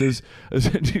no listeners.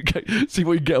 See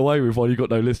what you can get away with while you've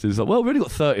got no listeners. Like, well, we've only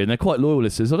got 30 and they're quite loyal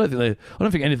listeners. I don't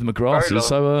think any of them are grasses.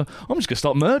 So I'm just going to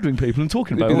start murdering people and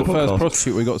talking It'd about be it the on the first podcast.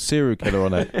 prostitute we got a serial killer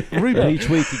on it. And each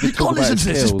week he You could talk can't about listen his to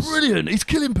this. It's kills. brilliant. He's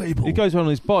killing people. He goes on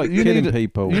his bike killing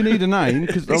people. You need a name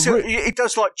because He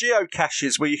does like geocaches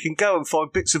where you can go and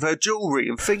find bits of her jewellery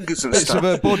and fingers and bits stuff. of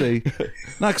her body.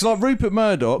 No, because like Rupert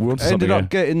Murdoch We're onto ended something up here.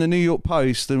 getting the New York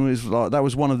Post and was like that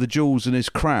was one of the jewels in his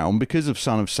crown because of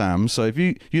Son of Sam. So if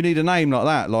you need a name like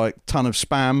that, like Ton of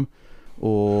Spam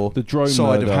or The drone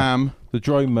Side murder. of Ham, The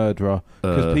drone murderer.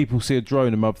 Because people see a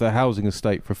drone above their housing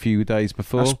estate for a few days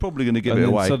before. that's probably going to give and it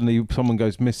then away. suddenly someone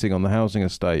goes missing on the housing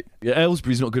estate. Yeah,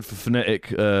 Aylesbury's not good for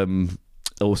phonetic,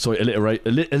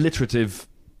 alliterative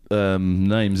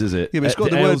names, is it? Yeah, but it's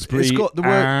got the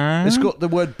word. It's got the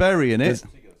word berry in it.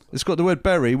 It's got the word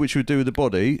berry, which would do with the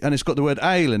body, and it's got the word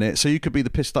ale in it. So you could be the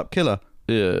pissed up killer.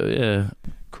 Yeah.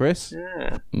 Chris?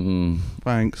 Yeah,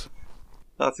 Thanks.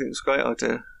 I think it's a great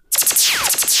idea.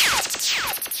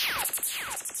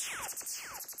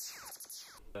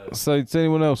 So does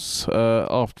anyone else,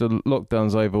 after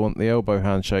lockdown's over, want the elbow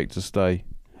handshake to stay?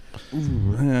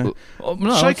 Yeah. Oh,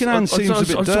 no, Shaking hands seems a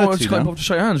bit I dirty just can't now. bother to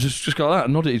shake hands. Just go like that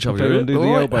and nod at each other. Don't do the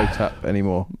All right. elbow tap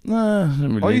anymore. Nah, I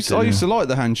don't really need I used to like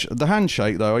the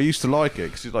handshake though. I used to like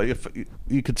it because like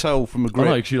you could tell from a I grip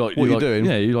know, 'cause you like, what you you're like, doing.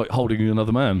 Yeah, you like holding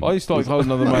another man. I used to like hold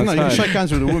another No, man's you can hand. shake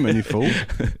hands with a woman, you fool.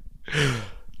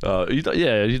 You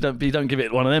don't give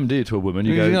it one of them, do you, to a woman?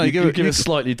 You go, No, you give it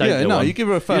slightly dainty. Yeah, no, one. you give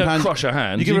her a firm you don't hand. crush her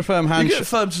hand. You give her a firm You handshake. get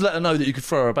firm to let her know that you could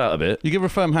throw her about a bit. You give her a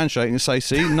firm handshake and you say,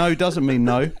 "See, no doesn't mean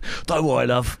no." Don't worry,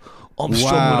 love. I'm Wow,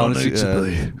 strong when I need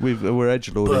to be. we're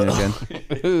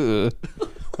edgelording again.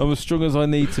 I'm as strong as I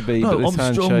need to be, No, but this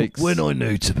I'm strong handshake's... when I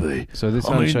need to be. So this I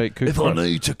mean, handshake could if I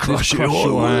need to crush you, crush I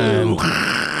your will.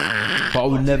 But I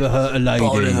will never hurt a lady.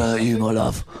 I'll never hurt you, my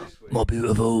love. My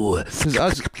beautiful.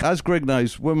 Because as Greg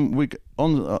knows, when we're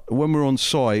on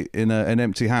site in an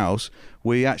empty house,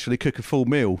 we actually cook a full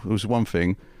meal. It was one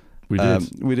thing. We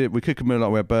did. We cook a meal,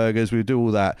 like we had burgers. We do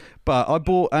all that. But I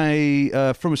bought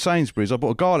from Sainsbury's. I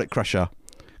bought a garlic crusher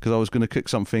because I was going to cook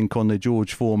something on the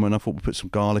George Foreman. I thought we'd put some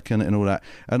garlic in it and all that.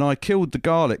 And I killed the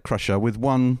garlic crusher with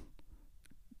one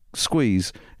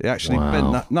squeeze. It actually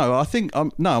bent that. No, I think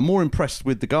I'm more impressed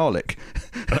with the garlic.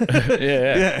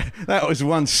 Yeah. That was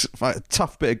one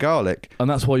tough bit of garlic. And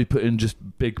that's why you put in just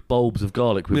big bulbs of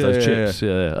garlic with those chips.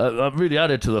 Yeah. That really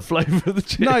added to the flavour of the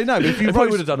chips. No, but if you I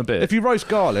probably would have done a bit. If you roast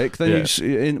garlic, then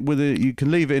you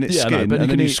can leave it in its skin, but and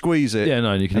then you eat, squeeze it. Yeah,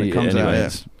 no, and you can and eat it comes it out, anyway. yeah.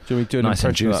 It's- Do we do an Nice and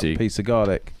impression of that juicy. piece of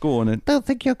garlic? Go on then. Don't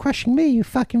think you're crushing me, you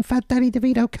fucking fat Danny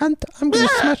DeVito cunt. I'm gonna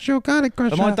smash your garlic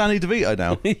crusher. Am I Danny DeVito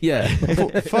now? Yeah.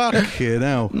 Fuck you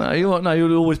now. No,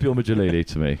 you'll always be on with Jalili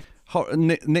to me.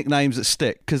 Nicknames that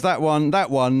stick, because that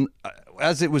one,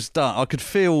 as it was done, I could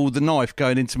feel the knife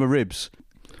going into my ribs.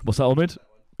 What's that, Omid?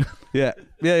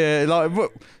 Yeah, like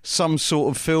some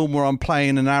sort of film where I'm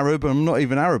playing an Arab, and I'm not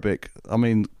even Arabic. I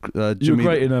mean, You were Jimmy.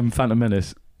 great in Phantom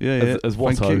Menace. Yeah, as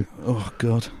Thank Watto. you. Oh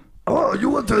God. Oh, you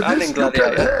want to And this? in You can't,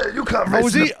 Gladiator. you can't Oh, race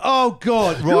was he? Oh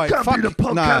God! You Right. can't Fuck. be the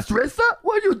podcast racer.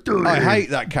 What are you doing? I hate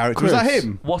that character. Was that Chris.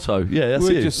 him? Watto, yeah, that's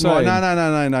We're you. just Right, saying,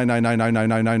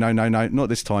 no, not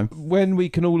this time. when we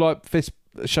can all like fist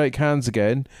shake hands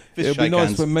again, Fist it'll be shake nice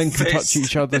hands. when men can touch Fist.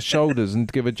 each other's shoulders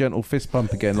and give a gentle fist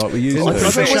bump again, like we used In to. the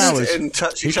Fist showers. and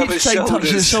touch He each keeps other's saying touching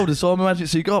his shoulders. shoulders, so I'm imagining,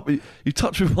 so you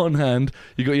touch with one hand,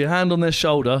 you got your hand on their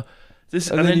shoulder,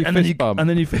 And then you fist bump. And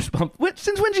then you fist bump.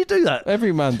 Since when did you do that?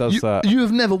 Every man does that. You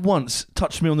have never once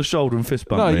touched me on the shoulder and fist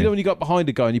bumped No, me. you know when you got behind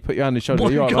a guy and you put your hand on his shoulder.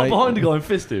 What, You're you right, got mate. behind a guy and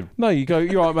fist him? No, you go.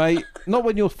 You're right, mate. Not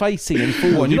when you're facing him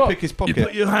forward. You You're pick his You pocket.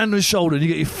 put your hand on his shoulder and you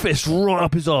get your fist right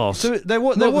up his arse. So there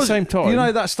Not at the was same time. You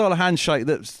know that style of handshake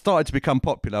that started to become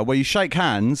popular, where you shake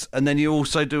hands and then you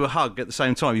also do a hug at the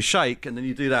same time. You shake and then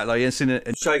you do that, like you've seen it.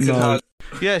 Shake and hug.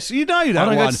 Yes, you know that I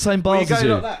don't go one. to the same Where bars as go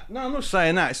you. like that. No, I'm not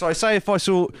saying that. So I say if I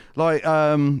saw like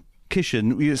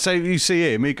Kishan, you say you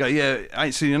see him, you go, yeah, I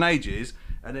ain't seen you in ages,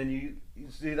 and then you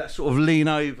do that sort of lean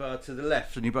over to the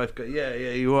left, and you both go, yeah,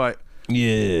 you're right.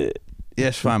 Yeah.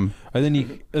 Yes, fam. And then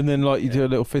you do a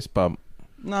little fist bump.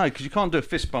 No, because you can't do a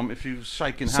fist bump if you're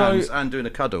shaking So- hands and doing a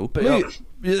cuddle. But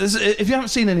if you haven't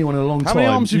seen anyone in a long How time, many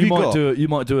arms have you might got? you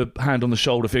might do a hand on the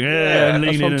shoulder thing, Yeah, and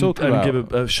that's lean what in I'm talking and about. give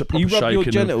a proper You rub shake. your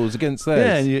and genitals against yeah,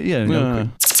 theirs. yeah.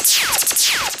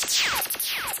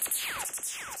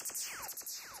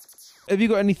 Have you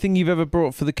got anything you've ever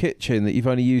brought for the kitchen that you've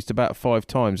only used about 5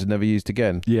 times and never used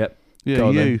again? Yeah. Yeah, Go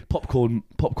on you. then.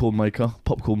 Popcorn maker,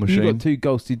 popcorn machine. You've got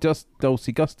 2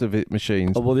 Dolce Gusta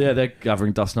machines. Oh, well, yeah, they're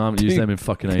gathering dust now. I haven't used them in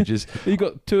fucking ages. You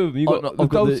got 2 of them. You got I've the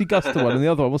got Dolce Gusta one and the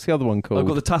other one. What's the other one called? I've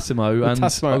got the Tassimo The and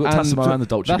Tassimo I've got Tassimo and the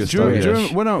Dolce that's Gusto. rich. yeah. Do you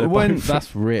remember when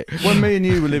That's rich. when me and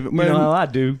you were living? You know how I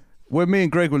do. When me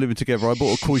and Greg were living together, I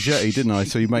bought a courgette, didn't I?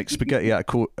 So you make spaghetti out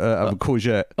of a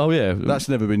courgette. Oh yeah,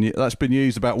 That's been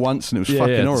used about once, and it was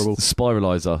fucking yeah, horrible. The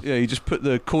spiralizer. Yeah, you just put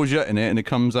the courgette in it, and it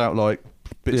comes out like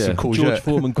bits of courgette. George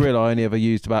Foreman grill I only ever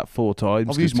used about 4 times.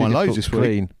 I've used It's too mine loads difficult this to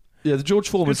week. clean. Yeah, the George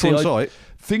Foreman. Good for on See, site.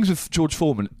 things with George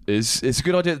Foreman is it's a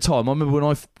good idea at the time. I remember when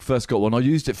I first got one, I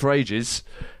used it for ages,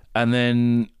 and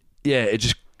then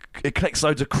it collects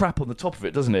loads of crap on the top of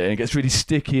it, doesn't it? And it gets really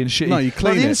sticky and shitty. No, you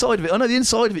clean the it. inside of it. I know the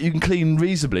inside of it you can clean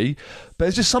reasonably, but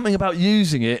there's just something about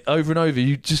using it over and over.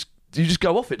 You just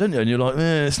go off it, don't you? And you're like,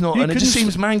 it's not, You and it can just just-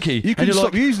 seems manky. You And can you're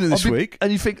stop like, using it this week.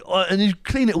 and you think, and you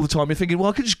clean it all the time. You're thinking, well,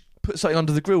 I could just put something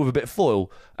under the grill with a bit of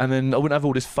foil, and then I wouldn't have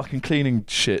all this fucking cleaning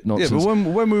shit Yeah, nonsense. but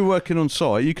when we were working on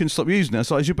site, you can stop using it.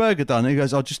 So is your burger done? And he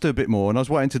goes, I'll just do a bit more. And I was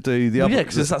waiting to do the Well, other. yeah,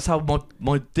 because that's how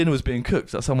my dinner was being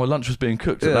cooked. That's how my lunch was being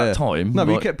cooked at that time. No,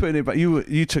 but you Like- kept putting it back.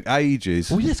 You took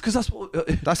ages. Well, yes, because that's what.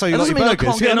 That's how you that like doesn't your mean burgers. I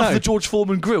can't get Yeah, enough no. of the George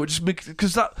Foreman grill, just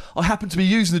because that I happen to be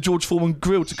using the George Foreman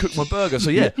grill to cook my burger. So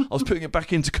yeah, I was putting it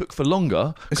back in to cook for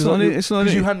longer. It's not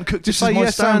you hadn't cooked Just this say is my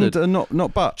yes standard. and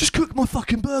not but. Just cook my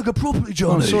fucking burger properly, Oh,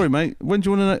 Johnny. sorry, mate. When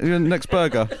do you want your next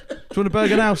burger? Do you want a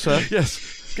burger now, sir?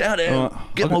 Yes. Get out there. All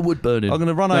right. Get my wood burning. I'm going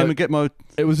to run home and get my.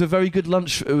 It was a very good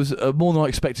lunch. It was more than I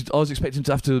expected. I was expecting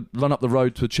to have to run up the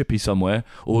road to a chippy somewhere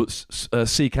or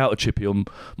seek out a chippy on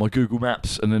my Google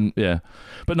Maps, and then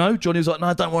But no, Johnny was like,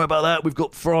 "No, don't worry about that. We've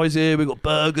got fries here. We've got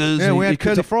burgers. Yeah, we had cooked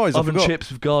curly up fries, I oven forgot.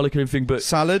 chips with garlic and everything, but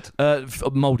Salad.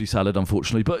 mouldy salad,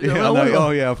 unfortunately. But Yeah, I I know. won't- Oh,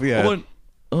 yeah.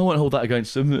 I won't hold that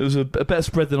against them. It was a better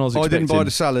spread than I was I expecting. didn't buy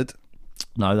the salad.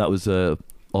 No, that was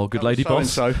our good That lady was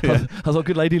boss. so-and-so, yeah. How's our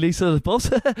good lady Lisa, the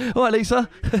boss? All right, Lisa.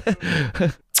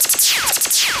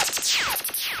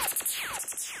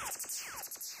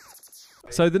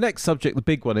 So the next subject, the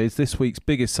big one, is this week's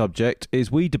biggest subject, is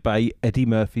we debate Eddie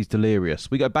Murphy's Delirious.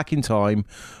 We go back in time.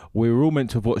 We were all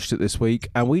meant to have watched it this week,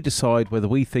 and we decide whether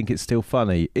we think it's still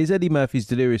funny. Is Eddie Murphy's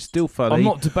Delirious still funny? I'm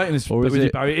not debating this Or with is you,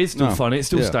 it- Barry. It is still No. funny. It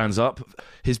still Yeah. stands up.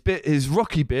 His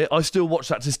Rocky bit, I still watch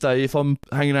that to this day. If I'm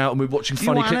hanging out and we're watching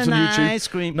funny clips on YouTube.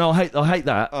 cream? No, I hate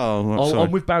that. Oh, I'm sorry.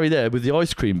 I'm with Barry there with the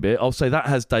ice cream bit. I'll say that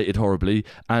has dated horribly,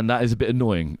 and that is a bit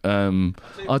annoying.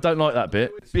 I don't like that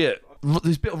bit.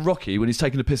 There's a bit of Rocky when he's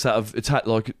taking the piss out of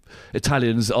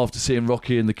Italians after seeing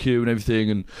Rocky and the queue and everything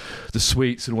and the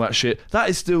sweets and all that shit.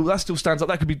 That still stands up.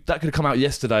 That could have come out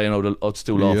yesterday and I'd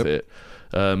still laugh Yep. at it.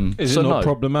 Is so it not no.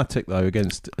 problematic, though,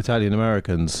 against Italian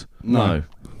Americans? No.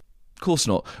 Of course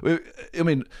not. I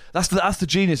mean, that's the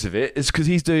genius of it. Is because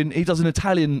he does an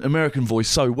Italian American voice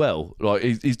so well. Like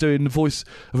he's doing the voice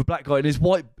of a black guy, and his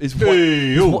white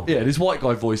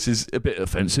guy voice is a bit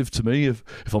offensive to me, if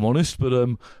I'm honest. But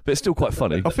it's still quite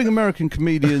funny. I think American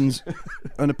comedians,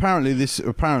 and apparently this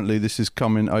is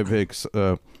coming over here. 'Cause,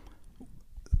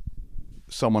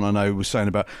 someone I know was saying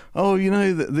about,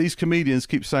 these comedians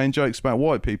keep saying jokes about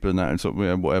white people and that, and sort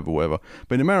of, whatever.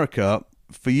 But in America,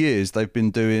 for years they've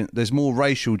been doing. There's more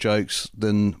racial jokes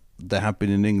than there have been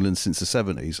in England since the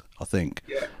 70s, I think.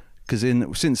 Yeah. Because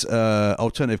since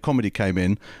alternative comedy came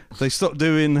in, they stopped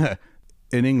doing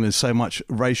in England so much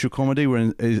racial comedy.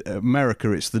 Where in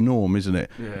America it's the norm, isn't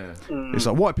it? Yeah. It's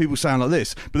like white people sound like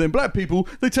this, but then black people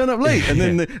they turn up late, and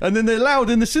then they're loud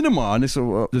in the cinema, and it's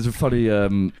There's a funny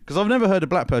because I've never heard a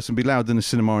black person be loud in the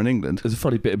cinema in England. There's a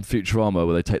funny bit in Futurama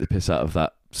where they take the piss out of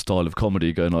that style of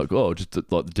comedy, going like, just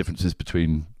like the differences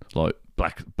between like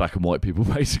black and white people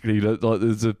basically. Like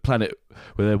there's a planet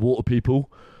where they're water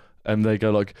people, and they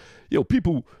go like, "Yo,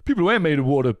 people who ain't made of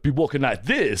water be walking like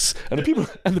this, and the people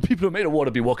who are made of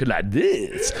water be walking like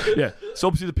this." Yeah. So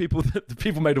obviously the people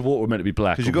made of water were meant to be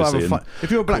black. Because you got to have a obviously,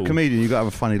 if you're a black comedian, you got to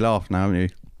have a funny laugh now, haven't you?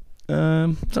 I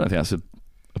don't think that's a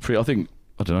pretty.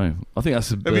 I don't know. I think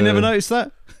that's a. Have you never noticed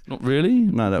that? Not really.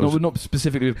 No, that was not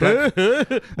specifically with black.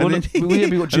 Well,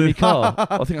 we got Jimmy Carr.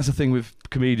 I think that's the thing with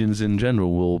comedians in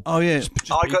general. Or oh yeah,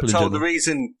 I got told the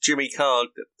reason Jimmy Carr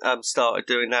started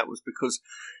doing that was because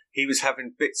he was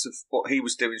having bits of what he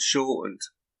was doing shortened,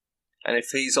 and if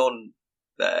he's on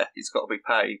there, he's got to be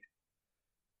paid.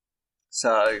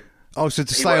 So. Oh, so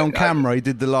to stay on camera, he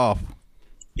did the laugh.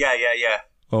 Yeah.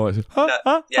 Oh, It was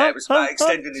about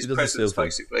extending his presence,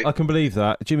 basically. I can believe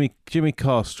that. Jimmy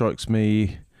Carr strikes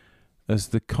me as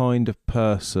the kind of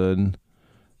person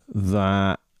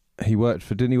that he worked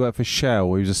for. Didn't he work for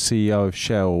Shell? He was a CEO of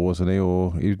Shell, wasn't he?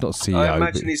 Or he was not CEO. I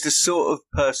imagine he's the sort of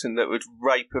person that would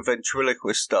rape a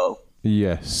ventriloquist doll.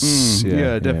 Yes.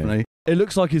 Yeah, definitely. it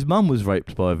looks like his mum was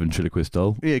raped by a ventriloquist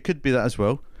doll. Yeah, it could be that as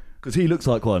well. Because he looks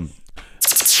like one.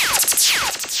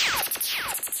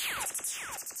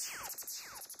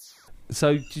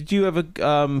 So, did you ever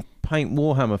paint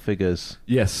Warhammer figures?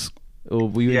 Yes. Or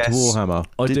were you into Warhammer?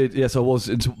 I did, yes, I was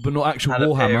into, but not actual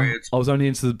Warhammer. I was only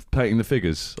into painting the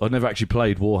figures. I'd never actually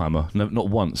played Warhammer, not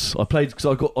once. I played because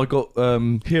I got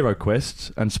Hero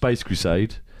Quest and Space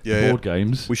Crusade board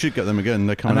games. We should get them again.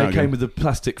 They're coming out. And they came with the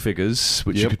plastic figures,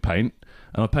 which you could paint.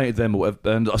 And I painted them,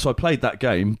 and so I played that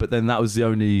game. But then that's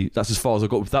as far as I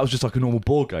got. That was just like a normal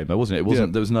board game, though, wasn't it? It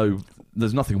wasn't.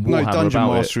 There's nothing Warhammer no dungeon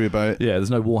about mastery it. about it. Yeah, there's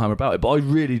no Warhammer about it. But I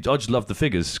just loved the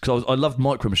figures because I loved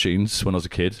Micro Machines when I was a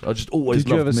kid. I just always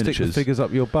loved miniatures. Did you ever stick the figures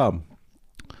up your bum?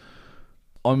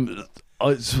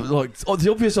 It's like the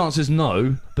obvious answer is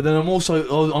no, but then I'm also I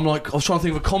was trying to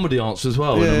think of a comedy answer as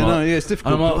well. Yeah, it's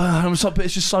difficult. And I'm like, but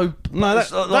it's just so. No,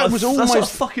 that was almost like a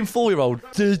fucking 4-year-old.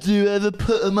 Did you ever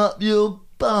put them up your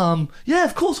bum? Yeah,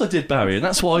 of course I did, Barry, and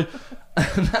that's why.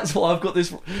 And that's why I've got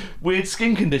this weird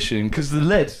skin condition, because the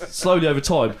lead slowly over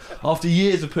time, after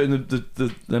years of putting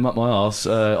them up my arse,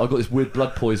 I got this weird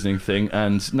blood poisoning thing,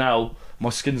 and now my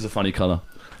skin's a funny colour.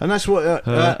 And that's what.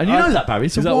 And you know that, Barry.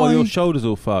 So is that why your shoulder's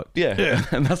all fucked? Yeah.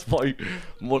 And that's why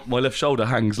my left shoulder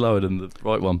hangs lower than the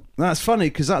right one. That's funny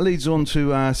because that leads on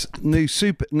to our new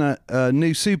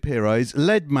superheroes,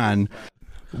 Leadman.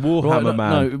 Warhammer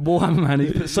Man. No, Warhammer Man.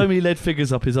 He put so many lead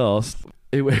figures up his arse.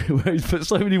 Where he's put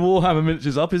so many Warhammer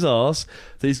miniatures up his arse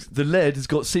that the lead has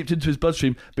got seeped into his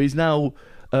bloodstream. But he's now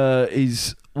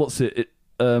impervious.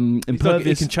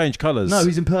 He can change colours. No,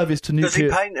 he's impervious to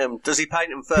nuclear. Does he paint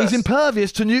them first? He's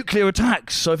impervious to nuclear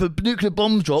attacks. So if a nuclear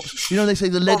bomb drops, they say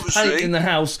the lead paint in the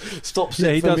house stops it.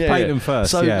 Yeah, he does paint them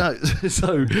first. So he has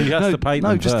to paint them first.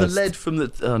 No, just the lead from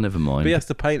the. Oh, never mind. But he has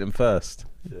to paint them first.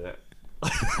 Yeah.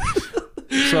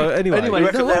 So anyway, you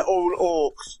reckon they're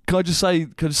all orcs? Can I just say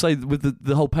with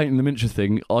the whole painting the miniature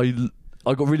thing, I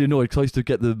got really annoyed because I used to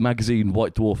get the magazine,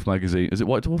 White Dwarf magazine. Is it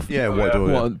White Dwarf? Yeah, White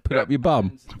Dwarf. What, put up your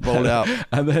bum, roll it up,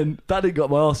 and then that didn't got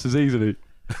my arse as easily.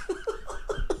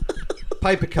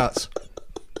 Paper cuts.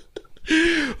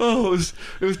 Oh,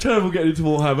 it was terrible getting into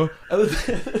Warhammer. And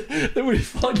then we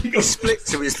finally got split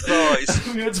to his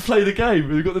thighs. We had to play the game.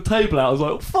 We got the table out. I was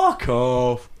like, "Fuck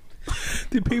off."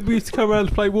 Did people used to come around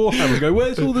to play Warhammer and go,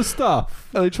 "Where's all the stuff?"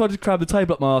 And they tried to crab the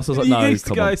table up my arse. I was like, "No, you used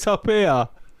to go, it's up here."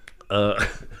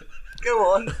 Go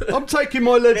on. I'm taking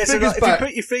my lead figures back. If you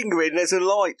put your finger in, there's a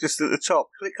light just at the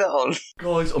top. Click that on.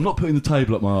 Guys, I'm not putting the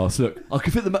table up my arse. Look, I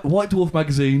can fit the White Dwarf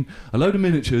magazine, a load of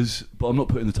miniatures, but I'm not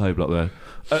putting the table up there.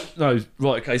 No,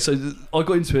 right, okay, so I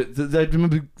got into it. They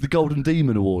remember the Golden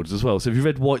Demon Awards as well. So if you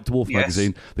read White Dwarf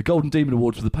magazine, the Golden Demon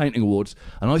Awards were the painting awards,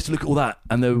 and I used to look at all that,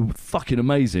 and they were fucking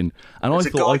amazing. And There's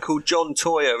a guy called John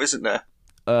Toyer, isn't there?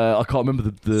 I can't remember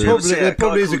the there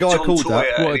probably is a guy called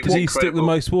that. What, does he stick the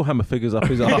most Warhammer figures up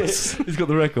his arse? He's got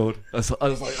the record. I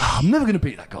was like, I'm never going to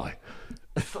beat that guy.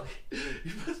 He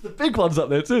puts the big ones up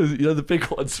there too. The big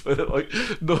ones where they're like,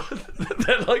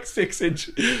 they're like 6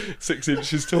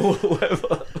 inches tall or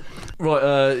whatever.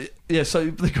 Right, yeah. So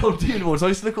the Golden Demon Awards, I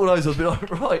used to look at all those. I was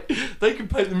like, right, they can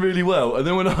paint them really well. And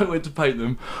then when I went to paint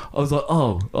them, I was like,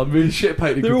 oh, I'm really shit at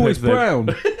painting. They're always brown.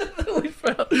 They're always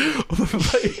brown.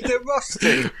 They're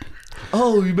rusty.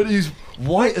 Oh, you better use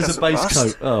white as a base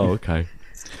coat. Oh, okay.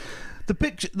 The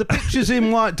pictures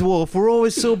in White Dwarf were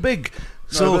always so big.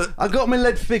 So I got my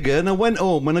lead figure and I went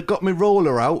home and I got my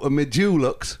roller out and my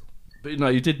Dulux. But no,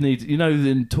 you did need.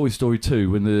 In Toy Story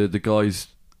 2 when the guys,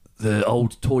 the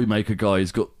old toy maker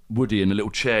guys, got Woody in a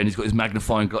little chair, and he's got his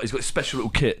magnifying glass. He's got his special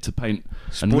little kit to paint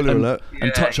Spoiler alert.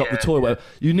 and touch up the toy. Whatever.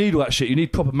 You need all that shit. You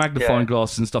need proper magnifying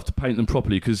glasses and stuff to paint them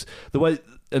properly, because the way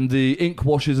and the ink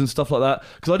washes and stuff like that.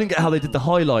 Because I didn't get how they did the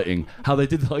highlighting, how they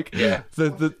did like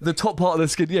the top part of their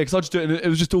skin. Yeah, because I just do it, and it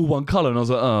was just all one colour, and I was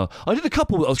like, oh. I did a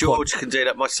couple that I was George can do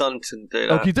that. My son can do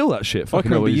that. Oh, can you do all that shit? I Fucking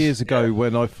can remember hell, years ago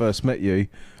when I first met you,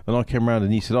 and I came around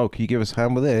and you said, "Oh, can you give us a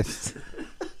hand with this?"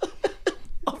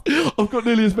 I've got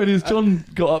nearly as many as John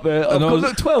got up there. I've got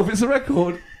look, 12. It's a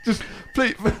record. Just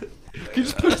please, can you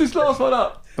just push this last one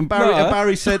up? And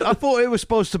Barry said, I thought it was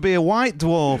supposed to be a white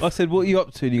dwarf. I said, "What are you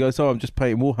up to?" And he goes, "Oh, I'm just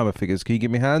painting Warhammer figures. Can you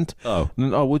give me a hand?" Oh. And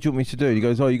then, "Oh, what do you want me to do?" And he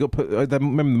goes, "Oh, you got to put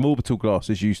remember the orbital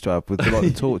glasses you used to have with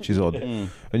the torches on?"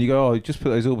 And you go, "Oh, just put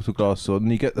those orbital glasses on."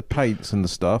 And you get the paints and the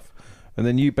stuff. And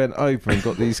then you bent over and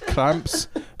got these clamps,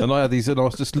 and I had these, and I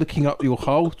was just looking up your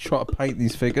hole, trying to paint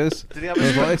these figures. Did he have I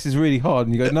was like, "This is really hard."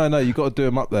 And you go, "No, you got to do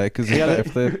them up there because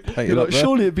if they're painted up there."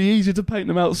 Surely it'd be easier to paint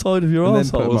them outside of your And then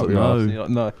put arsehole. them up your arse, and No. you're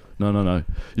like, no. No.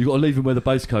 You got to leave them where the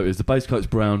base coat is. The base coat's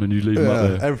brown, and you leave them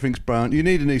up there. Everything's brown. You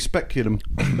need a new speculum.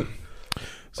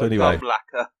 So anyway, Gold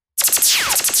lacquer.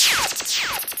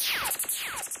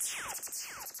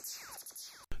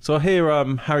 so I hear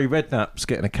Harry Redknapp's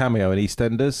getting a cameo in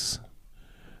EastEnders.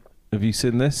 Have you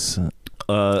seen this?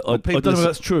 I don't know if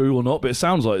that's true or not, but it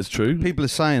sounds like it's true. People are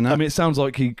saying that. I mean, it sounds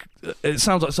like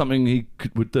something he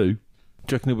would do. Do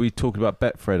you reckon he'll be talking about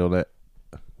Betfred on it?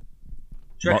 Do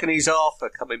you reckon he's Arthur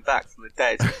coming back from the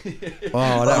dead?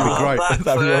 Oh, that'd be great.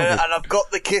 Back and I've got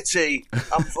the kitty.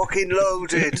 I'm fucking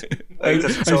loaded. He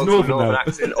doesn't talk Northern Northern now.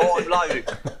 accent. Oh, I'm loaded.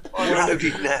 I'm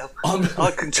loaded now.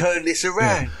 I can turn this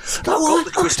around. I've got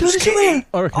the Christmas kitty.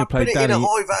 I reckon he'll I play put it in a Danny.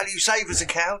 high value savers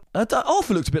account.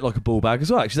 Arthur looks a bit like a ball bag as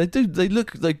well. Actually,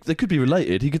 they could be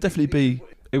related. He could definitely be.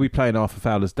 He'll be playing Arthur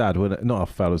Fowler's dad, wouldn't it? Not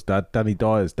Arthur Fowler's dad, Danny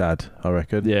Dyer's dad, I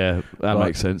reckon. Yeah, that Like,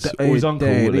 makes sense. Or his uncle,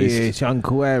 at least. It's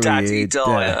Uncle Harry. Daddy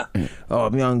Dyer. Oh,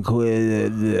 my uncle.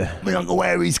 My Uncle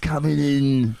Harry's coming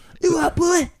in. You up,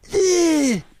 boy?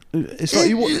 It's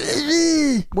like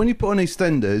when you put on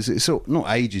EastEnders, it sort not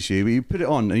ages you, but you put it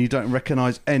on and you don't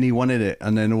recognise anyone in it,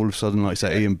 and then all of a sudden, like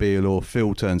say Ian Beale or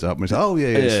Phil turns up and it's like, oh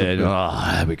yeah,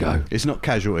 There we go. it's not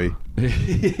Casualty.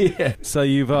 So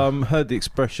you've heard the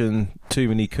expression, too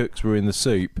many cooks ruin the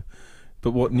soup,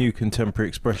 but what new contemporary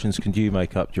expressions can you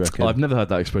make up, do you reckon? I've never heard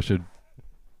that expression.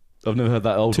 I've never heard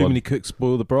that old Too one. many cooks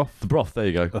spoil the broth. The broth, there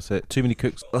you go. That's it. Too many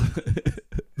cooks.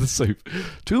 The soup.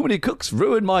 Too many cooks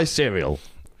ruin my cereal.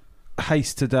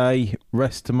 Haste today,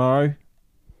 rest tomorrow.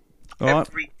 All right.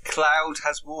 Every cloud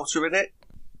has water in it.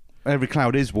 Every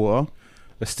cloud is water.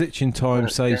 A stitch in time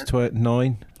saves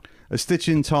 9. A stitch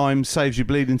in time saves you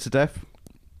bleeding to death.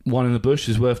 One in the bush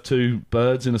is worth 2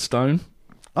 birds in a stone.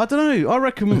 I don't know. I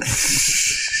reckon.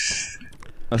 That's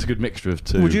a good mixture of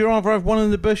 2. Would you rather have one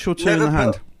in the bush or 2 in the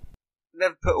hand?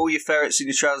 Never put all your ferrets in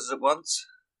your trousers at once.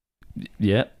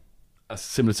 Yeah. That's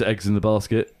similar to eggs in the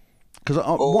basket. Because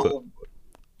Or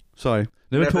sorry.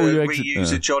 Never never put all your eggs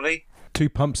reuse a Johnny. 2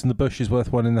 pumps in the bush is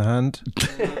worth 1 in the hand.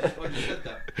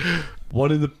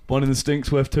 One in the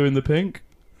stink's worth 2 in the pink.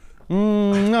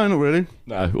 No, not really.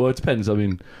 No, well, it depends. I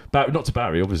mean, not to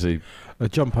Barry, obviously. A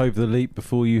jump over the leap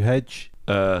before you hedge.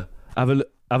 Have a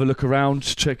look around,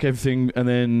 check everything, and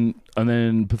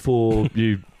then before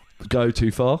you go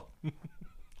too far.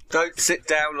 Don't sit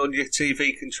down on your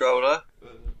TV controller.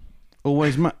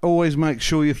 Always make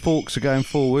sure your forks are going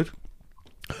forward.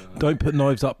 Don't put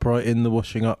knives upright in the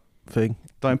washing up thing.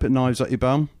 Don't put knives at your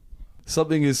bum.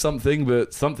 Something is something,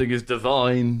 but something is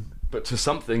divine. But to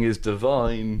something is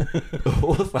divine.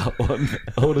 What's that one?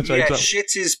 I want to change Yeah, that.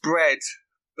 shit is bread,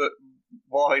 but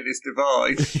wine is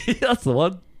divine. That's the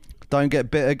one. Don't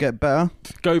get bitter, get better.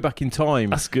 Go back in time.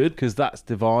 That's good. Because that's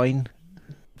divine.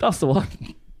 That's the one.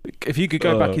 If you could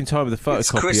go back in time with a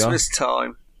It's photocopier. Christmas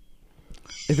time.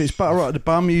 If it's butter right at the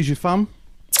bum, use your thumb.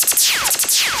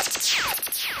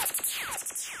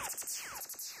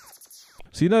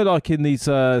 So you know, like in these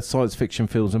science fiction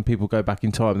films, when people go back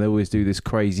in time, they always do this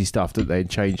crazy stuff, don't they, and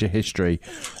change your history.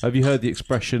 Have you heard the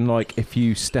expression, like, if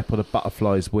you step on a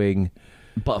butterfly's wing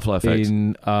Butterfly effect.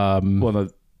 in Well,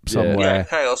 somewhere, Yeah,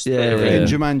 chaos theory. In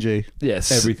Jumanji.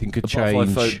 yes. everything could The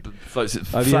butterfly change? flaps Have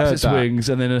you flaps heard its that? wings,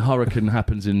 and then a hurricane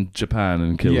happens in Japan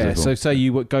and kills Yeah, everyone. so say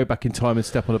you would go back in time and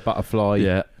step on a butterfly,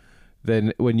 yeah.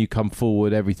 then when you come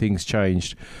forward, everything's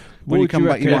changed. When you What come would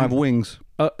back, you might reckon- have wings.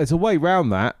 There's a way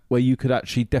round that where you could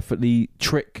actually definitely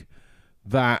trick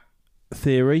that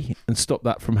theory and stop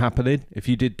that from happening if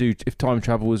time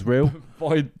travel was real.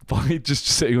 By just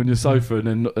sitting on your sofa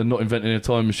and not inventing a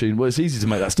time machine. Well, it's easy to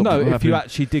make that stop. No, from if you happening.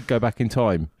 actually did go back in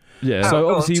time Yeah. So Go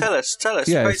on, obviously, tell us.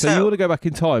 yeah. Straight So you out. want to go back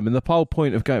in time, and the whole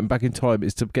point of going back in time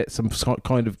is to get some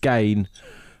kind of gain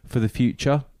for the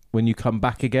future when you come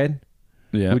back again.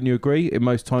 Yeah. Wouldn't you agree? In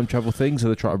most time travel things, so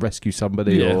they try to rescue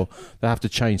somebody, Yeah. or they have to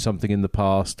change something in the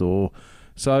past, or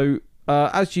so.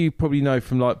 As you probably know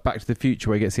from like Back to the Future,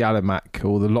 where he gets the Almanac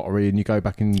or the lottery, and you go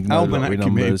back and know the lottery Almanac,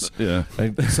 you mean? numbers. Yeah.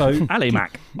 And so Ali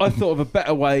Mac. I thought of a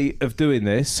better way of doing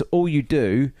this. All you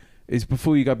do is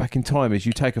before you go back in time is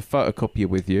you take a photocopier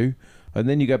with you, and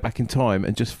then you go back in time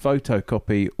and just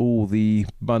photocopy all the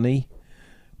money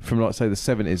from, like, say, the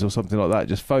 70s or something like that.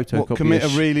 Just photocopy. What, commit a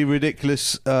really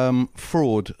ridiculous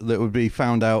fraud that would be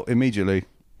found out immediately?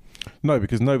 No,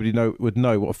 because nobody would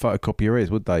know what a photocopier is,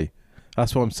 would they?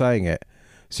 That's why I'm saying it.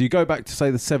 So you go back to,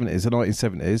 say, the 70s, the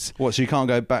 1970s. What, so you can't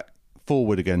go back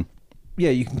forward again?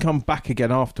 Yeah, you can come back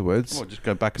again afterwards. Well, just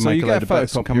go back and So make you a get load a of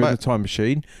bets and photocopier come in back. the time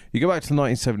machine. You go back to the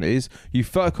 1970s. You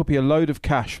photocopy a load of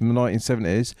cash from the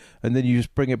 1970s, and then you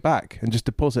just bring it back and just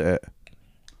deposit it.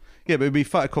 Yeah, but it'd be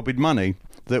photocopied money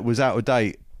that was out of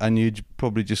date, and you'd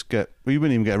probably just get... Well, you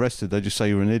wouldn't even get arrested. They'd just say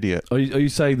you're an idiot. Are you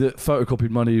saying that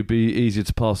photocopied money would be easier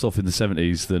to pass off in the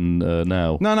 70s than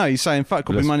now? No, you're saying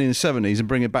photocopy Yes. money in the 70s and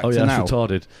bring it back Oh to yeah, now. that's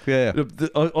retarded. Yeah.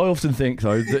 I often think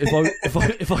though that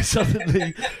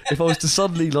if I was to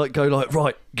suddenly like go like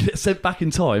right, get sent back in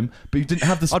time, but you didn't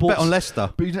have the I'd sports, bet on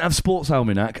Leicester. but you didn't have sports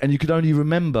almanac, and you could only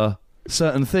remember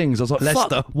certain things. I was like, Leicester.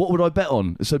 fuck, what would I bet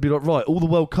on? So it'd be like, right, all the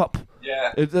World Cup.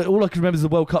 Yeah. All I can remember is the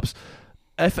World Cups.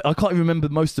 I can't even remember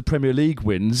most of the Premier League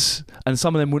wins, and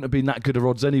some of them wouldn't have been that good of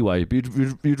odds anyway. But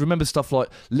you'd remember stuff like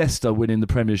Leicester winning the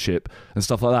Premiership and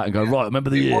stuff like that, and go, right, remember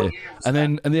the year, and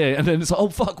then it's like, oh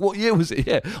fuck, what year was it?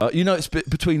 Yeah, you know, it's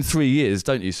between 3 years,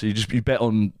 don't you? So you bet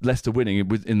on Leicester winning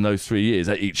within those 3 years.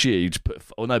 Each year, you just put,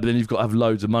 but then you've got to have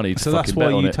loads of money. To So that's fucking why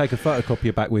bet on you it. take a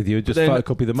photocopier back with you and just Then-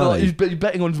 photocopy the so, like, money. you're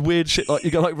betting on weird shit. Like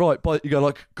you go like, right, but you go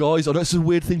like, guys, I know it's a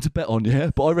weird thing to bet on, yeah,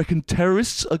 but I reckon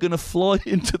terrorists are gonna fly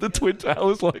into the Twin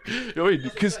Towers, like, you know what I mean?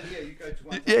 Because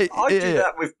yeah, I do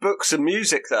that with books and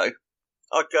music, though.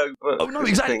 I'd go book. Oh no, and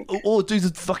exactly. think, Or do the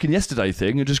fucking yesterday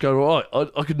thing and just go, right,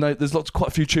 I could know. There's quite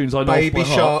a few tunes I know. Baby off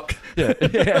by heart. Shark. Yeah,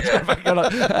 just go back and go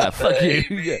like, fuck you.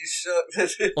 Yeah.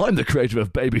 I'm the creator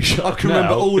of Baby Shark. I can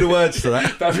remember all the words to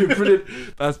that. That'd be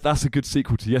brilliant. That's a good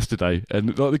sequel to Yesterday,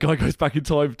 and like, the guy goes back in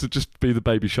time to just be the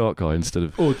Baby Shark guy instead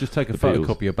of. Or just take a the Beatles.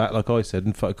 photocopier back, like I said,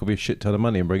 and photocopy a shit ton of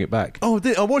money and bring it back. Oh,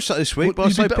 I watched that this week, but I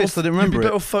was You'd so be better pissed off- I didn't remember You'd be it.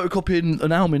 better off photocopying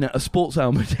an almanac, a sports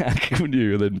almanac, wouldn't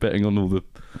you, and then betting on all the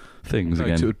things No,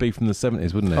 'cause again. it would be from the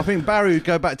 70s, wouldn't it? I think Barry would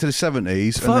go back to the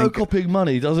 70s. and then Photocopying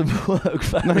money doesn't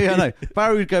work. No, yeah, no.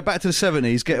 Barry would go back to the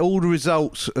 70s, get all the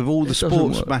results of all the It doesn't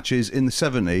sports work. matches in the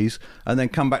 70s, and then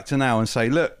come back to now and say,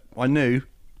 look, I knew.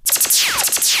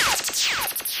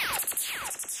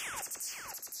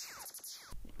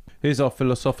 Here's our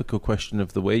philosophical question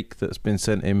of the week that's been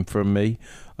sent in from me.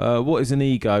 What is an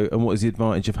ego, and what is the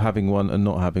advantage of having one and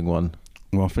not having one?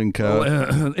 Well, I think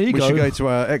Ego. we should go to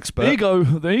our expert.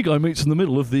 The ego meets in the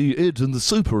middle of the id and the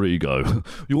superego.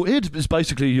 Your id is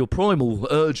basically your primal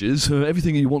urges,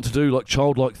 everything you want to do, like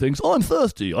childlike things. I'm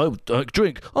thirsty. I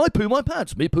drink. I poo my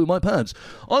pants. Me poo my pants.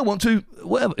 I want to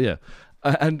whatever. Yeah,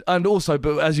 and also,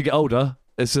 but as you get older,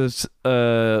 it's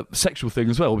a sexual thing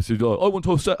as well. Obviously, like, I want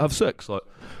to have sex. Like,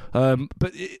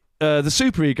 but. The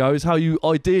superego is how you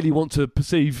ideally want to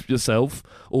perceive yourself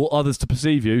or others to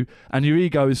perceive you, and your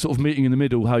ego is sort of meeting in the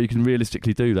middle, how you can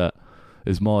realistically do that,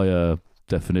 is my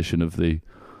definition of the...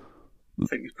 I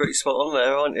think you're pretty spot on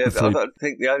there, aren't you? So- I don't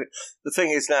think the thing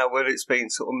is now, when it's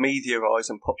been sort of mediarised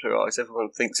and popularised,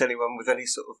 everyone thinks anyone with any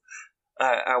sort of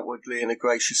outwardly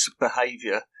integracious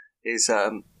behaviour is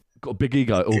Got a big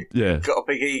ego. Or, yeah. got a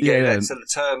big ego. Yeah, yeah. So the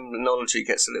terminology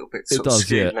gets a little bit It sort of does,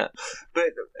 skewed yeah. now. But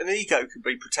an ego can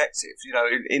be protective, you know,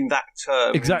 in that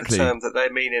term. Exactly. In the term that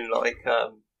they're meaning, like,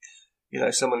 you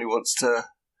know, someone who wants to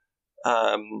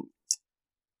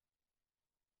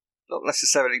not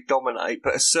necessarily dominate,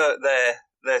 but assert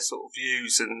their sort of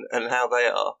views and how they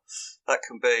are. That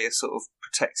can be a sort of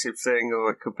protective thing,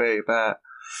 or it could be about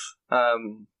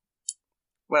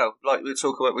well, like we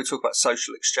talk about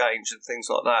social exchange and things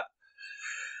like that.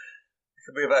 It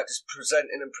can be about just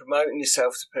presenting and promoting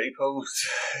yourself to people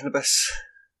in the best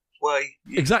way.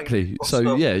 Exactly. So,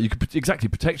 possible. yeah, you could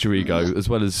protect your ego as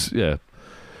well as,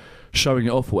 showing it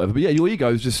off or whatever. But, yeah, your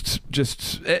ego is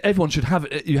just everyone should have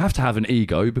it. You have to have an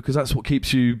ego because that's what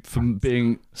keeps you from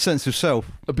being... Sense of self.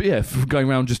 But, yeah, from going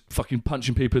around just fucking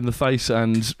punching people in the face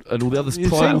and all the other You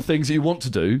primal see- things that you want to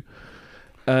do.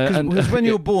 Because when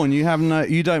you're born, you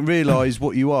don't realise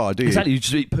what you are, do you? Exactly. You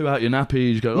just eat poo out your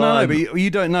nappy. You go, No, but you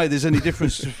don't know there's any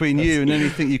difference between you and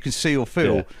anything you can see or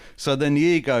feel. Yeah. So then the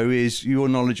ego is your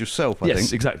knowledge of self, I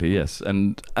think. Exactly. Yes,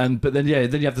 but then you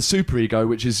have the super ego,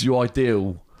 which is your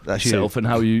ideal That's self and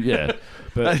how you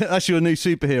But That's your new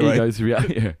superhero. ego's the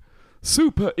reality. Yeah.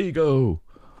 Super ego.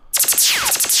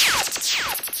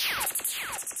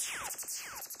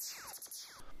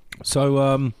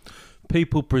 So,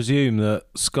 people presume that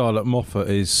Scarlett Moffat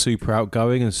is super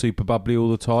outgoing and super bubbly all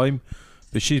the time,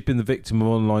 but she's been the victim of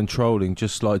online trolling,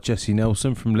 just like Jessie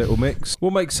Nelson from Little Mix.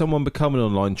 What makes someone become an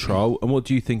online troll, and what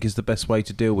do you think is the best way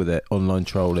to deal with it, online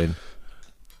trolling?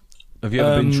 Have you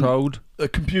ever been trolled?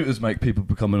 Computers make people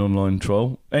become an online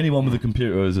troll. Anyone with a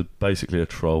computer is basically a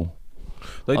troll.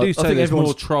 They do say there's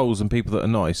more trolls than people that are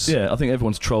nice. Yeah, I think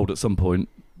everyone's trolled at some point,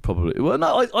 probably. Well,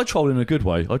 no, I troll in a good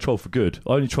way. I troll for good.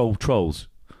 I only troll trolls.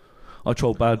 I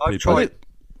troll bad people.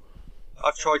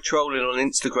 I've tried trolling on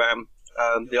Instagram,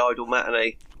 the Idle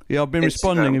Matinee. Yeah, I've been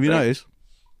responding. Have you noticed?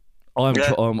 I want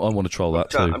to troll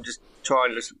that too. I'm just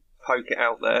trying to poke it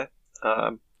out there.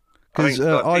 Because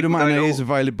Idle Matinee is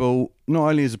available not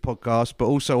only as a podcast, but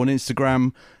also on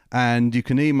Instagram, and you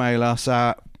can email us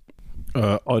at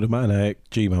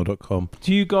idlematinee@gmail.com.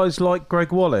 Do you guys like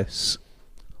Greg Wallace?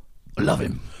 I love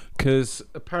him. Because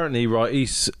apparently,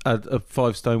 he's had a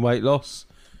 5 stone weight loss,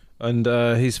 and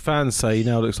his fans say he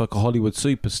now looks like a Hollywood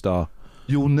superstar.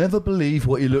 You'll never believe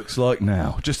what he looks like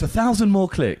now. Just 1,000 more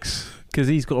clicks. Because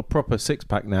he's got a proper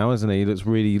 6-pack now, hasn't he? He looks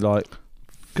really like...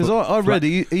 Because I read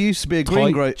he used to be a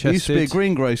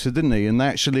greengrocer, didn't he? And they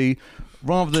actually,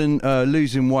 rather than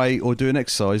losing weight or doing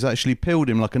exercise, actually peeled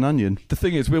him like an onion. The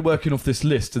thing is, we're working off this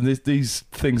list, and these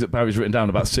things that Barry's written down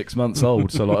are about 6 months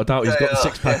old. So I doubt he's got the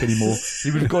 6-pack anymore.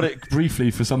 He would have got it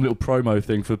briefly for some little promo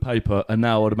thing for paper, and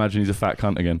now I'd imagine he's a fat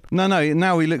cunt again. No,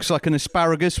 now he looks like an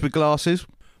asparagus with glasses.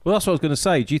 Well, that's what I was going to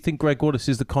say. Do you think Greg Wallace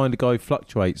is the kind of guy who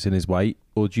fluctuates in his weight,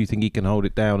 or do you think he can hold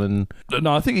it down? And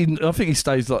no, I think he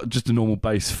stays like just a normal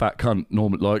base fat cunt.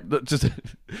 Normally,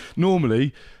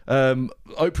 Oprah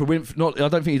Winfrey. I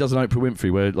don't think he does an Oprah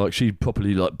Winfrey where like she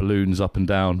properly like balloons up and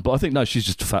down. But I think no, she's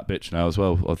just a fat bitch now as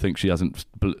well. I think she doesn't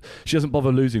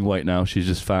bother losing weight now. She's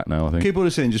just fat now. I think. Keep all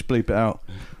this in, just bleep it out.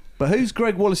 But who's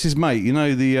Greg Wallace's mate? You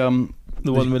know the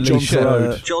one with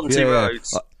John T.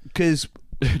 Rhodes. Because.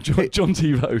 John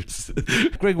T. Rhodes.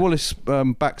 Greg Wallace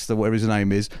Baxter, whatever his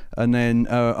name is. And then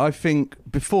I think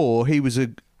before he was a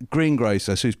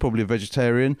greengrocer, so he's probably a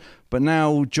vegetarian. But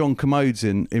now John Commode's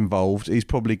involved. He's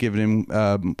probably giving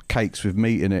him cakes with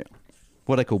meat in it.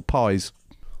 What they call pies.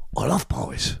 I love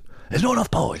pies. There's not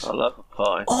enough pies. I love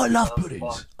pie. I love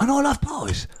puddings. And I love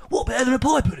pies. What better than a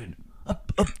pie pudding? A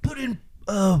pudding...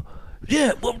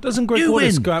 Yeah, well, doesn't Greg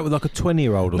Wallace go out with like a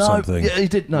 20-year-old or something? Yeah, he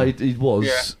did. No, he was.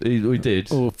 Yeah. He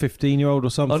did. Or a 15-year-old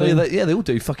or something. Oh, they all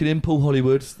do. Fucking Impul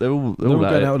Hollywood. They're all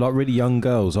going out with like really young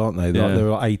girls, aren't they? Yeah. Like, they're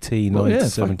like 18, 19,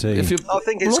 17. I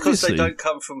think it's because they don't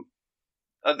come from.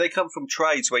 They come from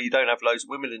trades where you don't have loads of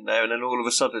women in there, and then all of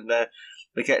a sudden they're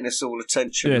getting us all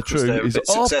attention. Yeah, because true. They're a bit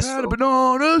successful. Pound of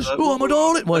bananas. Oh, my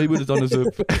darling. Well, he would have done as a.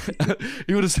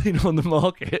 He would have seen on the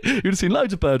market. He would have seen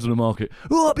loads of birds on the market.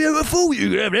 Oh, beautiful!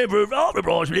 You have never.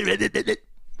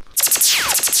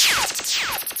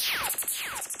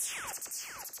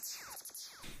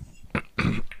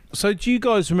 So do you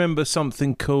guys remember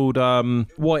something called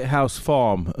White House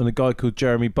Farm and a guy called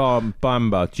Jeremy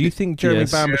Bamber? Do you think Jeremy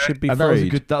Bamber should be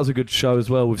freed? That was a good show as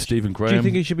well with Stephen Graham. Do you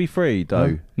think he should be freed,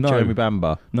 though? No. Jeremy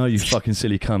Bamber? No, you fucking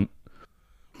silly cunt.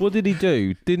 What did he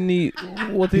do? Didn't he?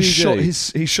 What did he do?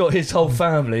 He shot his whole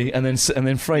family and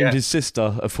then framed his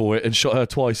sister for it and shot her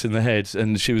twice in the head.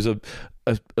 And she was a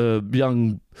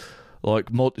young,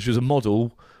 she was a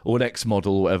model or an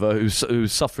ex-model or whatever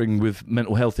who's suffering with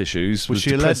mental health issues. Was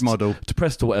she a lead model?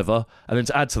 Depressed or whatever. And then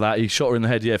to add to that, he shot her in the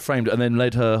head, framed it, and then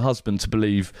led her husband to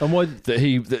believe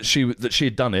that she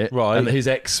had done it, right? And that his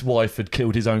ex-wife had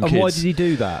killed his own kids. And why did he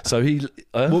do that? So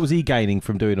what was he gaining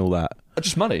from doing all that?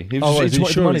 Just money. He was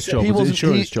insurance job. He was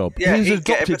insurance job. Yeah, he'd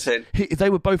get everything.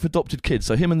 They were both adopted kids.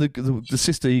 So him and the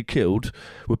sister he killed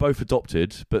were both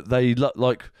adopted, but they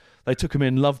they took him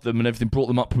in, loved them and everything, brought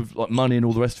them up with like money and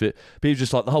all the rest of it. But he was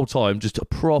just like the whole time, just a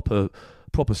proper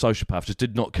sociopath. Just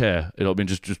did not care. You know what I mean?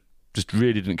 Just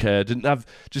really didn't care. Didn't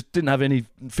have any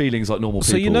feelings like normal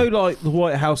people. So you know, like the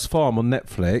White House Farm on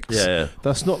Netflix. Yeah.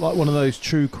 That's not like one of those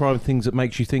true crime things that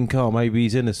makes you think, oh, maybe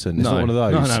he's innocent. It's not one of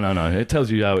those. No. It tells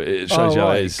you how it shows you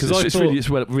how it is. Because it's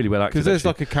really well acted. Because there's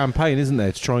like a campaign, isn't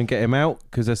there, to try and get him out?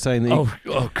 Because they're saying that.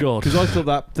 Oh God. Because I thought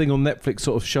that thing on Netflix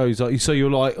sort of shows like, so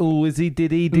you're like, oh, is he?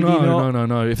 Did he not?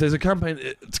 No. If there's a campaign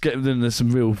to get him, then there's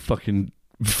some real fucking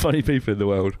funny people in the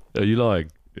world. Are you lying?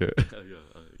 Yeah.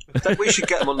 We should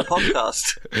get him on the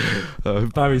podcast.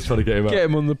 Barry's trying to get him up. Get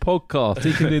him on the podcast.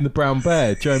 He can do in the Brown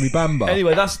Bear, Jeremy Bamber.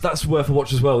 Anyway, that's worth a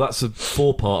watch as well. That's a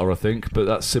 4-parter, I think, but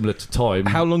that's similar to Time.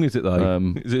 How long is it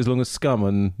though? Is it as long as Scum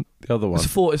and the other one? It's a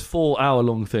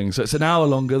 4-hour-long thing, so it's an hour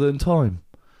longer than Time.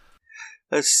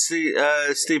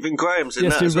 Stephen Graham's in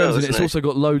that Stephen as well, Graham's in it. isn't It's he? also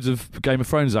got loads of Game of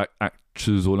Thrones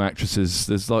actors or actresses.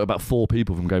 There's like about 4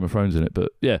 people from Game of Thrones in it,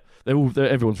 but yeah,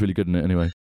 everyone's really good in it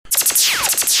anyway.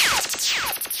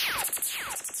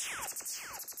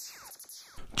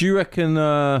 Do you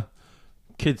reckon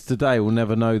kids today will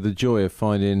never know the joy of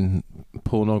finding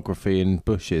pornography in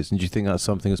bushes? And do you think that's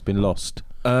something that's been lost?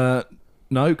 No,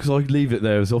 because I leave it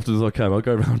there as often as I can. I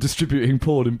go around distributing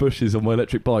porn in bushes on my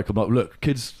electric bike. I'm like, look,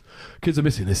 kids are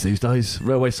missing this these days.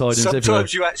 Railway sidings everywhere.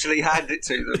 Sometimes you actually hand it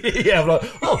to them. Yeah, I'm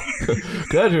like,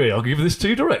 Gregory, I'll give this to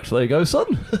you direct. There you go, son.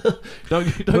 don't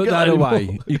Put get that anymore.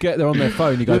 away. You get there on their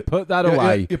phone. You go, put that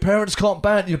away. Your parents can't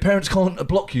Your parents can't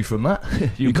block you from that.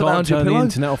 You put that can't on your turn the pillow.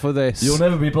 internet off of this. You'll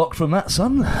never be blocked from that,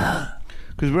 son.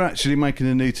 Because we're actually making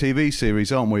a new TV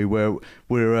series, aren't we? Where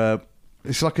we're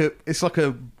it's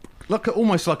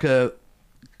almost like a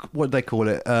what do they call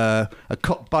it? A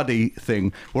cop buddy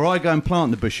thing, where I go and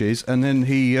plant the bushes, and then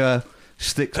he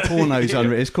sticks pornos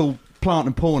under it. It's called Plant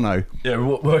and Porno. Yeah,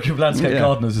 working with landscape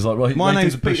gardeners is like, right. My they do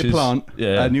name's the Peter bushes. Plant,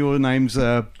 and your name's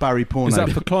Barry Porno. Is that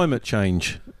for climate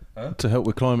change? To help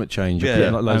with climate change? Yeah. You're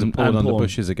putting like loads And of porn under porn.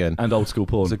 bushes again. And old school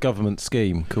porn. It's a government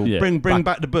scheme called Yeah. Bring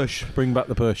back the bush. Bring Back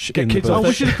the Bush. Get in the kids bush. off Oh,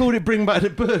 we should have called it Bring Back the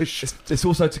Bush. It's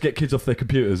also to get kids off their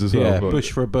computers as well. Yeah, right?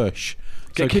 bush for a bush.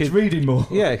 Get kids reading more.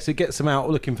 Yeah, so it gets them out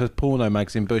looking for porno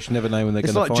mags in bush. Never know when they're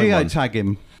It's going to like find one.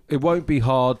 geotagging. It won't be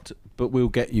hard, but we'll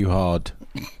get you hard.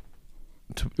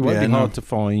 It won't be hard to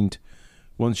find.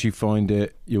 Once you find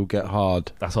it, you'll get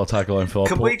hard. That's our tagline for our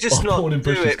Can we just not porn and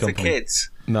do bushes it for company. kids?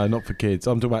 No, not for kids.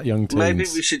 I'm talking about young teens. Maybe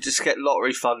we should just get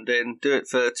lottery funding, do it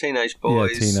for teenage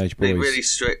boys. Yeah, teenage Be boys. really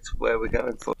strict where we're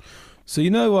going for. So you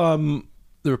know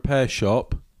the repair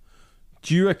shop?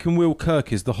 Do you reckon Will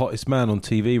Kirk is the hottest man on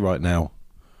TV right now?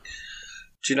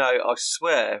 Do you know, I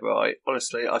swear, right,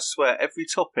 honestly, I swear every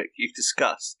topic you've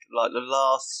discussed, like the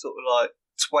last sort of like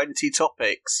 20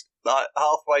 topics, like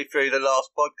halfway through the last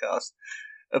podcast,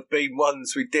 have been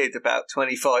ones we did about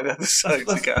 25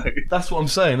 episodes ago. That's what I'm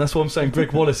saying.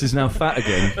 Greg Wallace is now fat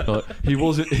again. Like, he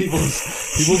was in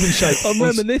shape. I'm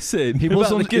reminiscing. He was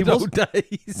about on the good he was- old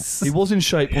days. He was in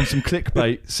shape on some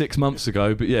clickbait 6 months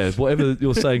ago, but yeah, whatever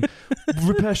you're saying,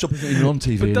 repair shop isn't even on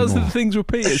TV But doesn't anymore. things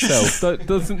repeat itself?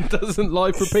 Doesn't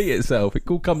life repeat itself? It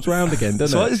all comes round again,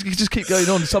 doesn't So I it? just keep going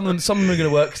on. Some of them are going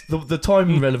to work. The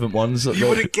time relevant ones. You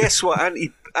would have guessed what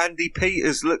Andy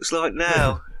Peters looks like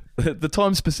now. The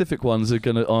time specific ones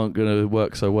aren't gonna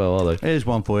work so well, are they? Here's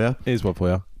one for you. Here's one for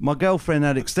you. My girlfriend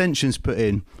had extensions put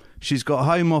in. She's got a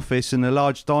home office and a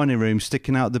large dining room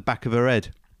sticking out the back of her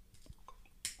head.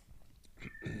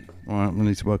 All right, we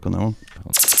need to work on that one.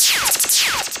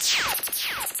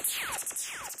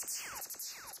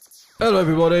 Hello,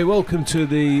 everybody. Welcome to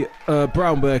the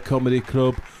Brown Bear Comedy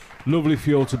Club. Lovely for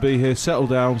you all to be here. Settle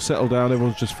down.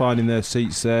 Everyone's just finding their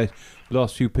seats there.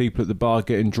 Last few people at the bar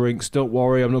getting drinks. Don't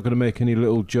worry, I'm not going to make any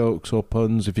little jokes or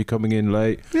puns if you're coming in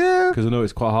late. Yeah. Because I know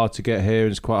it's quite hard to get here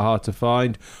and it's quite hard to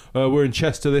find. We're in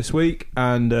Chester this week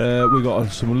and we've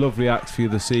got some lovely acts for you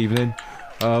this evening.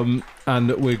 And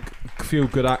we feel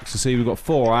good acts this evening. We've got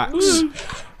 4 acts.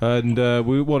 And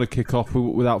we want to kick off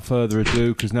without further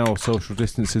ado because now our social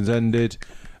distancing's ended.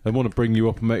 I want to bring you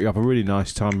up and make you have a really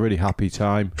nice time, really happy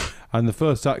time. And the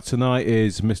first act tonight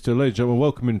is Mr. Ladies and gentlemen,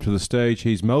 welcome him to the stage.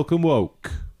 He's Malcolm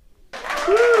Woke.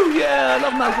 Woo, yeah, I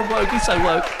love Malcolm Woke. He's so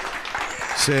woke.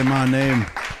 Say my name.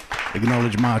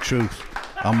 Acknowledge my truth.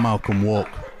 I'm Malcolm Woke.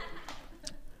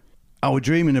 I was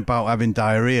dreaming about having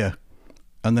diarrhea,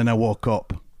 and then I woke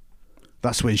up.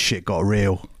 That's when shit got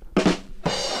real.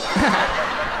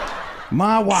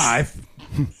 My wife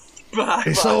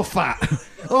is so fat.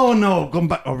 Oh no, come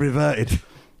back. I reverted.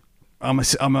 I'm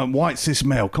a white cis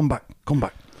male. Come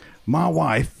back. My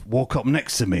wife woke up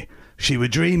next to me. She was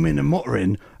dreaming and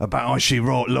muttering about how she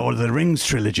wrote Lord of the Rings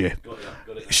trilogy. Got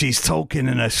it. She's talking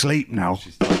in her sleep now.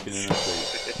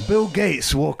 Bill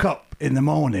Gates woke up in the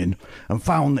morning and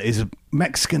found that his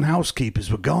Mexican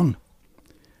housekeepers were gone.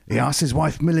 He asked his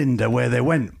wife Melinda where they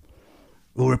went,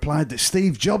 who replied that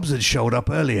Steve Jobs had showed up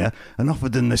earlier and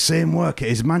offered them the same work at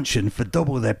his mansion for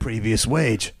double their previous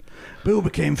wage. Bill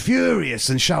became furious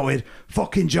and shouted,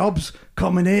 "Fucking Jobs,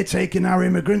 coming here taking our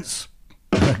immigrants."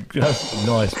 Nice.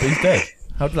 But he's dead.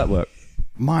 How did that work?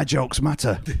 My jokes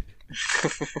matter.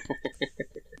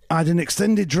 I had an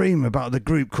extended dream about the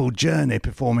group called Journey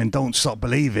performing Don't Stop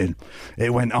Believing.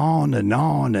 It went on and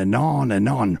on and on and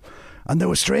on. And there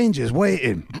were strangers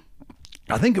waiting.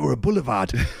 I think it were a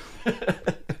boulevard.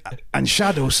 And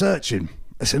shadows searching.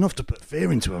 It's enough to put fear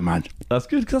into a man. That's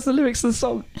good, because that's the lyrics of the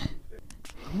song.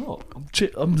 I'm not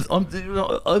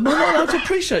allowed to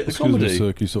appreciate the comedy.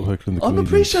 I'm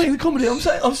appreciating the comedy. I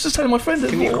was just telling my friend that.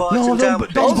 Can you quiet him down,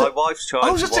 please? My wife's trying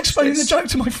I was just explaining the joke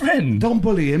to my friend. Don't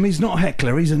bully him. He's not a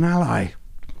heckler. He's an ally.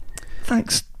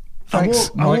 Thanks. I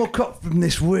woke up from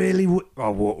this really...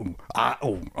 I'm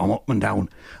up and down.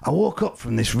 I woke up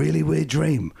from this really weird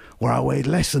dream where I weighed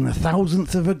less than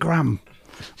 1,000th of a gram.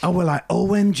 I was like,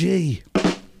 OMG.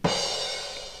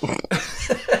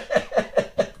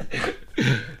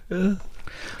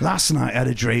 Last night I had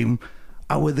a dream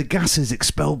I were the gases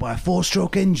expelled by a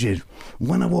 4-stroke engine.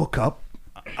 When I woke up,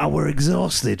 I were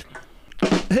exhausted.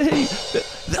 Hey,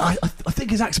 I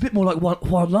think his act's a bit more like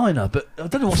one-liner, but I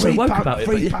don't know what's so woke about it.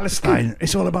 Free Palestine.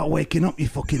 It's all about waking up, you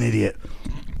fucking idiot.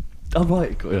 Oh,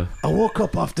 right. Yeah. I woke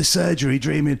up after surgery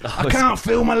dreaming, I can't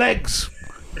feel my legs.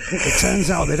 It turns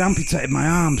out they'd amputated my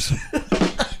arms.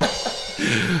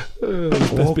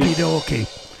 Okie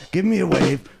dokie. Give me a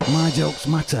wave. My jokes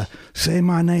matter. Say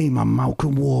my name. I'm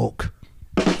Malcolm Walk.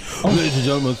 Ladies and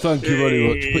gentlemen, thank you very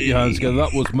much. Put your hands together.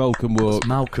 That was Malcolm Walk. It's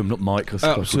Malcolm, not Mike.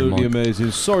 Absolutely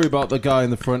amazing. Sorry about the guy in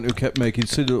the front who kept making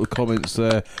silly little comments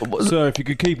there. Sir, if you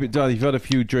could keep it down. If you've had a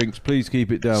few drinks, please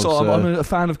keep it down, so sir. I'm a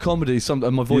fan of comedy.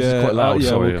 And my voice is quite loud.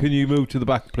 Well, can you move to the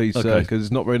back, please, sir? Because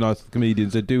it's not very nice for the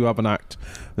comedians. They do have an act.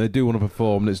 They do want to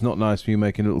perform, and it's not nice for you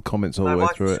making little comments all the way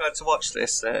through it. I tried to watch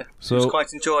this. She was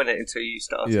quite enjoying it until you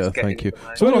started. Yeah, thank you.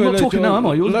 So anyway, I'm not talking now, am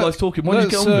I? You're the guys talking. Why don't you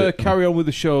get on with it? Carry on with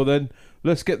the show then.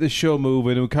 Let's get this show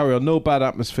moving and we'll carry on. No bad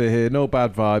atmosphere here, no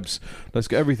bad vibes. Let's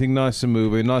get everything nice and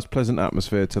moving. Nice, pleasant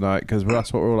atmosphere tonight because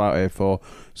that's what we're all out here for.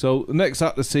 So the next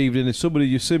act this evening is somebody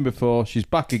you've seen before. She's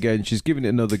back again. She's giving it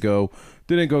another go.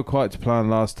 Didn't go quite to plan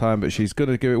last time, but she's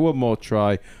going to give it one more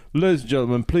try. Ladies and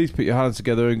gentlemen, please put your hands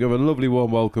together and give a lovely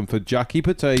warm welcome for Jackie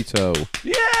Potato.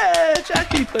 Yeah,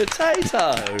 Jackie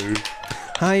Potato.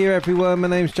 Hiya everyone, my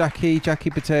name's Jackie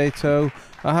Potato.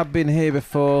 I have been here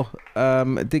before.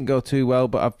 It didn't go too well,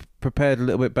 but I've prepared a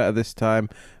little bit better this time,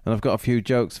 and I've got a few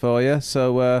jokes for you.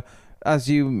 So, as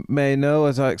you may know,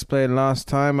 as I explained last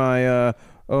time, I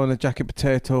own a Jackie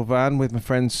Potato van with my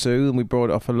friend Sue, and we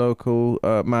brought it off a local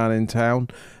man in town.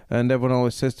 And everyone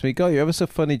always says to me, "God, you're ever so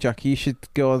funny, Jackie. You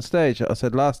should go on stage." I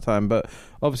said last time, but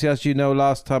obviously, as you know,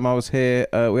 last time I was here,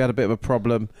 we had a bit of a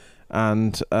problem,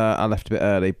 and I left a bit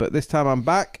early. But this time I'm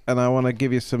back, and I want to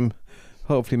give you some.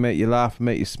 Hopefully make you laugh and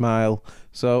make you smile.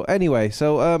 So anyway,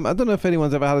 I don't know if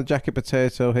anyone's ever had a Jackie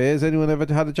Potato here. Has anyone ever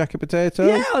had a Jackie Potato?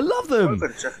 Yeah, I love them.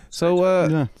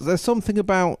 So there's something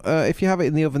about if you have it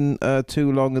in the oven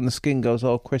too long and the skin goes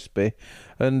all crispy.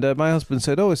 And my husband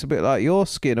said, "Oh, it's a bit like your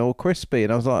skin, all crispy."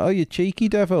 And I was like, "Oh, you cheeky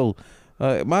devil.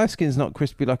 My skin's not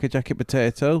crispy like a Jackie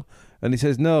Potato." And he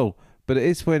says, "No, but it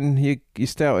is when you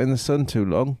stay out in the sun too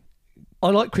long." I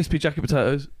like crispy Jackie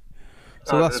Potatoes.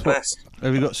 So that's what. Best.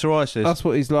 Have you got psoriasis? That's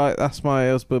what he's like. That's my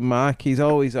husband, Mark. He's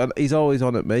always on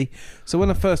at me. So when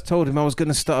I first told him I was going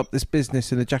to start up this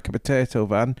business in a Jackie Potato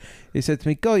van, he said to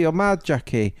me, "God, you're mad,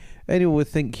 Jackie. Anyone would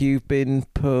think you've been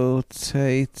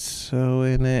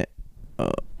potatoing it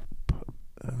up.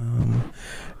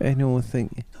 Anyone would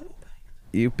think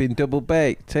you've been double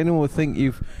baked. Anyone would think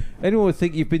you've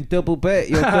been double baked.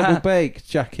 You're double baked,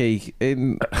 Jackie.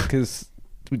 Because."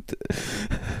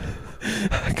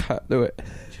 I can't do it.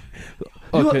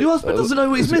 Okay. Your husband doesn't know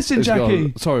what he's missing,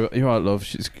 Jackie. Sorry, you're right, love.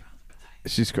 She's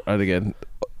crying again.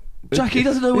 Jackie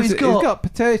doesn't know what he's got. He's got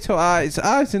potato eyes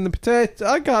in the potato.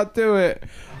 I can't do it.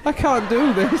 I can't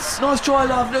do this. Nice try,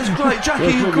 love. That was great,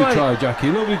 Jackie. You're great. Lovely try,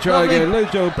 Jackie. Lovely try again.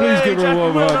 Let's go. Please give her a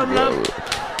warm hand.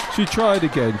 She tried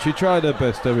again. She tried her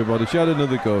best, everybody. She had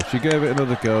another go. She gave it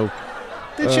another go.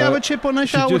 Did she have a chip on her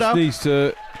shoulder? She just needs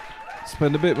to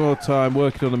spend a bit more time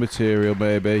working on the material,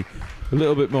 maybe. A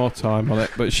little bit more time on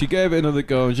it, but she gave it another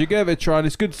go and she gave it a try, and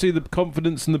it's good to see the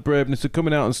confidence and the braveness of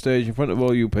coming out on stage in front of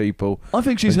all you people. I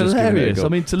think she's hilarious. I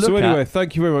mean, to look at. So anyway,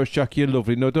 thank you very much, Jackie. You're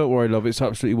lovely. No, don't worry, love. It's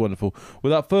absolutely wonderful.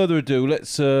 Without further ado,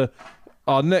 let's our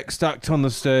next act on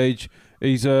the stage.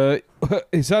 His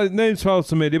name sounds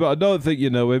familiar, but I don't think you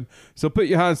know him. So put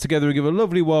your hands together and give a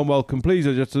lovely warm welcome, please,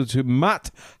 to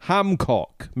Matt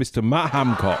Hamcock, Mr. Matt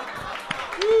Hamcock.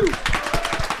 Woo.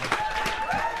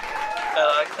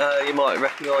 You might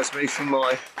recognise me from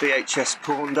my VHS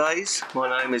porn days.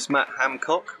 My name is Matt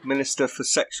Hamcock, Minister for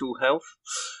Sexual Health.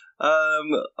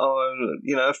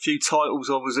 A few titles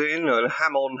I was in: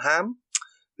 Ham on Ham,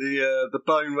 the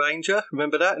Bone Ranger.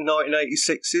 Remember that?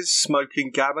 1986's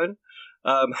Smoking Gammon.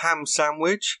 ham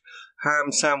sandwich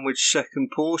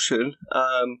second portion,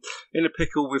 in a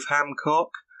pickle with ham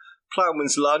cock,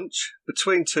 ploughman's lunch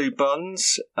between 2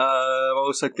 buns. I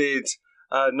also did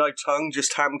no tongue,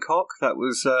 just ham cock. That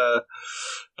was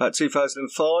about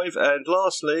 2005, and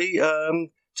lastly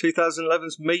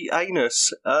 2011's meat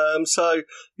anus. So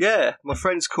yeah, my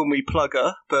friends call me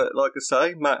Plugger, but like I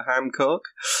say, Matt Hamcock,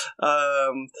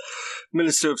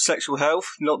 Minister of Sexual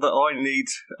Health. Not that I need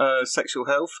sexual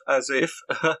health, as if.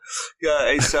 Yeah,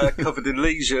 it's covered in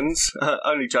lesions.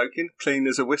 Only joking. Clean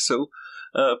as a whistle.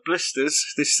 Blisters.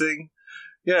 This thing.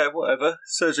 Yeah, whatever.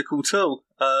 Surgical tool.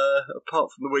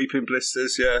 Apart from the weeping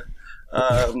blisters, yeah.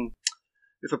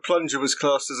 If a plunger was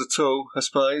classed as a tool, I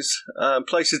suppose.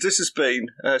 Places this has been,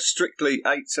 strictly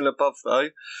 8s and above, though.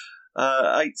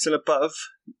 8s and above.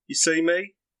 You see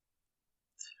me?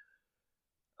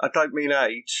 I don't mean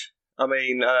age. I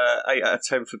mean 8 out of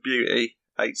 10 for beauty.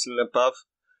 8s and above.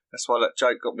 That's why that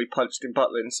joke got me punched in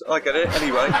butlins. I get it.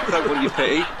 Anyway, don't want your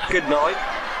pity. Good night.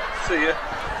 See ya.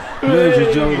 Ladies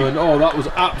and gentlemen, that was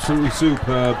absolutely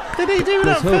superb. Did he do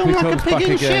Let's that hope film he like a comes pig back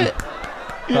in again. shit?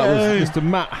 That was Mr.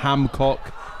 Matt Hamcock.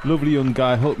 Lovely young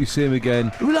guy. Hope you see him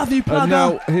again. We love you, Plugger. And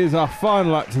now, here's our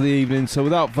final act of the evening. So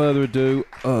without further ado,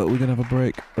 we're going to have a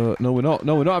break. No, we're not.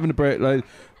 No, we're not having a break, ladies.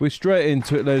 We're straight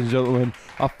into it, ladies and gentlemen.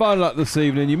 Our final act this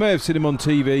evening, you may have seen him on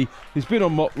TV. He's been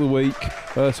on Mock the Week.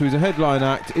 So he's a headline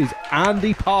act, is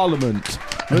Andy Parliament.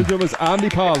 Ladies and gentlemen, it's Andy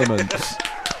Parliament.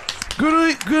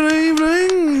 Good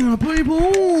evening,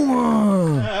 people.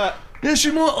 Yes,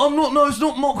 you might. I'm not. No, it's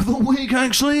not Mock the Week.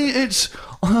 Actually, it's.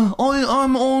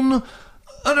 I'm on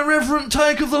an irreverent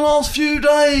take of the last few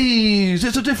days.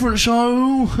 It's a different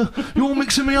show. You're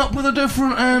mixing me up with a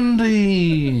different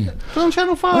Andy. It's on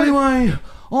Channel 5. Anyway,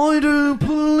 I do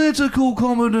political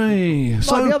comedy.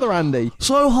 Like the other Andy.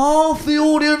 So half the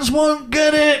audience won't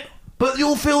get it. But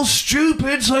you'll feel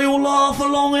stupid, so you'll laugh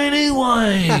along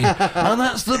anyway. And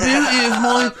that's the beauty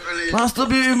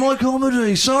of my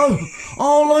comedy. So,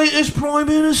 our latest Prime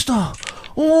Minister,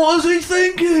 what is he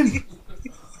thinking?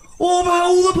 What about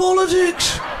all the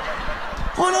politics?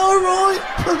 I know, right?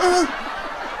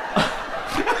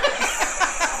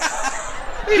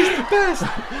 He's the best.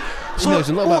 He knows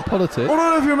a lot about politics. I don't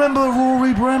know if you remember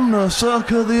Rory Bremner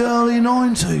circa the early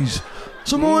 90s.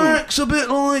 So my act's a bit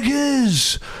like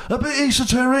his. A bit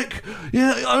esoteric.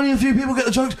 Yeah, only a few people get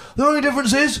the jokes. The only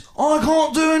difference is I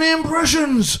can't do any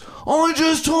impressions. I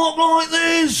just talk like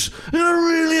this in a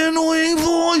really annoying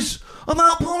voice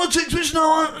about politics which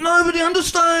nobody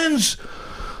understands.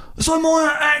 So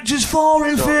my act is far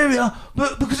inferior,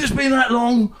 but because it's been that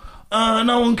long,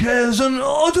 no one cares, and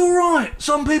I do alright.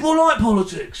 Some people like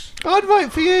politics. I'd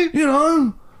vote for you. You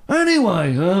know.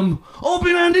 Anyway, I've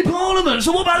been Andy Parliament,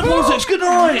 so what about the politics? Good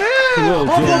night. Well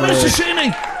I've got done, Mr.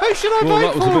 Shinney. Who should I Well, vote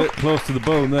that was for? a bit close to the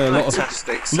bone there.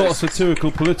 Fantastic. Lot of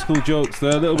satirical political jokes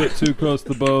there. A little bit too close to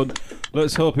the bone.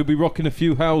 Let's hope he'll be rocking a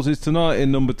few houses tonight in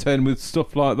number 10 with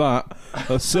stuff like that.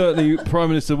 Certainly, Prime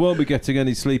Minister won't be getting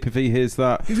any sleep if he hears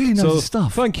that. He really knows his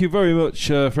stuff. Thank you very much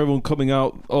for everyone coming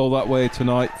out all that way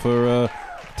tonight for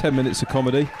 10 minutes of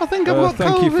comedy. I think I've got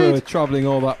Thank you COVID. for travelling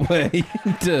all that way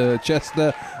to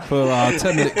Chester for our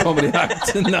 10-minute comedy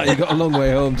act. And now you've got a long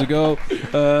way home to go.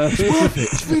 It's worth it.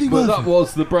 It's really But worth that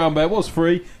was the Brown Bear. It was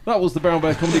free. That was the Brown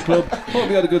Bear Comedy Club. Hope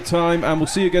you had a good time, and we'll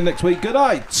see you again next week. Good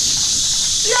night.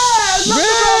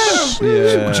 Do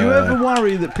you ever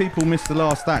worry that people miss the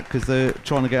last act because they're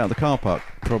trying to get out of the car park?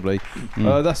 Probably.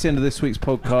 That's the end of this week's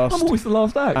podcast. I'm always the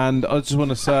last act. And I just want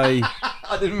to say,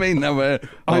 I didn't mean that way.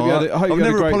 I hope you had I've a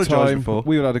never great apologised time. before.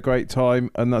 We all had a great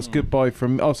time, and that's goodbye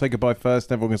from. I'll say goodbye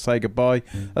first. Everyone can say goodbye.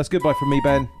 That's goodbye from me,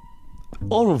 Ben.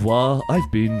 Au revoir.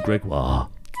 I've been Gregoire.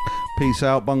 Peace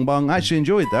out, bung bung. I actually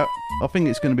enjoyed that. I think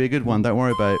it's going to be a good one. Don't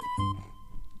worry about it.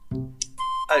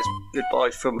 It's goodbye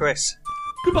from Chris.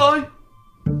 Goodbye.